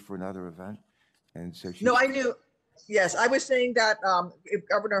leave for another event, and so she. No, I knew. Yes, I was saying that if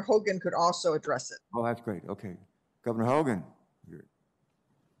Governor Hogan could also address it. Oh, that's great. Okay, Governor Hogan, you're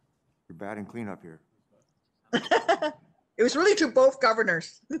batting clean up here. It was really to both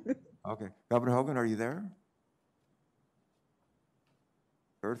governors. Okay, Governor Hogan, are you there?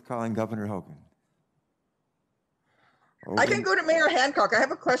 Earth calling Governor Hogan. I can go to Mayor Hancock. I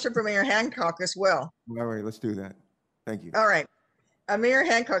have a question for Mayor Hancock as well. All right, let's do that. Thank you. All right. Mayor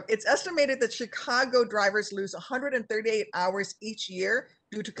Hancock, it's estimated that Chicago drivers lose 138 hours each year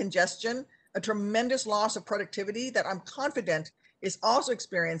due to congestion, a tremendous loss of productivity that I'm confident is also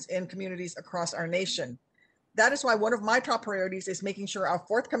experienced in communities across our nation. That is why one of my top priorities is making sure our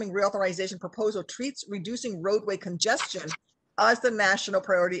forthcoming reauthorization proposal treats reducing roadway congestion as the national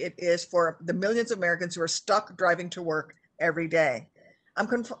priority it is for the millions of Americans who are stuck driving to work every day. I'm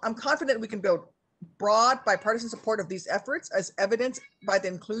confident we can build broad bipartisan support of these efforts, as evidenced by the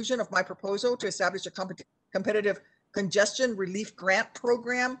inclusion of my proposal to establish a competitive congestion relief grant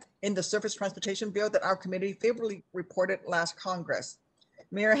program in the surface transportation bill that our committee favorably reported last Congress.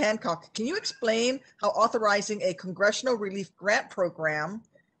 Mayor Hancock, can you explain how authorizing a congressional relief grant program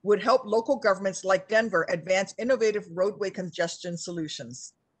would help local governments like Denver advance innovative roadway congestion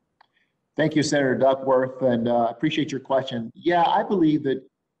solutions? Thank you, Senator Duckworth, and I appreciate your question. Yeah, I believe that,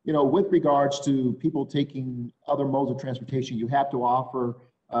 with regards to people taking other modes of transportation, you have to offer,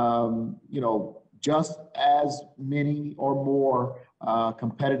 just as many or more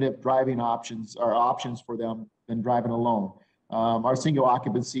competitive driving options or options for them than driving alone. Our single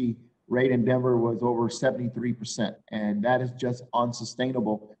occupancy rate in Denver was over 73%, and that is just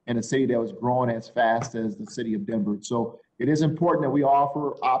unsustainable in a city that was growing as fast as the city of Denver. So it is important that we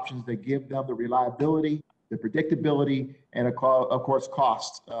offer options that give them the reliability, the predictability, and of course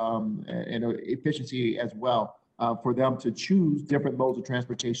cost and efficiency as well for them to choose different modes of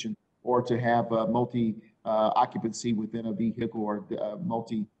transportation or to have multi occupancy within a vehicle or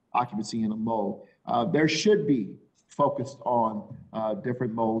multi occupancy in a mode. There should be focused on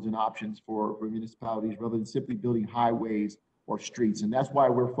different modes and options for municipalities rather than simply building highways or streets. And that's why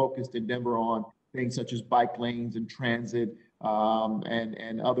we're focused in Denver on things such as bike lanes and transit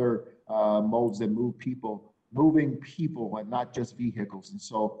and other modes that moving people and not just vehicles. And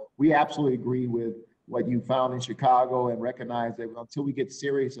so we absolutely agree with what you found in Chicago and recognize that until we get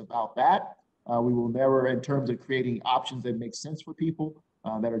serious about that, we will never, in terms of creating options that make sense for people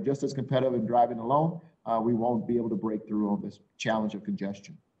that are just as competitive in driving alone, we won't be able to break through on this challenge of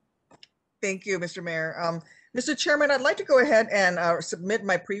congestion. Thank you, Mr. Mayor. Mr. Chairman, I'd like to go ahead and submit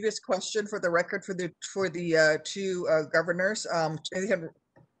my previous question for the record for the two governors. They can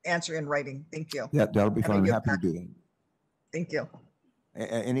answer in writing. Thank you. Yeah, that'll be fine. I'm happy to do that. Thank you.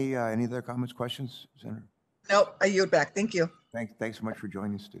 Any other comments, questions, Senator? No, I yield back. Thank you. Thanks so much for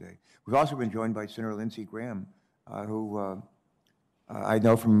joining us today. We've also been joined by Senator Lindsey Graham, who I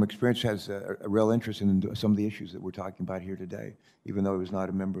know from experience has a real interest in some of the issues that we're talking about here today, even though he was not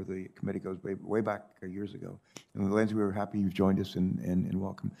a member of the committee, goes way back years ago. And Lindsey, we were happy you've joined us and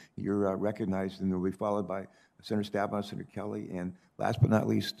welcome. You're recognized and will be followed by Senator Stabenow, Senator Kelly, and last but not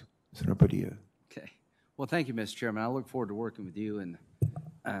least, Senator Padilla. Okay. Well, thank you, Mr. Chairman. I look forward to working with you and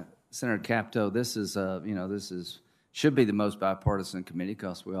Senator Capito. This is, should be the most bipartisan committee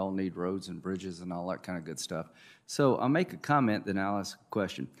because we all need roads and bridges and all that kind of good stuff. So I'll make a comment, then I'll ask a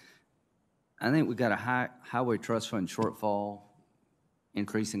question. I think we've got a highway trust fund shortfall,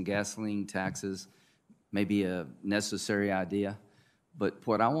 increase in gasoline taxes, maybe a necessary idea. But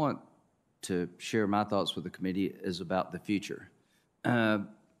what I want to share my thoughts with the committee is about the future.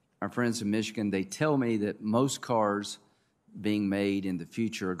 Our friends in Michigan, they tell me that most cars being made in the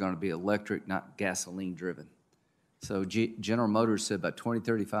future are going to be electric, not gasoline driven. So General Motors said by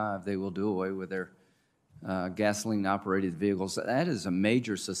 2035, they will do away with their gasoline-operated vehicles. That is a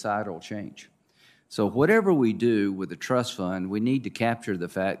major societal change. So whatever we do with the trust fund, we need to capture the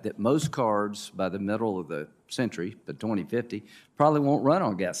fact that most cars by the middle of the century, by 2050, probably won't run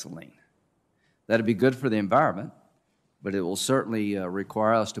on gasoline. That'd be good for the environment, but it will certainly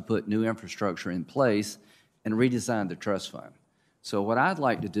require us to put new infrastructure in place and redesign the trust fund. So what I'd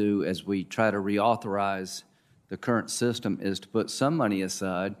like to do as we try to reauthorize the current system is to put some money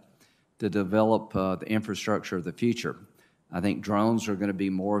aside to develop the infrastructure of the future. I think drones are going to be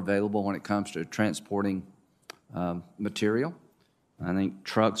more available when it comes to transporting material. I think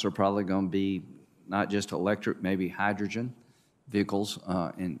trucks are probably going to be not just electric, maybe hydrogen vehicles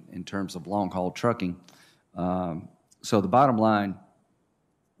in terms of long-haul trucking. So the bottom line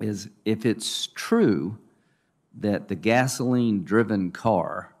is if it's true that the gasoline-driven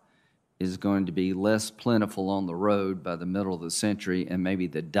car is going to be less plentiful on the road by the middle of the century, and maybe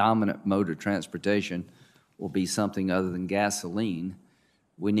the dominant mode of transportation will be something other than gasoline,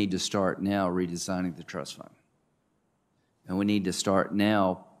 we need to start now redesigning the trust fund. And we need to start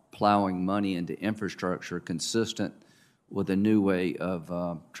now plowing money into infrastructure consistent with a new way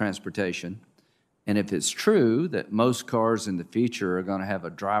of transportation. And if it's true that most cars in the future are going to have a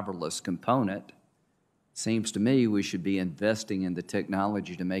driverless component, seems to me we should be investing in the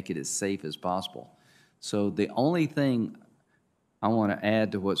technology to make it as safe as possible. So the only thing I want to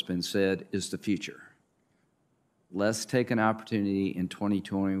add to what's been said is the future. Let's take an opportunity in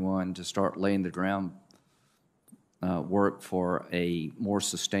 2021 to start laying the ground work for a more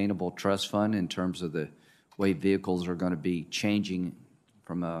sustainable trust fund in terms of the way vehicles are going to be changing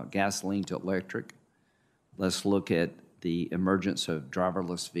from gasoline to electric. Let's look at the emergence of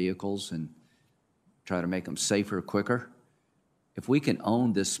driverless vehicles and try to make them safer, quicker. If we can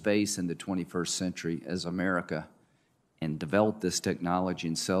own this space in the 21st century as America and develop this technology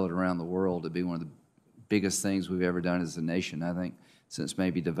and sell it around the world, it'd be one of the biggest things we've ever done as a nation, I think, since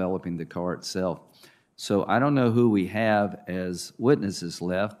maybe developing the car itself. So I don't know who we have as witnesses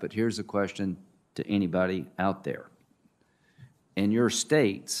left, but here's a question to anybody out there. In your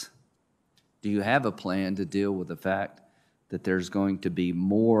states, do you have a plan to deal with the fact that there's going to be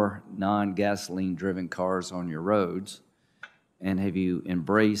more non-gasoline driven cars on your roads? And have you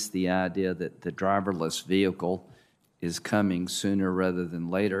embraced the idea that the driverless vehicle is coming sooner rather than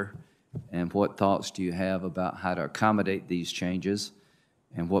later? And what thoughts do you have about how to accommodate these changes?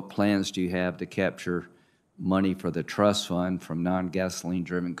 And what plans do you have to capture money for the trust fund from non-gasoline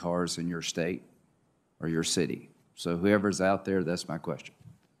driven cars in your state or your city? So whoever's out there, that's my question.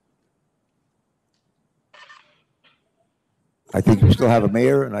 I think we still have a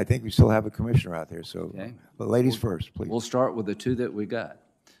mayor, and I think we still have a commissioner out there, so, Okay. but ladies first, please. We'll start with the two that we got.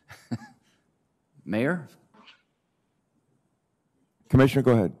 Mayor? Commissioner,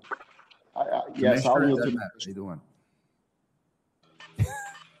 go ahead. Yes, I'll Commissioner, yield doesn't to matter, either one.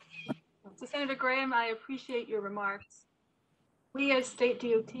 So Senator Graham, I appreciate your remarks. We as state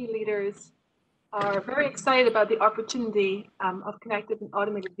DOT leaders are very excited about the opportunity of connected and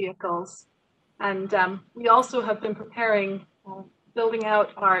automated vehicles. And we also have been preparing, building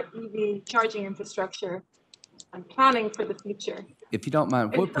out our EV charging infrastructure and planning for the future. If you don't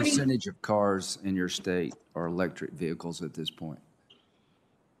mind, what percentage of cars in your state are electric vehicles at this point?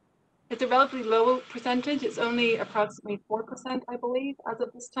 It's a relatively low percentage. It's only approximately 4%, I believe, as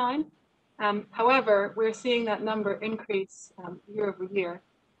of this time. However, we're seeing that number increase year over year.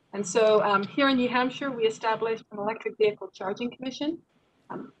 And so here in New Hampshire, we established an electric vehicle charging commission.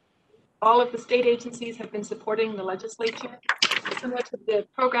 All of the state agencies have been supporting the legislature. Similar to the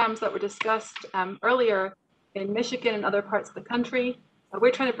programs that were discussed earlier in Michigan and other parts of the country, we're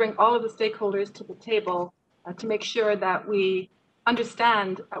trying to bring all of the stakeholders to the table to make sure that we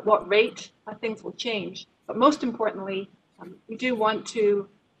understand at what rate things will change. But most importantly, we do want to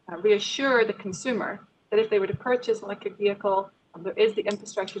reassure the consumer that if they were to purchase an electric vehicle, there is the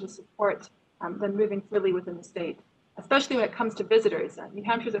infrastructure to support them moving freely within the state, especially when it comes to visitors. New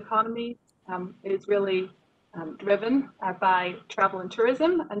Hampshire's economy is really driven by travel and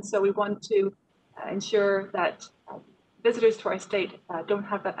tourism, and so we want to ensure that visitors to our state don't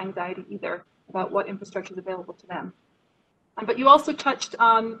have that anxiety either about what infrastructure is available to them. But you also touched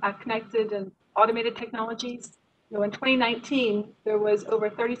on connected and automated technologies. You know, in 2019, there was over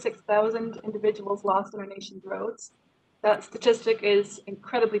 36,000 individuals lost on our nation's roads. That statistic is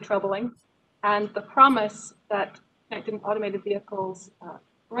incredibly troubling, and the promise that connected and automated vehicles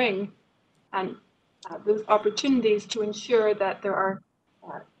bring and those opportunities to ensure that there are,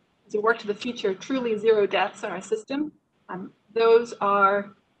 as we work to the future, truly zero deaths on our system. Those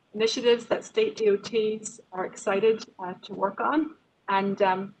are initiatives that state DOTs are excited to work on,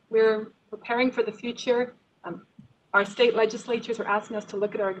 and we're preparing for the future. Our state legislatures are asking us to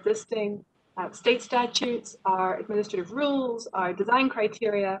look at our existing state statutes, our administrative rules, our design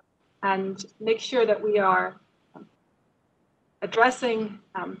criteria, and make sure that we are addressing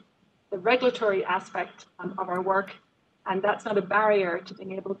the regulatory aspect of our work, and that's not a barrier to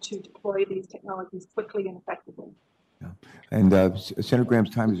being able to deploy these technologies quickly and effectively. Yeah. And Senator Graham's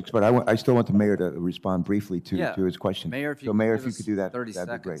time is expired. I still want the mayor to respond briefly to his question. Mayor, if you, so, Mayor, if you could do that, 30 that'd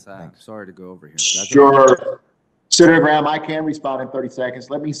seconds. be great. Thanks. Sorry to go over here. Sure. Senator Graham, I can respond in 30 seconds.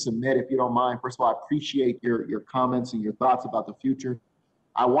 Let me submit, if you don't mind. First of all, I appreciate your comments and your thoughts about the future.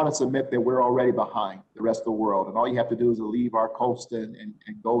 I want to submit that we're already behind the rest of the world. And all you have to do is leave our coast and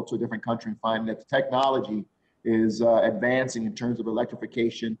go to a different country and find that the technology is advancing in terms of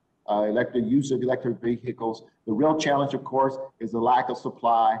electrification, electric use of electric vehicles. The real challenge, of course, is the lack of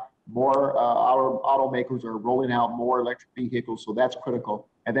supply. More our automakers are rolling out more electric vehicles, so that's critical.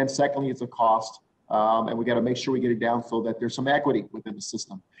 And then secondly, it's a cost. And we got to make sure we get it down so that there's some equity within the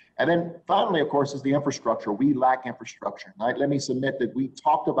system. And then finally, of course, is the infrastructure. We lack infrastructure. Right? Let me submit that we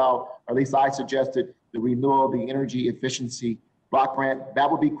talked about, or at least I suggested, the renewal of the energy efficiency block grant.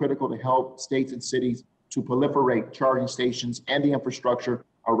 That would be critical to help states and cities to proliferate charging stations and the infrastructure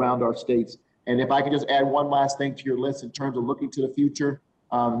around our states. And if I could just add one last thing to your list in terms of looking to the future,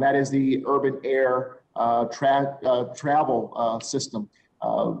 that is the urban air travel system.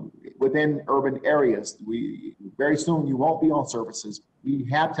 Within urban areas, very soon you won't be on services. We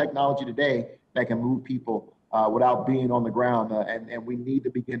have technology today that can move people without being on the ground, and we need to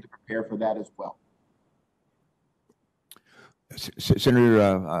begin to prepare for that as well.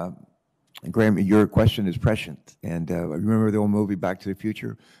 Senator Graham, your question is prescient, and remember the old movie Back to the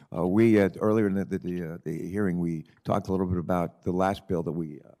Future? We earlier in the hearing we talked a little bit about the last bill that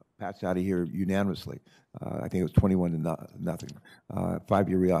we passed out of here unanimously. I think it was 21 to nothing.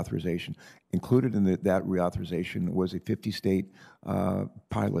 5-year reauthorization. Included in that reauthorization was a 50-state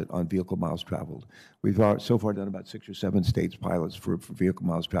pilot on vehicle miles traveled. We've so far done about 6 or 7 states pilots for vehicle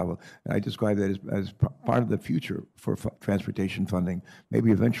miles traveled. And I describe that as part of the future for transportation funding,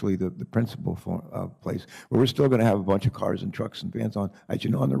 maybe eventually the principal place, where we're still going to have a bunch of cars and trucks and vans on, as you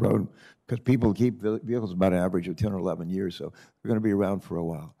know, on the road, because people keep vehicles about an average of 10 or 11 years, so they're going to be around for a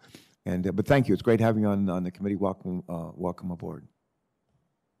while. And but thank you. It's great having you on the committee. Welcome, welcome aboard.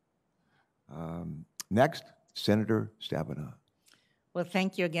 Next, Senator Stabenow. Well,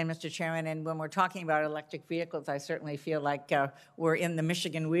 thank you again, Mr. Chairman. And when we're talking about electric vehicles, I certainly feel like we're in the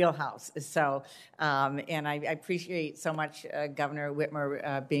Michigan wheelhouse. So, and I appreciate so much Governor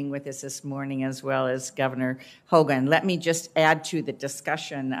Whitmer being with us this morning, as well as Governor Hogan. Let me just add to the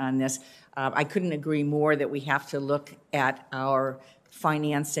discussion on this. I couldn't agree more that we have to look at our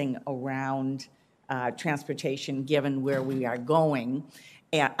financing around transportation, given where we are going.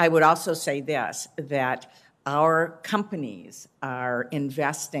 And I would also say this, that our companies are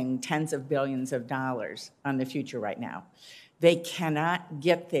investing tens of billions of dollars on the future right now. They cannot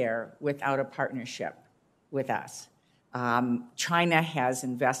get there without a partnership with us. China has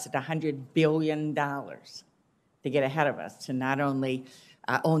invested $100 billion to get ahead of us, to not only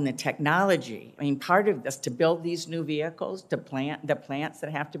own the technology. I mean, part of this, to build these new vehicles, to plant the plants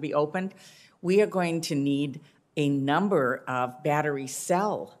that have to be opened, we are going to need a number of battery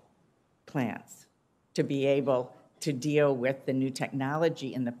cell plants to be able to deal with the new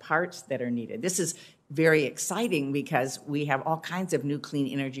technology and the parts that are needed. This is very exciting because we have all kinds of new clean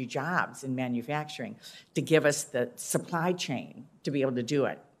energy jobs in manufacturing to give us the supply chain to be able to do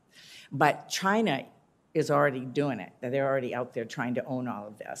it. But China is already doing it. They're already out there trying to own all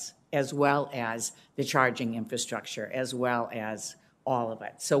of this, as well as the charging infrastructure, as well as all of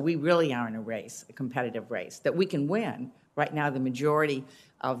it. So we really are in a race, a competitive race, that we can win. Right now, the majority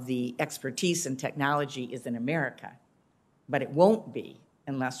of the expertise and technology is in America, but it won't be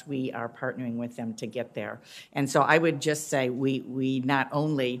unless we are partnering with them to get there. And so I would just say we not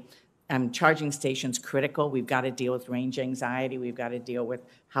only, charging stations critical, we've got to deal with range anxiety, we've got to deal with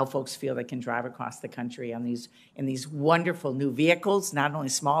how folks feel they can drive across the country on in these wonderful new vehicles, not only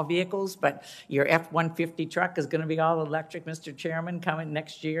small vehicles, but your F-150 truck is going to be all electric, Mr. Chairman, coming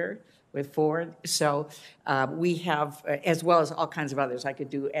next year with Ford. So we have, as well as all kinds of others. I could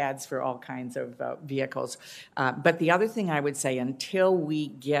do ads for all kinds of vehicles. But the other thing I would say, until we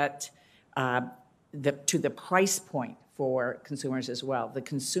get to the price point for consumers as well, the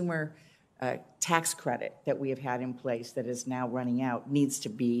consumer tax credit that we have had in place that is now running out needs to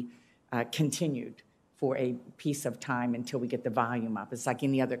be continued for a piece of time until we get the volume up. It's like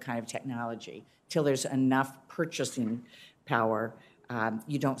any other kind of technology. Till there's enough purchasing power,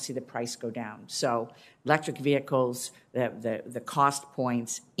 you don't see the price go down. So electric vehicles, the cost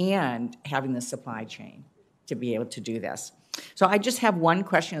points, and having the supply chain to be able to do this. So I just have one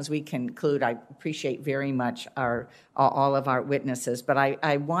question as we conclude. I appreciate very much all of our witnesses, but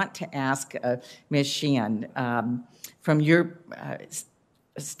I want to ask Ms. Sheehan, from your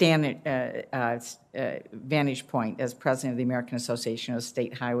vantage point as president of the American Association of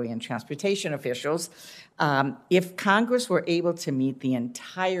State Highway and Transportation Officials, if Congress were able to meet the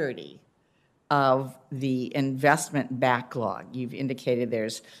entirety of the investment backlog, you've indicated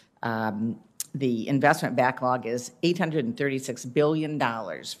there's the investment backlog is $836 billion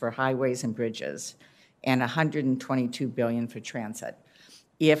for highways and bridges and $122 billion for transit.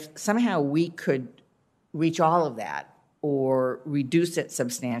 If somehow we could reach all of that or reduce it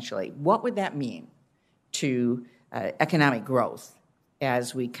substantially, what would that mean to economic growth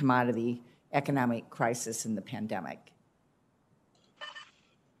as we come out of the economic crisis and the pandemic?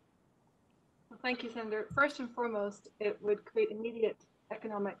 Well, thank you, Senator. First and foremost, it would create immediate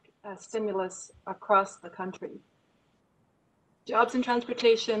economic stimulus across the country. Jobs in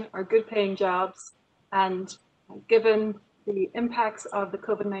transportation are good paying jobs, and given the impacts of the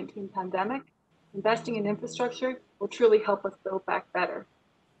COVID-19 pandemic, investing in infrastructure will truly help us build back better.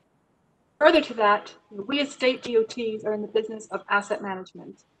 Further to that, we as state DOTs are in the business of asset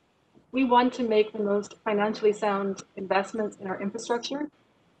management. We want to make the most financially sound investments in our infrastructure,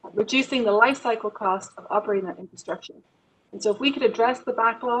 reducing the life cycle cost of operating that infrastructure. And so if we could address the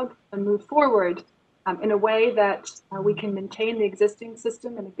backlog and move forward in a way that we can maintain the existing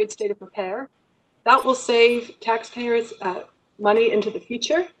system in a good state of repair, that will save taxpayers money into the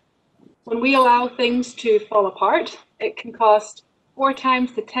future. When we allow things to fall apart, it can cost 4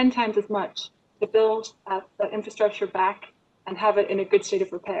 times to 10 times as much to build the infrastructure back and have it in a good state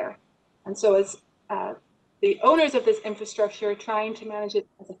of repair. And so as the owners of this infrastructure trying to manage it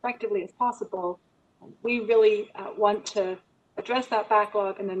as effectively as possible, we really want to address that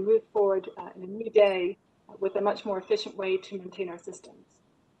backlog and then move forward in a new day with a much more efficient way to maintain our systems.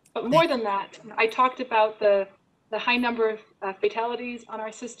 But more than that, I talked about the high number of fatalities on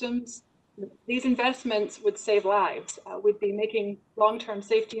our systems. These investments would save lives. We'd be making long-term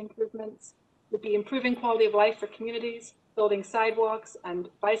safety improvements. We'd be improving quality of life for communities, building sidewalks and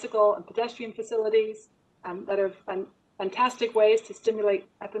bicycle and pedestrian facilities that are fantastic ways to stimulate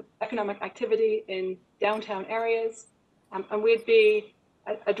economic activity in downtown areas. And we'd be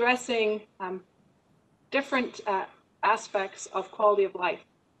addressing different aspects of quality of life,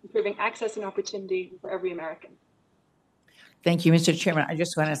 improving access and opportunity for every American. Thank you, Mr. Chairman. I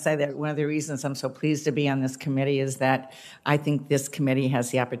just want to say that one of the reasons I'm so pleased to be on this committee is that I think this committee has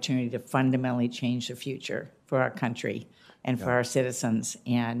the opportunity to fundamentally change the future for our country and for our citizens,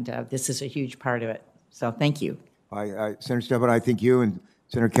 and this is a huge part of it. So thank you. Senator Stebbins, I think you and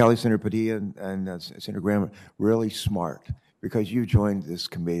Senator Kelly, Senator Padilla, and Senator Graham are really smart because you joined this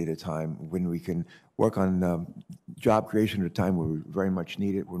committee at a time when we can work on job creation at a time where we very much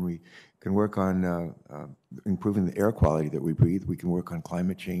need it, when we can work on improving the air quality that we breathe. We can work on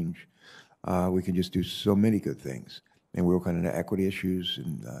climate change. We can just do so many good things. And we work on equity issues.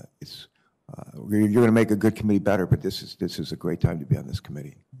 And you're going to make a good committee better, but this is a great time to be on this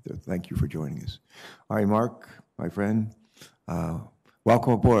committee. So thank you for joining us. All right, Mark, my friend,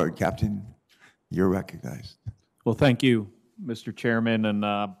 welcome aboard, Captain. You're recognized. Well, thank you, Mr. Chairman,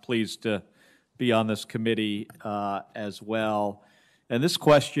 and pleased to be on this committee as well. And this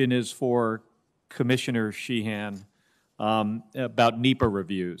question is for Commissioner Sheehan about NEPA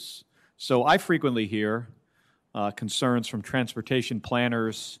reviews. So I frequently hear concerns from transportation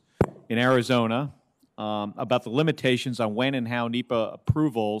planners in Arizona about the limitations on when and how NEPA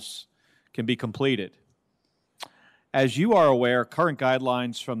approvals can be completed. As you are aware, current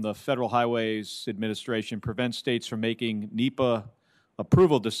guidelines from the Federal Highways Administration prevent states from making NEPA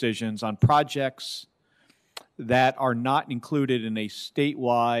approval decisions on projects that are not included in a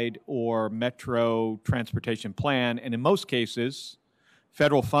statewide or metro transportation plan, and in most cases,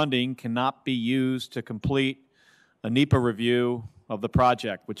 federal funding cannot be used to complete a NEPA review of the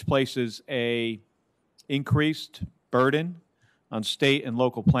project, which places an increased burden on state and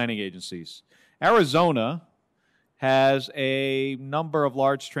local planning agencies. Arizona has a number of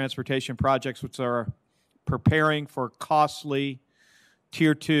large transportation projects which are preparing for costly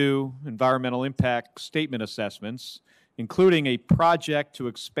Tier 2 environmental impact statement assessments, including a project to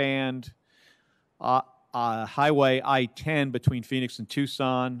expand Highway I-10 between Phoenix and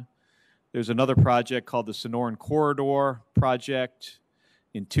Tucson. There's another project called the Sonoran Corridor project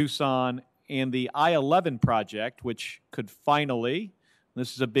in Tucson, and the I-11 project, which could finally,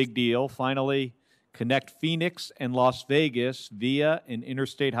 this is a big deal, finally connect Phoenix and Las Vegas via an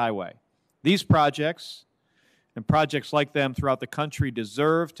interstate highway. These projects and projects like them throughout the country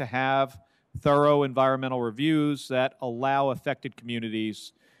deserve to have thorough environmental reviews that allow affected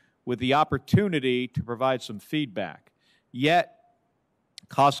communities with the opportunity to provide some feedback. Yet,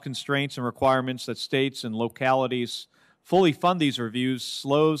 cost constraints and requirements that states and localities fully fund these reviews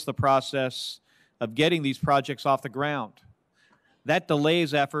slows the process of getting these projects off the ground. That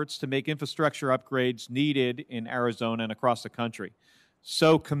delays efforts to make infrastructure upgrades needed in Arizona and across the country.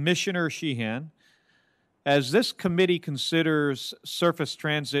 So, Commissioner Sheehan, as this committee considers surface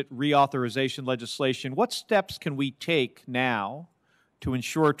transit reauthorization legislation, what steps can we take now to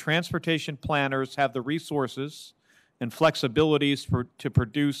ensure transportation planners have the resources and flexibilities to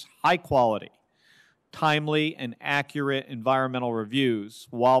produce high-quality, timely, and accurate environmental reviews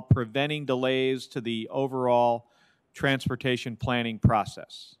while preventing delays to the overall transportation planning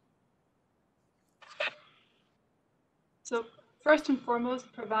process? So first and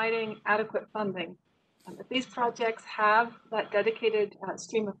foremost, providing adequate funding. If these projects have that dedicated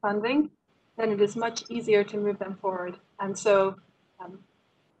stream of funding, then it is much easier to move them forward. And so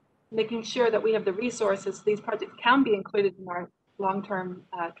making sure that we have the resources, these projects can be included in our long-term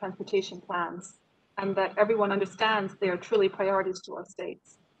transportation plans, and that everyone understands they are truly priorities to our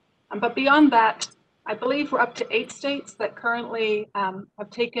states. But beyond that, I believe we're up to 8 states that currently have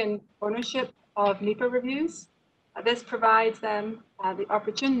taken ownership of NEPA reviews. This provides them the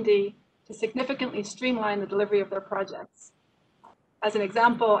opportunity to significantly streamline the delivery of their projects. As an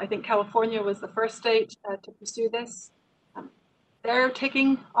example, I think California was the first state to pursue this. They're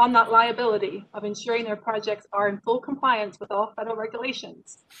taking on that liability of ensuring their projects are in full compliance with all federal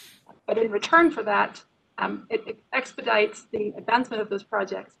regulations. But in return for that, it expedites the advancement of those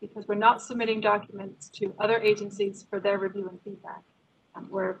projects because we're not submitting documents to other agencies for their review and feedback.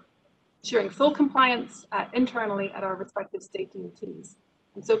 We're ensuring full compliance internally at our respective state DOTs.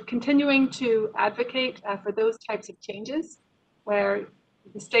 And so continuing to advocate for those types of changes where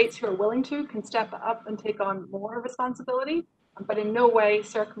the states who are willing to can step up and take on more responsibility, but in no way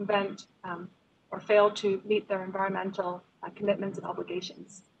circumvent or fail to meet their environmental commitments and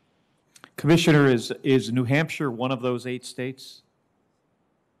obligations. Commissioner, is New Hampshire one of those 8 states?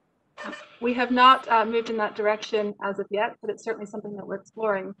 We have not moved in that direction as of yet, but it's certainly something that we're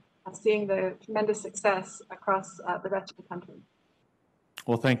exploring, seeing the tremendous success across the rest of the country.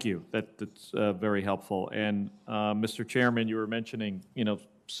 Well, thank you. That's very helpful. And Mr. Chairman, you were mentioning,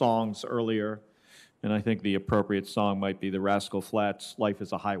 songs earlier, and I think the appropriate song might be the Rascal Flatts' "Life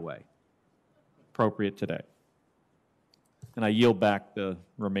is a Highway." Appropriate today. And I yield back the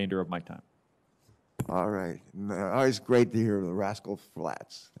remainder of my time. All right. Always great to hear the Rascal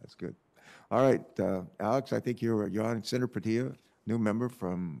Flatts. That's good. All right, Alex, I think you're on. Senator Padilla, new member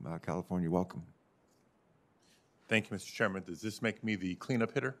from California. Welcome. Thank you, Mr. Chairman. Does this make me the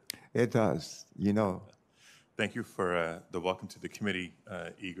cleanup hitter? It does. Thank you for the welcome to the committee.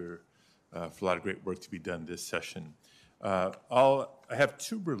 Eager for a lot of great work to be done this session. I have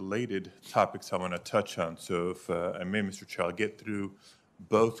 2 related topics I want to touch on. So if I may, Mr. Chair, I'll get through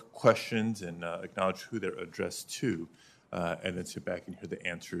both questions and acknowledge who they're addressed to, and then sit back and hear the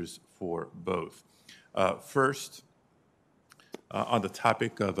answers for both. First, on the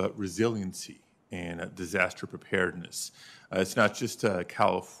topic of resiliency and disaster preparedness. It's not just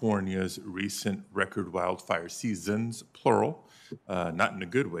California's recent record wildfire seasons, plural, not in a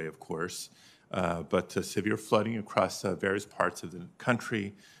good way, of course, but severe flooding across various parts of the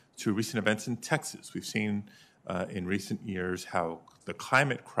country, to recent events in Texas. We've seen in recent years how the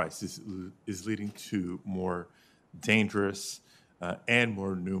climate crisis is leading to more dangerous and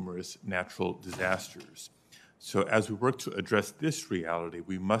more numerous natural disasters. So as we work to address this reality,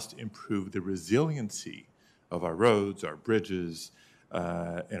 we must improve the resiliency of our roads, our bridges,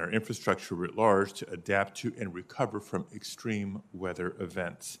 and our infrastructure writ large to adapt to and recover from extreme weather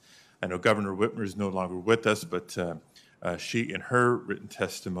events. I know Governor Whitmer is no longer with us, but she, in her written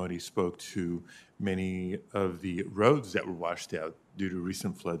testimony, spoke to many of the roads that were washed out due to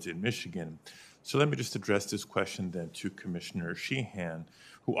recent floods in Michigan. So let me just address this question then to Commissioner Sheehan,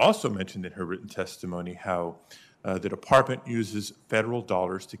 who also mentioned in her written testimony how the department uses federal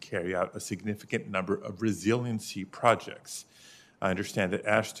dollars to carry out a significant number of resiliency projects. I understand that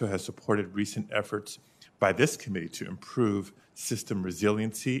AASHTO has supported recent efforts by this committee to improve system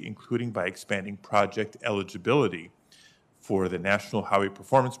resiliency, including by expanding project eligibility for the National Highway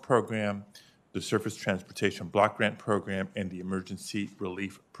Performance Program, the Surface Transportation Block Grant Program, and the Emergency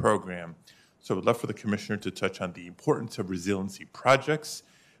Relief Program. So I would love for the Commissioner to touch on the importance of resiliency projects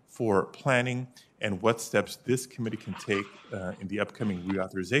for planning and what steps this committee can take in the upcoming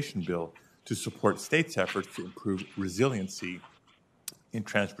reauthorization bill to support states' efforts to improve resiliency in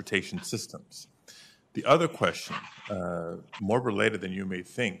transportation systems. The other question, more related than you may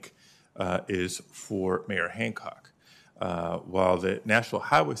think, is for Mayor Hancock. While the National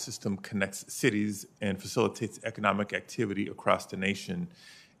Highway System connects cities and facilitates economic activity across the nation,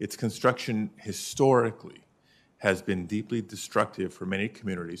 its construction historically has been deeply destructive for many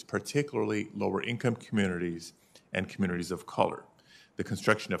communities, particularly lower-income communities and communities of color. The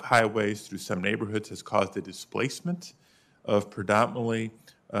construction of highways through some neighborhoods has caused the displacement of predominantly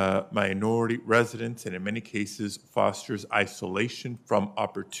minority residents, and in many cases fosters isolation from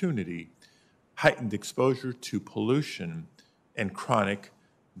opportunity, heightened exposure to pollution, and chronic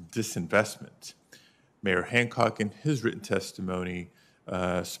disinvestment. Mayor Hancock, in his written testimony,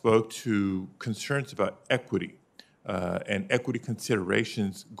 spoke to concerns about equity and equity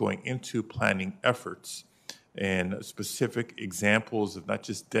considerations going into planning efforts, and specific examples of not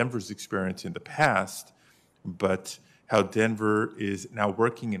just Denver's experience in the past, but how Denver is now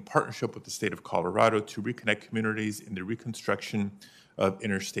working in partnership with the state of Colorado to reconnect communities in the reconstruction of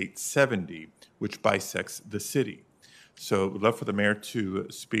Interstate 70, which bisects the city. So we'd love for the mayor to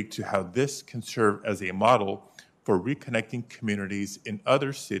speak to how this can serve as a model for reconnecting communities in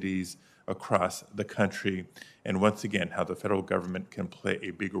other cities across the country, and once again, how the federal government can play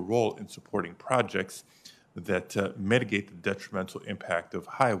a bigger role in supporting projects that mitigate the detrimental impact of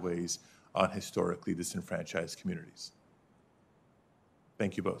highways on historically disenfranchised communities.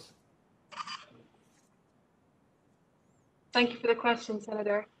 Thank you both. Thank you for the question,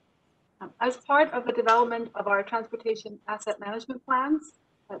 Senator. As part of the development of our transportation asset management plans,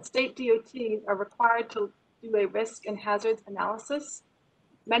 state DOTs are required to do a risk and hazards analysis.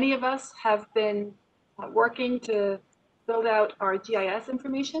 Many of us have been working to build out our GIS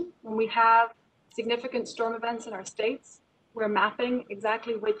information when we have significant storm events in our states. we're mapping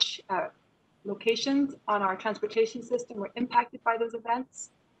exactly which locations on our transportation system were impacted by those events,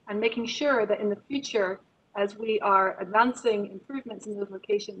 and making sure that in the future, as we are advancing improvements in those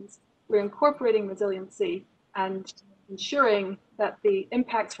locations, we're incorporating resiliency and ensuring that the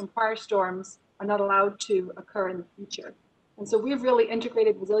impacts from prior storms are not allowed to occur in the future. And so we've really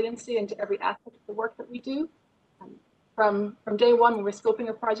integrated resiliency into every aspect of the work that we do. From day one, when we're scoping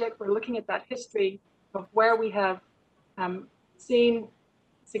a project, we're looking at that history of where we have seen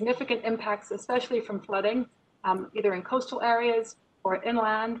significant impacts, especially from flooding, either in coastal areas or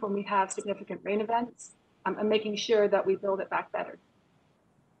inland when we have significant rain events, and making sure that we build it back better.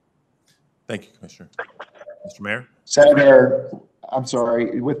 Thank you, Commissioner. Mr. Mayor? Senator, I'm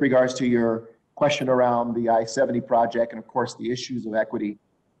sorry, with regards to your question around the I-70 project and of course the issues of equity,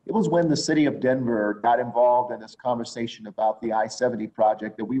 it was when the city of Denver got involved in this conversation about the I-70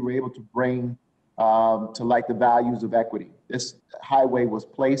 project that we were able to bring to light the values of equity. This highway was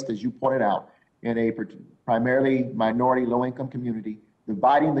placed, as you pointed out, in a primarily minority low-income community,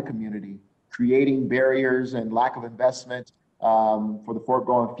 dividing the community, creating barriers and lack of investment for the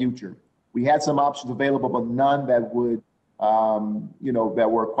foregoing future. We had some options available, but none that would, that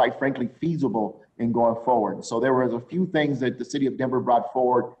were quite frankly feasible in going forward. So there was a few things that the city of Denver brought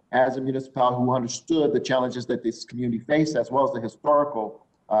forward as a municipality who understood the challenges that this community faced, as well as the historical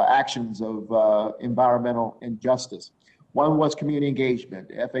actions of environmental injustice. One was community engagement.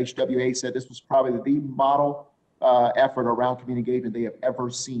 FHWA said this was probably the model effort around community engagement they have ever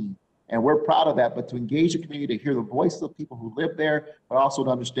seen. And we're proud of that, but to engage the community, to hear the voices of people who live there, but also to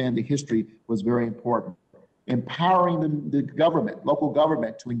understand the history was very important. Empowering the government, local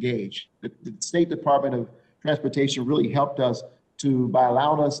government to engage. The State Department of Transportation really helped us by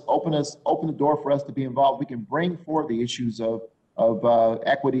allowing us, open the door for us to be involved. We can bring forward the issues of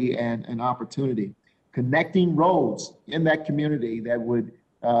equity and opportunity. Connecting roads in that community that would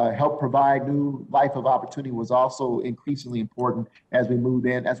help provide new life of opportunity was also increasingly important as we moved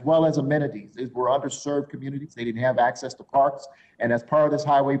in, as well as amenities. These were underserved communities. They didn't have access to parks. And as part of this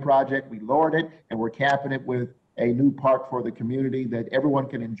highway project, we lowered it and we're capping it with a new park for the community that everyone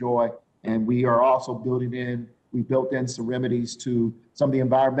can enjoy. And we are also we built in some remedies to some of the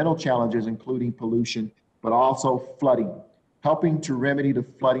environmental challenges, including pollution, but also flooding, helping to remedy the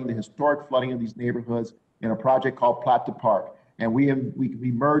flooding, the historic flooding of these neighborhoods in a project called Plot to Park. And we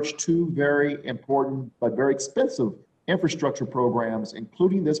merged two very important but very expensive infrastructure programs,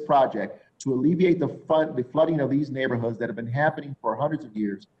 including this project, to alleviate the flooding of these neighborhoods that have been happening for hundreds of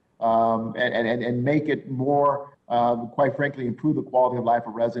years, and make it more, quite frankly, improve the quality of life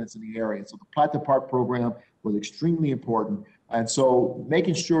of residents in the area. So the Plot to Park program was extremely important. And so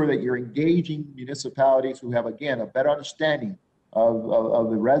making sure that you're engaging municipalities who have, again, a better understanding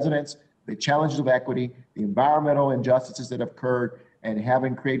of the residents, the challenges of equity, the environmental injustices that have occurred, and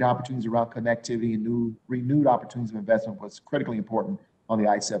having created opportunities around connectivity and renewed opportunities of investment was critically important on the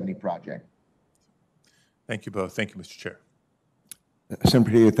I-70 project. Thank you both. Thank you, Mr. Chair. Senator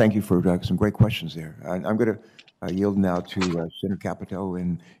Padilla, thank you for some great questions there. I'm going to yield now to Senator Capito,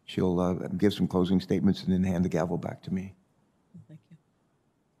 and she'll give some closing statements and then hand the gavel back to me.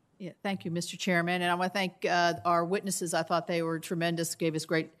 Yeah, thank you, Mr. Chairman. And I want to thank our witnesses. I thought they were tremendous, gave us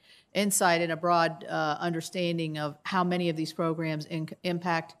great insight and a broad understanding of how many of these programs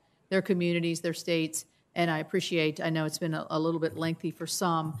impact their communities, their states, and I know it's been a little bit lengthy for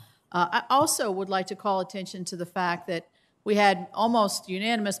some. I also would like to call attention to the fact that we had almost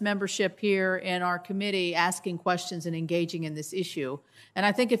unanimous membership here in our committee asking questions and engaging in this issue. And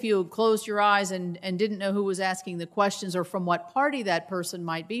I think if you closed your eyes and didn't know who was asking the questions or from what party that person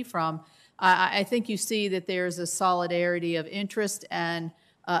might be from, I think you see that there's a solidarity of interest and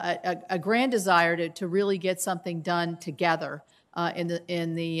a grand desire to really get something done together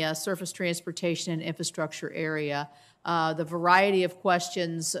in the surface transportation and infrastructure area. The variety of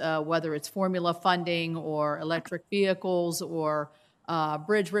questions, whether it's formula funding or electric vehicles or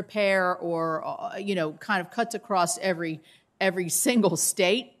bridge repair or, kind of cuts across every single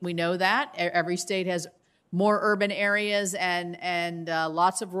state. We know that. Every state has more urban areas and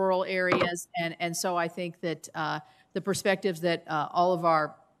lots of rural areas. And so I think that the perspectives that all of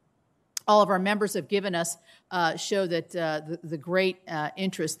our members have given us show that the great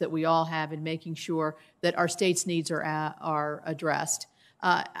interest that we all have in making sure that our state's needs are addressed.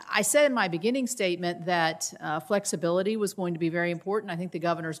 I said in my beginning statement that flexibility was going to be very important. I think the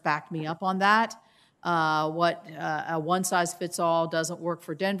governor's backed me up on that. What a one-size-fits-all doesn't work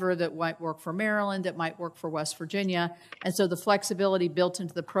for Denver, that might work for Maryland, that might work for West Virginia. And so the flexibility built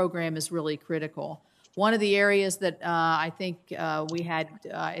into the program is really critical. One of the areas that I think we had,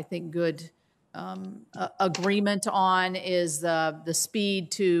 good agreement on is the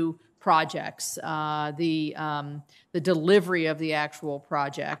speed to projects, the delivery of the actual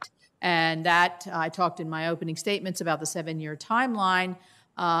project. And that, I talked in my opening statements about the 7-year timeline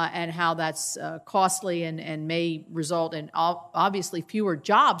and how that's costly and may result in obviously fewer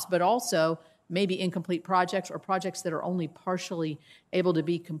jobs, but also maybe incomplete projects or projects that are only partially able to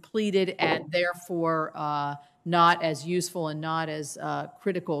be completed and therefore not as useful and not as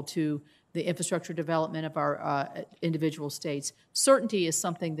critical to the infrastructure development of our individual states. Certainty is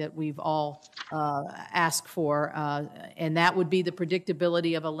something that we've all asked for, and that would be the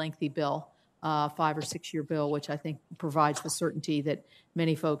predictability of a lengthy bill, 5 or 6 year bill, which I think provides the certainty that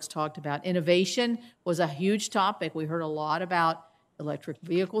many folks talked about. Innovation was a huge topic. We heard a lot about electric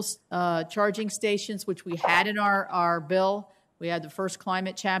vehicles charging stations, which we had in our bill. We had the first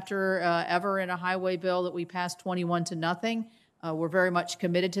climate chapter ever in a highway bill that we passed 21-0. We're very much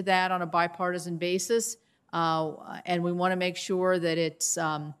committed to that on a bipartisan basis, and we want to make sure that it's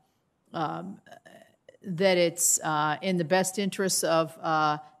in the best interests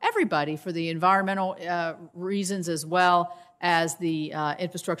of everybody for the environmental reasons as well as the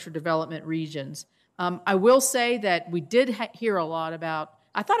infrastructure development regions. I will say that we did hear a lot about,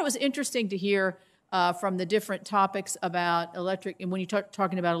 I thought it was interesting to hear from the different topics about electric, and when you're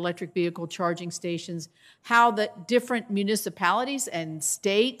talking about electric vehicle charging stations, how the different municipalities and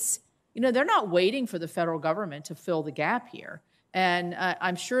states, they're not waiting for the federal government to fill the gap here. And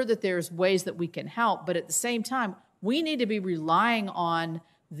I'm sure that there's ways that we can help, but at the same time, we need to be relying on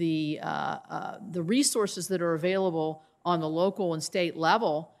the resources that are available on the local and state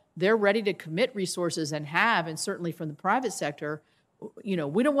level. They're ready to commit resources and have, and certainly from the private sector. We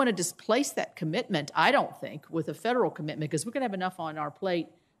don't want to displace that commitment, I don't think, with a federal commitment, because we're going to have enough on our plate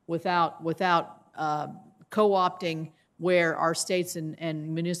without co-opting where our states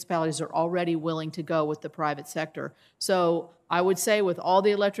and municipalities are already willing to go with the private sector. So I would say with all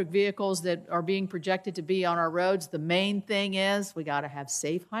the electric vehicles that are being projected to be on our roads, the main thing is we got to have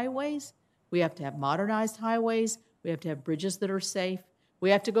safe highways. We have to have modernized highways. We have to have bridges that are safe.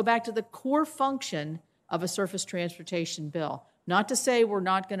 We have to go back to the core function of a surface transportation bill. Not to say we're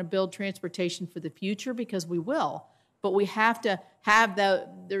not going to build transportation for the future, because we will, but we have to have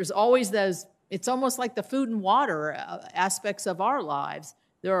there's always those, it's almost like the food and water aspects of our lives.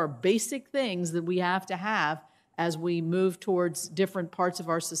 There are basic things that we have to have as we move towards different parts of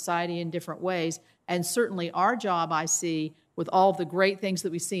our society in different ways. And certainly our job, I see, with all of the great things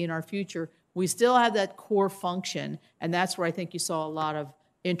that we see in our future, we still have that core function. And that's where I think you saw a lot of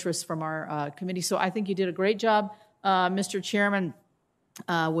interest from our committee. So I think you did a great job, Mr. Chairman,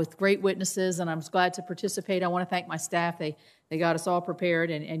 with great witnesses, and I'm glad to participate. I want to thank my staff. They got us all prepared,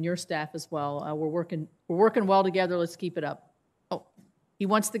 and your staff as well. We're working well together. Let's keep it up. Oh, he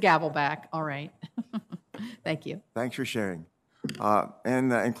wants the gavel back. All right. Thank you. Thanks for sharing.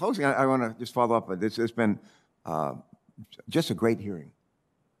 And in closing, I want to just follow up on this. It's been just a great hearing.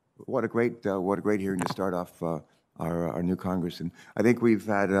 What a great hearing to start off our new Congress. And I think we've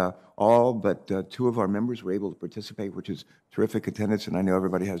had all but 2 of our members were able to participate, which is terrific attendance. And I know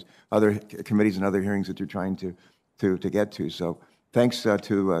everybody has other committees and other hearings that you're trying to get to. So thanks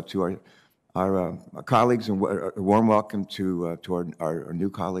to our colleagues, and a warm welcome to our new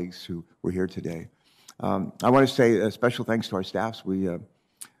colleagues who were here today. I want to say a special thanks to our staffs.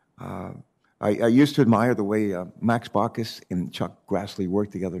 I used to admire the way Max Baucus and Chuck Grassley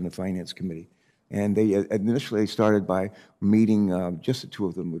worked together in the Finance Committee. And they initially started by meeting, just the 2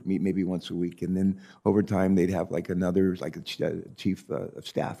 of them would meet maybe once a week. And then over time, they'd have like another, like a chief of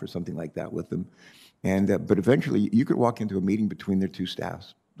staff or something like that with them. And but eventually, you could walk into a meeting between their 2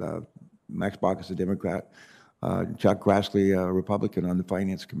 staffs. Max Baucus, a Democrat, Chuck Grassley, a Republican on the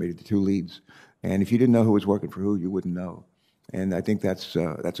Finance Committee, the 2 leads. And if you didn't know who was working for who, you wouldn't know. And I think that's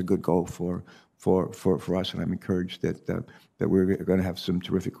a good goal for us, and I'm encouraged that we're going to have some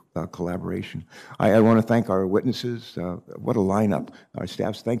terrific collaboration. I want to thank our witnesses. What a lineup! Our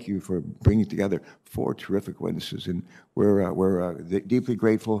staffs, thank you for bringing together 4 terrific witnesses, and we're deeply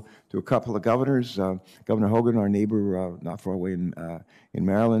grateful to a couple of governors, Governor Hogan, our neighbor not far away in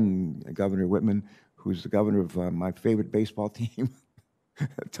Maryland, and Governor Whitman, who's the governor of my favorite baseball team.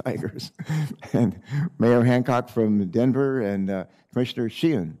 Tigers, and Mayor Hancock from Denver, and Commissioner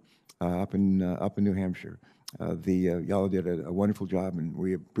Sheehan up in New Hampshire. Y'all did a wonderful job, and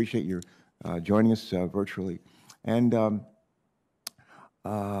we appreciate your joining us virtually. And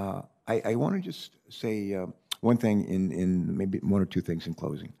I want to just say one thing in maybe 1 or 2 things in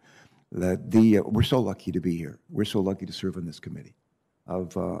closing. That we're so lucky to be here. We're so lucky to serve on this committee.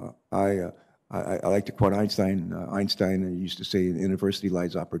 I like to quote Einstein. Einstein used to say, "In adversity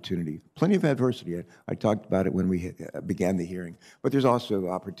lies opportunity." Plenty of adversity. I talked about it when we began the hearing, but there's also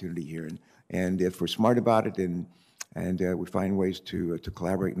opportunity here. And if we're smart about it and we find ways to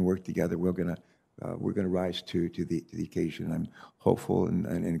collaborate and work together, we're gonna rise to the occasion. I'm hopeful and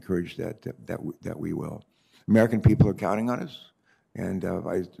encouraged that we will. American people are counting on us. And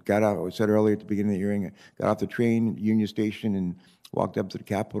I said earlier at the beginning of the hearing, I got off the train at Union Station and walked up to the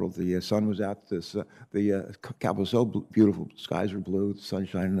Capitol. The sun was out. The Capitol was so beautiful. The skies were blue, the sun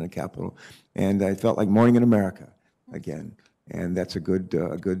shining in the Capitol. And I felt like morning in America again. And that's a good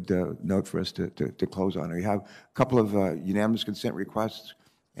note for us to close on. We have a couple of unanimous consent requests.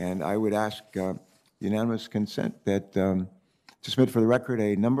 And I would ask unanimous consent that to submit for the record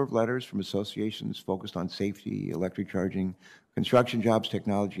a number of letters from associations focused on safety, electric charging, construction jobs,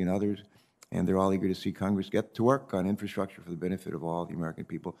 technology, and others. And they're all eager to see Congress get to work on infrastructure for the benefit of all the American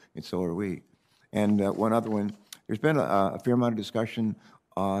people, and so are we. And one other one, there's been a fair amount of discussion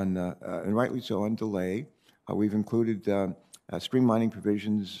on, and rightly so, on delay. We've included streamlining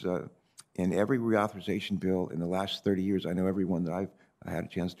provisions in every reauthorization bill in the last 30 years. I know every one that I've had a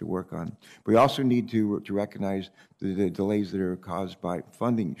chance to work on. We also need to recognize the delays that are caused by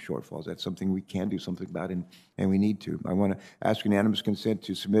funding shortfalls. That's something we can do something about, and we need to. I want to ask unanimous consent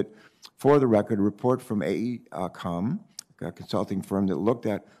to submit for the record a report from AECOM, a consulting firm that looked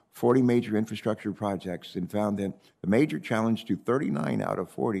at 40 major infrastructure projects and found that the major challenge to 39 out of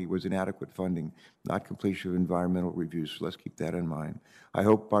 40 was inadequate funding, not completion of environmental reviews. So let's keep that in mind. I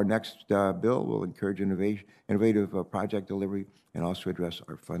hope our next bill will encourage innovative project delivery and also address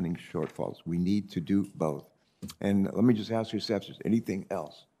our funding shortfalls. We need to do both. And let me just ask yourself, is there anything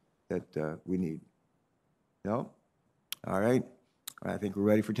else that we need? No? All right. I think we're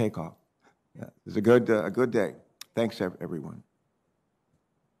ready for takeoff. Yeah. It's a good day. Thanks, everyone.